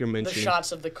like you're The mentioning.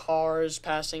 shots of the cars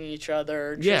passing each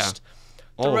other, Yeah, just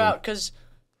all of them. throughout, because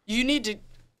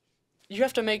you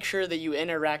have to make sure that you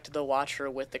interact the watcher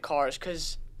with the cars,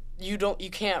 because you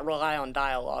can't rely on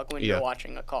dialogue when Yeah. you're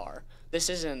watching a car. This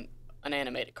isn't an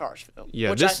animated Cars film, Yeah,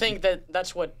 which I this- think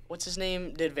that's what's his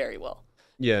name did very well.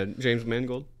 Yeah, James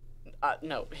Mangold.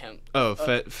 No, him. Oh,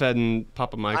 Fedden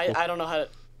Papa Michael. I don't know how to.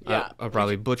 Yeah, I'm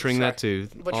probably butchering that too.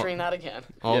 butchering that again.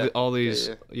 All Yeah. these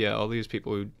all these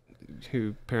people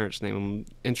who parents name them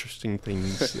interesting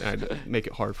things make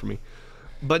it hard for me.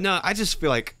 But no, I just feel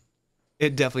like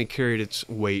it definitely carried its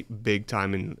weight big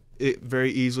time, and it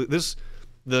very easily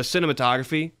the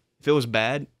cinematography, if it was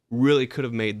bad, really could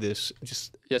have made this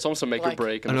just Yeah, it's almost a make or Like-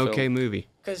 break. In an a okay film. movie.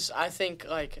 Because I think,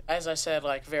 like, as I said,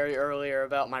 like, very earlier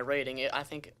about my rating, I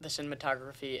think the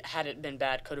cinematography, had it been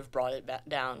bad, could have brought it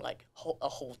down, like, a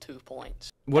whole 2 points.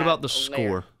 What about the That score?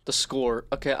 layer. The score.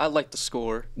 Okay, I like the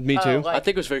score. Me too. like- I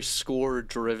think it was very score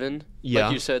driven. Yeah.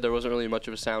 Like you said, there wasn't really much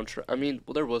of a soundtrack. I mean,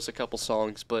 well, there was a couple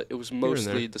songs, but it was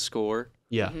mostly there. the score.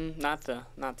 Yeah. Not the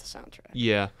soundtrack.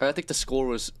 Yeah. And I think the score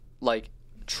was like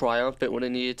triumphant when it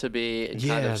needed to be, and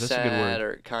Yeah, kind of that's a good sad, word.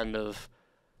 or kind of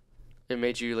it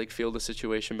made you like feel the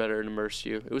situation better and immerse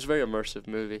you. It was a very immersive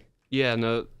movie. Yeah,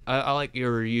 no, I like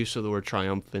your use of the word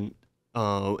triumphant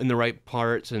in the right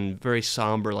parts and very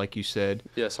somber, like you said.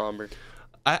 Yeah, somber.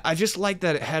 I just like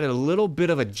that it had a little bit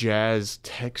of a jazz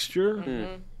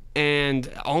texture and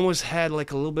almost had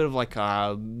like a little bit of like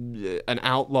an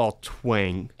outlaw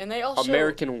twang. And they also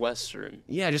American Western.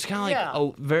 Yeah, just kind of like Yeah.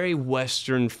 a very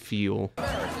Western feel.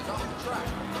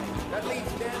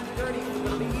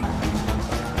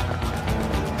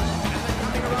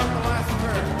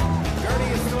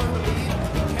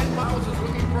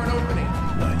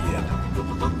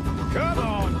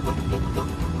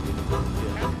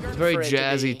 It's very For it to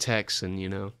jazzy be- Texan, you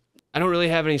know. I don't really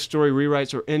have any story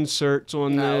rewrites or inserts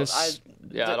on No, this.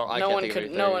 Yeah, I don't. I no can't one think could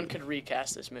of no one anything. could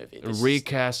recast this movie. This is-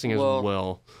 Recasting Well, as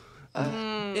well.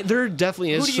 There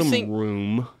definitely who is do you some think-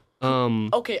 room.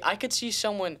 Okay, I could see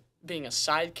someone being a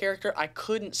side character. I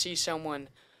couldn't see someone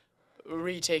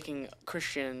retaking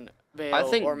Christian Bale I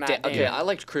think. or Matt Damon. Okay, I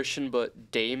liked Christian,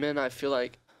 but Damon, I feel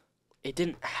like it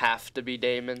didn't have to be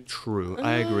Damon. True,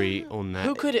 I agree on that.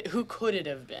 Who could it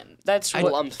have been? That's I,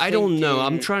 what I'm I don't know.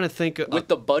 I'm thinking- trying to think. With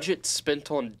the budget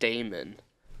spent on Damon,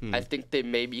 Hmm. I think they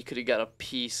maybe could have got a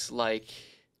piece like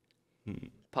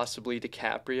possibly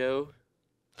DiCaprio.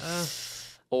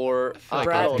 Or I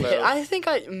Brad don't Pitt. know. I think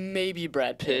maybe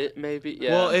Brad Pitt. Pitt, maybe.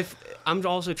 Yeah. Well, if I'm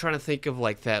also trying to think of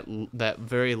like that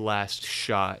very last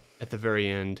shot at the very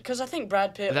end. Because I think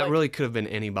Brad Pitt. That like, really could have been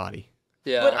anybody.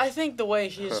 yeah. But I think the way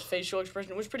his facial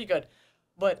expression was pretty good.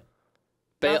 But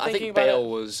Bale, Not I thinking think about Bale it-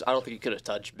 was. I don't think he could have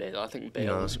touched Bale. I think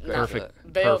Bale No, was great. perfect. For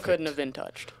that. Bale Perfect. couldn't have been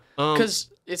touched. Um, Because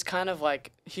it's kind of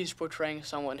like he's portraying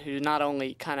someone who not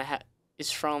only kind of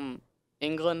is from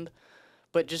England,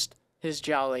 but just his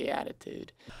jolly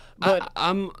attitude. But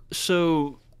I'm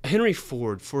so Henry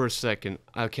Ford for a second.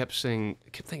 I kept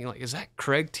thinking like, is that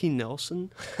Craig T.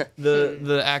 Nelson,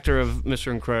 the actor of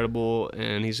Mr. Incredible,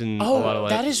 and he's in a lot of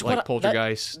that is like what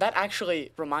Poltergeist. that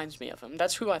actually reminds me of him.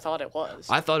 That's who I thought it was.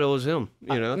 I thought it was him.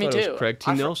 I me thought it too. was Craig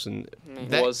T. Nelson.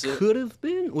 That Was it? could have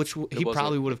been, which he wasn't.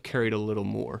 probably would have carried a little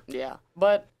more. Yeah,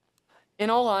 but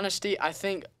in all honesty, I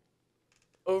think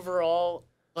overall,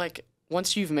 like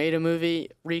once you've made a movie,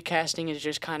 recasting is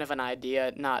just kind of an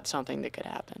idea, not something that could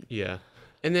happen. Yeah,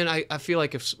 and then I feel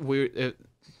like if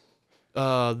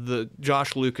the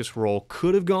Josh Lucas role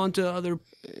could have gone to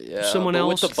someone but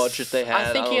else. with the budget they had.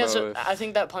 I think don't he has. know I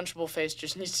think that punchable face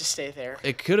just needs to stay there.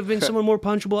 It could have been someone more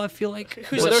punchable. I feel like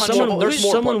Who's But a punchable- there's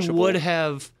more someone punchable. would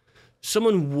have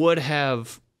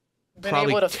Been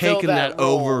probably able to fill taken that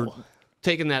over, role.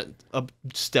 taken that a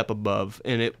step above,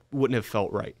 and it wouldn't have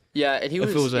felt right. Yeah, and he If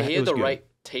it was a- he it had was the good. right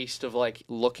taste of like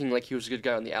looking like he was a good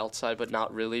guy on the outside, but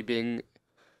not really being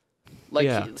like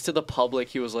Yeah. to the public.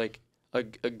 He was like a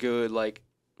good like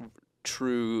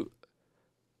true.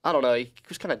 I don't know. He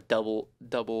was kind of double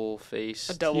faced.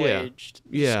 A double-edged,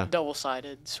 Yeah.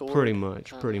 double-sided sword. Pretty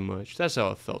much. That's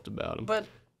how I felt about him. But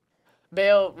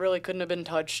Bale really couldn't have been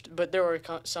touched. But there were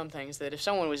some things that if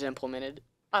someone was implemented,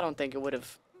 I don't think it would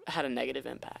have had a negative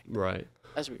impact. Right.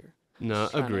 As we were No,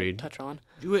 trying to agreed. touch on.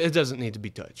 It doesn't need to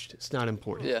be touched. It's not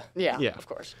important. Yeah. Yeah, Yeah. of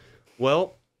course.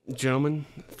 Well, gentlemen,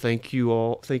 thank you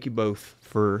both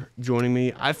for joining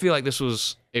me. I feel like this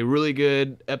was a really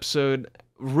good episode,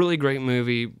 really great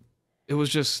movie. It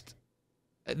was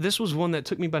this was one that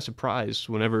took me by surprise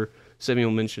whenever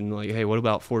Samuel mentioned, like, hey, what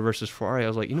about Ford versus Ferrari? I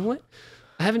was like, you know what?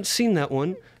 I haven't seen that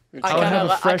one. I would have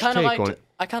a fresh take on it.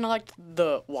 I kind of liked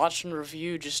the watch and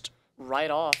review just right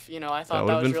off. You know, I thought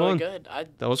That that would've was been really fun. good.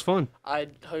 That was fun. I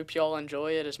hope y'all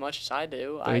enjoy it as much as I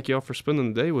do. Thank y'all for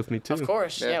spending the day with me, too. Of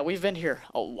course, yeah. We've been here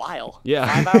a while.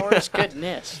 Yeah. 5 hours,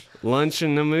 goodness. Lunch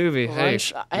and the movie.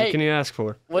 Lunch- What hey. can you ask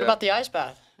for? What about the ice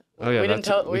bath? Oh, yeah, we didn't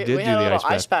that's- tell. we We, did we do had the a little ice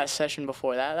bath. ice bath session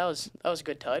before that. That was a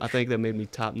good touch. I think that made me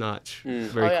top notch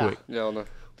very Oh, yeah. quick. No.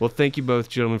 Well, thank you both,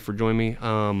 gentlemen, for joining me.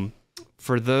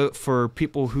 For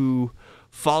people who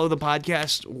follow the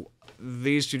podcast,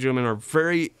 these two gentlemen are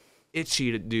very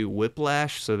itchy to do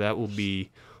Whiplash, so that will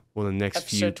be one of the next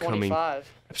few Episode coming. 25.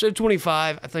 Episode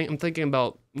 25. I'm thinking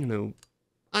about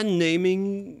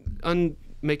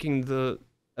making the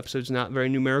episodes not very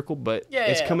numerical, but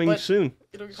it's coming but soon.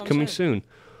 it'll It's come coming soon.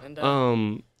 And,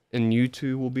 And you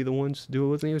two will be the ones to do it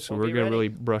with me, so We'll we're be gonna ready. really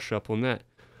brush up on that.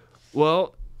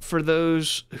 Well, for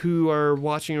those who are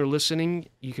watching or listening,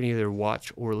 you can either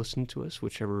watch or listen to us,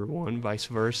 whichever one, vice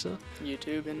versa.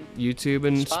 YouTube and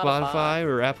Spotify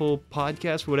or Apple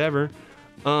Podcasts, whatever.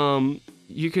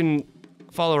 You can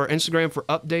follow our Instagram for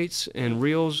updates and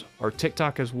reels, our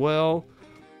TikTok as well.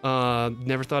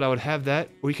 Never thought I would have that.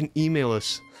 Or you can email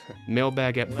us,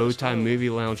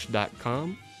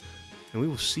 mailbag@bowtiemovielounge.com. And we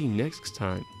will see you next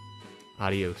time.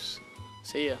 Adios.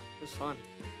 See ya. It was fun.